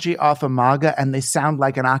ideology off of MAGA and they sound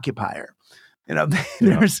like an occupier.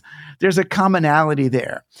 There's a commonality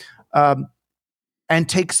there. And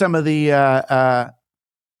take some of the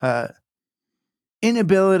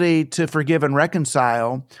inability to forgive and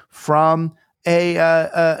reconcile from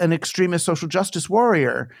an extremist social justice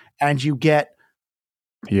warrior, and you get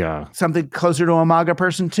something closer to a MAGA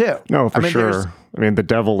person too. No, for sure. I mean, the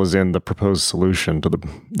devil is in the proposed solution to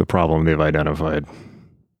the problem they've identified.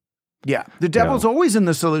 Yeah, the devil's always in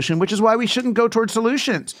the solution, which is why we shouldn't go towards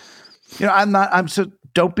solutions.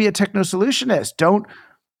 Don't be a techno-solutionist. Don't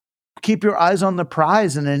keep your eyes on the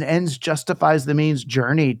prize and an ends justifies the means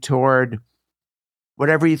journey toward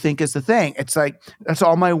whatever you think is the thing. It's like, that's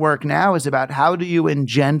all my work now is about how do you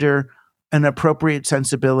engender an appropriate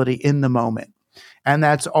sensibility in the moment. And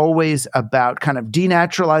that's always about kind of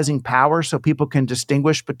denaturalizing power so people can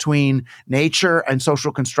distinguish between nature and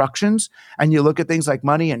social constructions. And you look at things like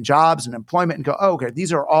money and jobs and employment and go, oh, okay,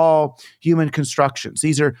 these are all human constructions.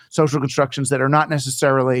 These are social constructions that are not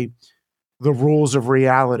necessarily the rules of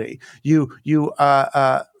reality. You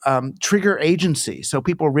trigger agency so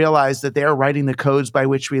people realize that they're writing the codes by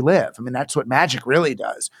which we live. I mean, that's what magic really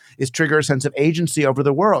does, is trigger a sense of agency over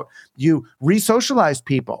the world. You re-socialize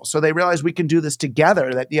people so they realize we can do this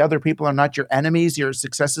together, that the other people are not your enemies, your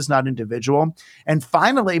success is not individual. And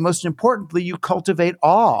finally, most importantly, you cultivate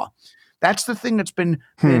awe. That's the thing that's been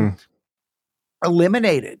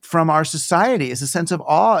eliminated from our society, is a sense of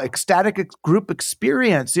awe, ecstatic group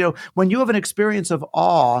experience. When you have an experience of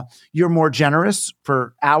awe, you're more generous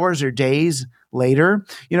for hours or days later.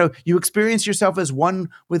 You experience yourself as one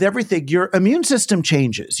with everything. Your immune system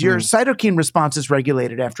changes. Your cytokine response is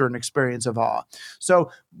regulated after an experience of awe. So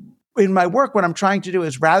in my work, what I'm trying to do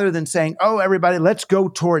is, rather than saying, oh, everybody, let's go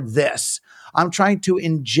toward this, I'm trying to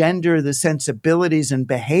engender the sensibilities and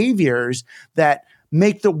behaviors that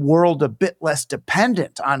make the world a bit less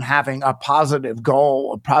dependent on having a positive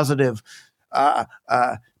goal, a positive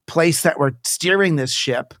place that we're steering this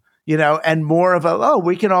ship, and more of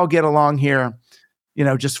we can all get along here,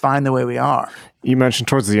 just fine the way we are. You mentioned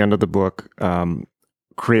towards the end of the book,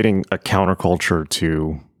 creating a counterculture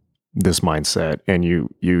to this mindset, and you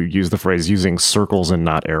use the phrase using circles and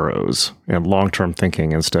not arrows, and long-term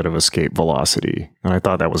thinking instead of escape velocity. And I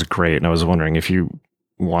thought that was great. And I was wondering if you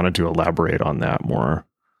wanted to elaborate on that more.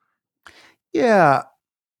 Yeah.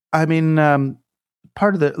 I mean,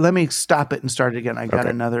 let me stop it and start it again. I got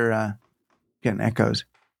another, getting echoes.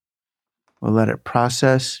 We'll let it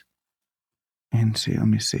process and see. Let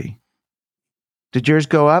me see. Did yours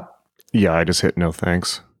go up? Yeah, I just hit no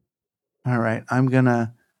thanks. All right. I'm going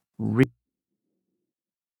to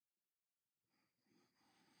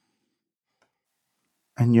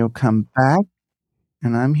and you'll come back,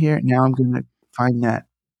 and I'm here. Now I'm going to find that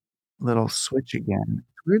little switch again.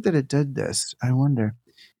 It's weird that it did this. I wonder.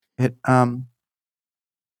 It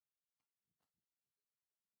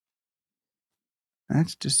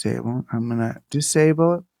that's disable. I'm gonna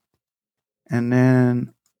disable it and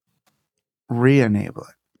then re-enable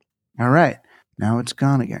it. All right. Now it's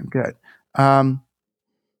gone again. Good.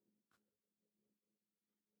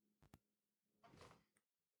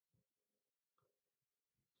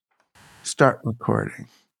 Start recording.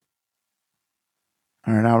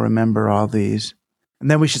 All right, I'll remember all these. And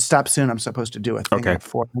then we should stop soon. I'm supposed to do a thing at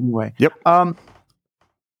 4 anyway. Yep.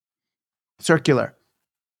 Circular.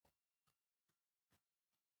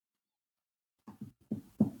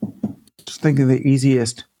 Just think of the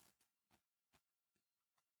easiest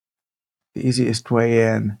way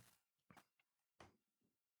in.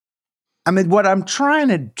 I mean, what I'm trying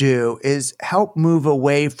to do is help move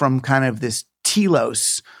away from kind of this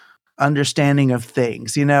telos understanding of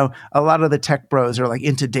things. A lot of the tech bros are like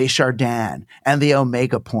into Desjardins and the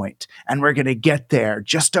Omega Point, and we're going to get there.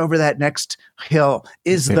 Just over that next hill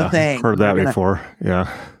is the thing. Heard that before.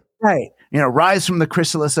 Yeah. Right. rise from the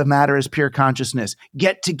chrysalis of matter as pure consciousness,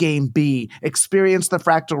 get to game B, experience the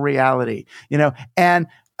fractal reality, and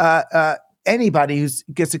anybody who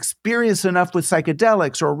gets experienced enough with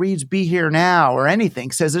psychedelics or reads Be Here Now or anything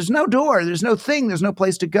says there's no door, there's no thing, there's no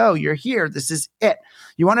place to go. You're here. This is it.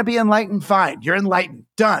 You want to be enlightened? Fine. You're enlightened.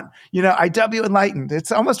 Done. IW enlightened.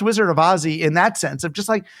 It's almost Wizard of Ozzy in that sense of just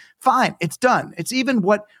like, fine, it's done. It's even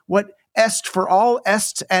what est for all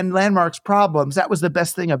est and landmarks problems. That was the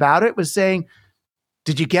best thing about it, was saying,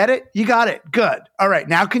 did you get it? You got it. Good. All right.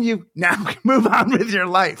 Now can you move on with your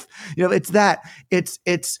life? It's that. It's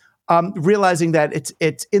realizing that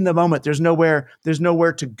it's in the moment. There's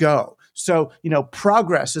nowhere to go. So,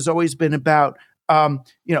 progress has always been about,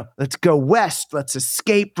 let's go west, let's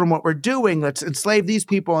escape from what we're doing, let's enslave these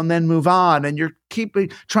people and then move on. And you're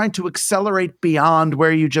trying to accelerate beyond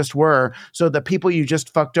where you just were, so the people you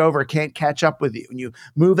just fucked over can't catch up with you. And you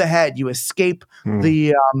move ahead, you escape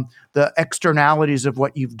the externalities of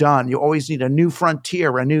what you've done. You always need a new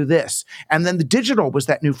frontier, a new this. And then the digital was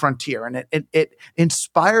that new frontier, and it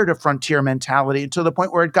inspired a frontier mentality to the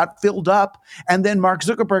point where it got filled up. And then Mark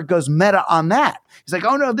Zuckerberg goes meta on that. He's like,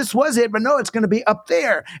 oh no, this was it, but no, it's going to be up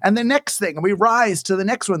there. And the next thing, and we rise to the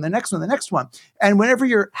next one, the next one, the next one. And whenever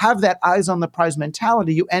you have that eyes on the prize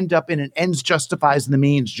mentality, you end up in an ends justifies the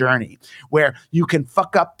means journey, where you can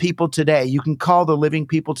fuck up people today. You can call the living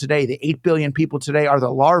people today, the 8 billion people today are the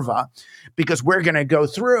larva, because we're going to go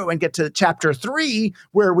through and get to chapter 3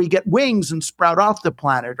 where we get wings and sprout off the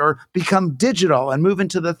planet or become digital and move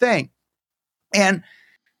into the thing. And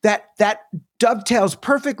that dovetails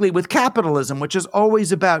perfectly with capitalism, which is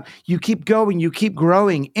always about you keep going, you keep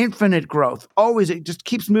growing, infinite growth. Always, it just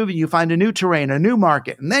keeps moving. You find a new terrain, a new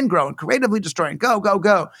market, and then grow and creatively destroy and go, go,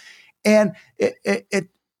 go. And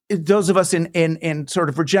those of us in sort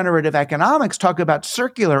of regenerative economics talk about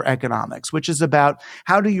circular economics, which is about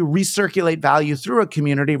how do you recirculate value through a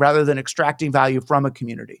community rather than extracting value from a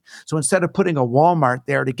community. So instead of putting a Walmart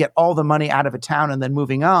there to get all the money out of a town and then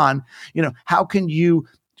moving on, how can you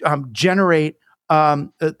generate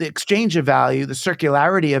the exchange of value, the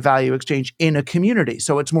circularity of value exchange in a community?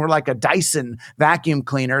 So it's more like a Dyson vacuum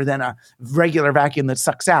cleaner than a regular vacuum that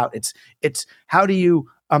sucks out. It's how do you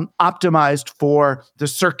optimized for the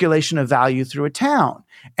circulation of value through a town?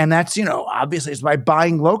 And that's, obviously it's by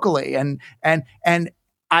buying locally. And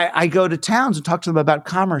I go to towns and talk to them about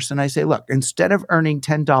commerce. And I say, look, instead of earning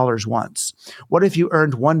 $10 once, what if you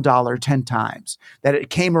earned $1 10 times? That it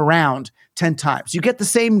came around 10 times. You get the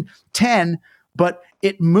same 10, but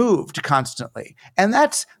it moved constantly. And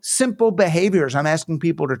that's simple behaviors I'm asking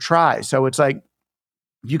people to try. So it's like,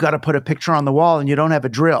 you got to put a picture on the wall and you don't have a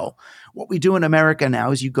drill. What we do in America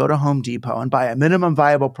now is you go to Home Depot and buy a minimum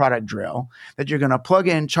viable product drill that you're going to plug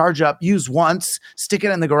in, charge up, use once, stick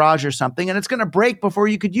it in the garage or something, and it's going to break before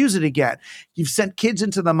you could use it again. You've sent kids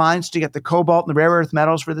into the mines to get the cobalt and the rare earth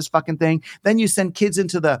metals for this fucking thing. Then you send kids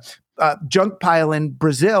into the junk pile in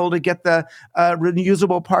Brazil to get the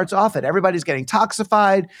reusable parts off it. Everybody's getting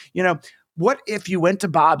toxified. What if you went to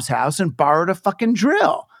Bob's house and borrowed a fucking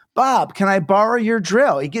drill? Bob, can I borrow your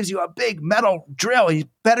drill? He gives you a big metal drill.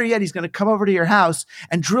 Better yet, he's going to come over to your house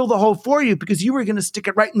and drill the hole for you because you were going to stick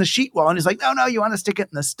it right in the sheet wall. And he's like, no, you want to stick it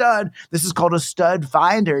in the stud. This is called a stud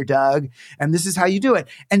finder, Doug. And this is how you do it.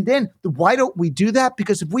 And then why don't we do that?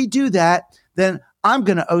 Because if we do that, then I'm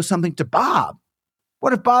going to owe something to Bob.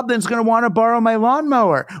 What if Bob then's going to want to borrow my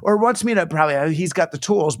lawnmower or wants me to, he's got the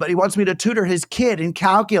tools, but he wants me to tutor his kid in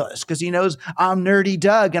calculus because he knows I'm nerdy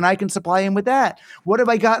Doug and I can supply him with that. What have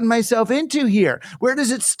I gotten myself into here? Where does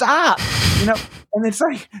it stop? And it's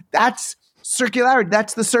like, that's circularity.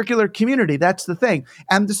 That's the circular community. That's the thing.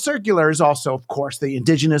 And the circular is also, of course, the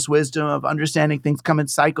indigenous wisdom of understanding things come in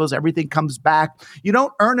cycles. Everything comes back. You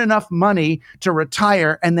don't earn enough money to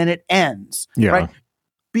retire and then it ends. Yeah. Right?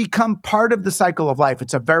 Become part of the cycle of life.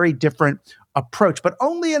 It's a very different approach, but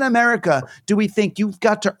only in America do we think you've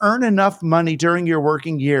got to earn enough money during your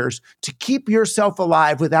working years to keep yourself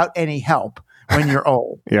alive without any help when you're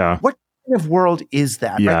old. Yeah. What kind of world is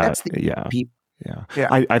that? Yeah. Right? That's the people. Yeah.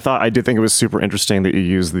 I did think it was super interesting that you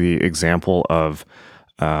used the example of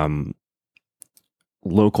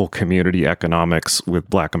local community economics with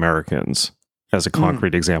Black Americans as a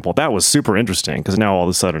concrete example. That was super interesting because now all of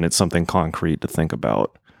a sudden it's something concrete to think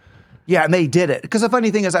about. Yeah, and they did it. Because the funny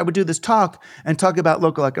thing is I would do this talk about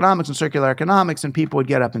local economics and circular economics, and people would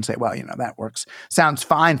get up and say, well, that works. Sounds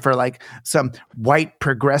fine for like some white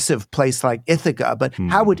progressive place like Ithaca, but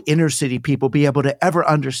how would inner city people be able to ever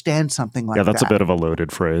understand something like that? Yeah, that's a bit of a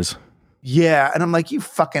loaded phrase. Yeah, and I'm like, you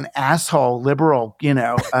fucking asshole liberal,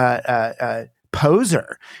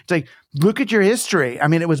 poser. It's like, look at your history. I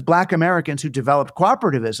mean, it was Black Americans who developed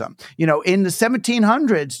cooperativism. In the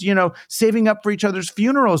 1700s, saving up for each other's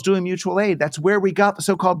funerals, doing mutual aid. That's where we got the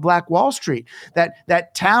so-called Black Wall Street.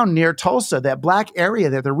 That town near Tulsa, that Black area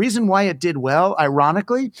there. The reason why it did well,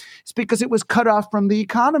 ironically, is because it was cut off from the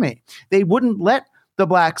economy. They wouldn't let the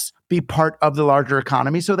Blacks be part of the larger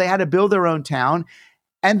economy, so they had to build their own town.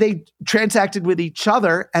 And they transacted with each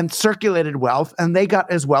other and circulated wealth, and they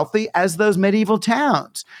got as wealthy as those medieval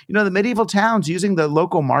towns. The medieval towns, using the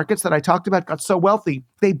local markets that I talked about, got so wealthy,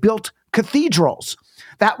 they built cathedrals.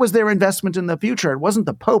 That was their investment in the future. It wasn't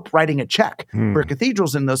the Pope writing a check for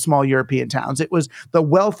cathedrals in those small European towns. It was the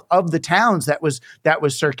wealth of the towns that was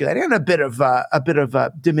circulating, and a bit of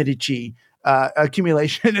de Medici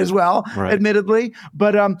accumulation as well, right. admittedly.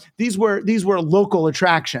 But these were local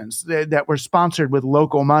attractions that were sponsored with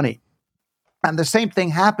local money. And the same thing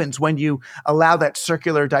happens when you allow that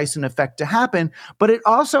circular Dyson effect to happen, but it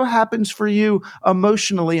also happens for you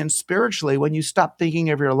emotionally and spiritually when you stop thinking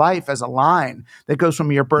of your life as a line that goes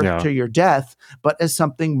from your birth to your death, but as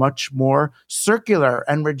something much more circular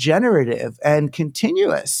and regenerative and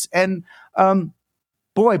continuous. And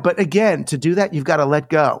but again, to do that, you've got to let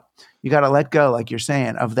go. You got to let go, like you're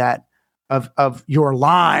saying, of that, of your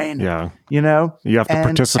line. Yeah. You have to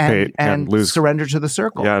participate and lose, surrender to the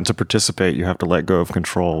circle. Yeah, and to participate, you have to let go of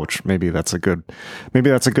control, which maybe that's a good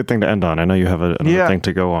thing to end on. I know you have another thing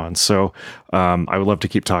to go on. So I would love to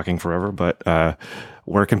keep talking forever, but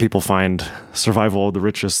where can people find Survival of the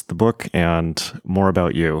Richest, the book, and more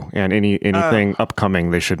about you, and anything upcoming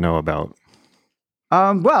they should know about?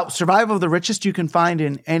 Well, Survival of the Richest you can find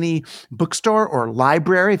in any bookstore or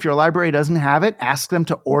library. If your library doesn't have it, ask them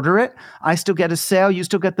to order it. I still get a sale. You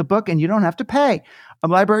still get the book, and you don't have to pay.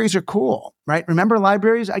 Libraries are cool, right? Remember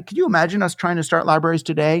libraries? Could you imagine us trying to start libraries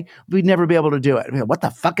today? We'd never be able to do it. I mean, what the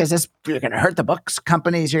fuck is this? You're going to hurt the books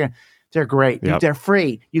companies. They're great. Yep. They're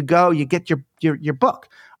free. You go, you get your book.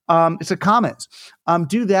 It's a commons.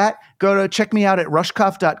 Do that. Go to check me out at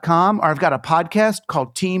rushkoff.com, or I've got a podcast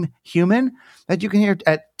called Team Human that you can hear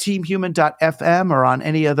at teamhuman.fm or on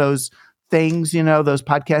any of those things, those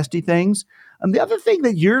podcasty things. And the other thing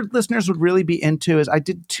that your listeners would really be into is I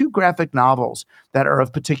did 2 graphic novels that are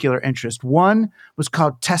of particular interest. One was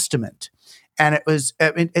called Testament. And it was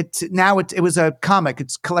a comic.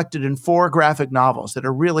 It's collected in 4 graphic novels that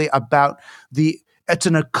are really about it's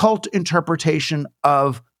an occult interpretation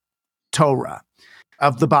of Torah,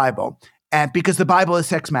 of the Bible. And because the Bible is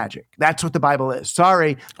sex magic. That's what the Bible is.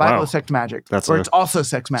 Sorry, Bible is sex magic. It's also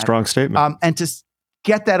sex magic. Strong statement. And to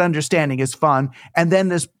get that understanding is fun. And then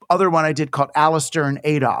this other one I did called Alistair and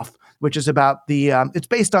Adolf, which is about it's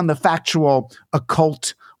based on the factual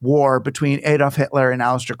occult war between Adolf Hitler and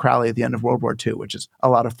Aleister Crowley at the end of World War II, which is a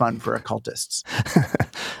lot of fun for occultists.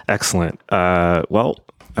 Excellent.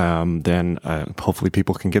 Then hopefully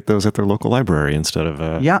people can get those at their local library instead of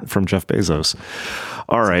from Jeff Bezos.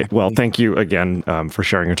 All right. Well, thank you again for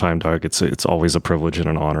sharing your time, Doug. It's always a privilege and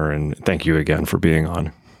an honor, and thank you again for being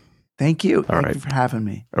on. Thank you. All right. Thank you for having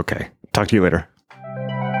me. Okay. Talk to you later.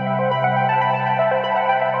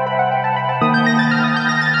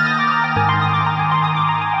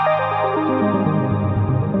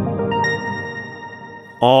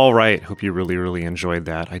 All right. Hope you really, really enjoyed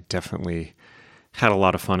that. I definitely had a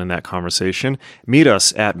lot of fun in that conversation. Meet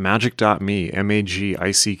us at magic.me,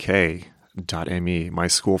 magick.me, my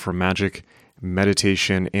school for magic,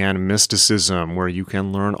 meditation, and mysticism, where you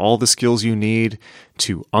can learn all the skills you need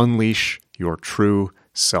to unleash your true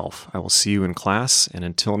self. I will see you in class, and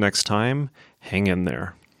until next time, hang in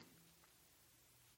there.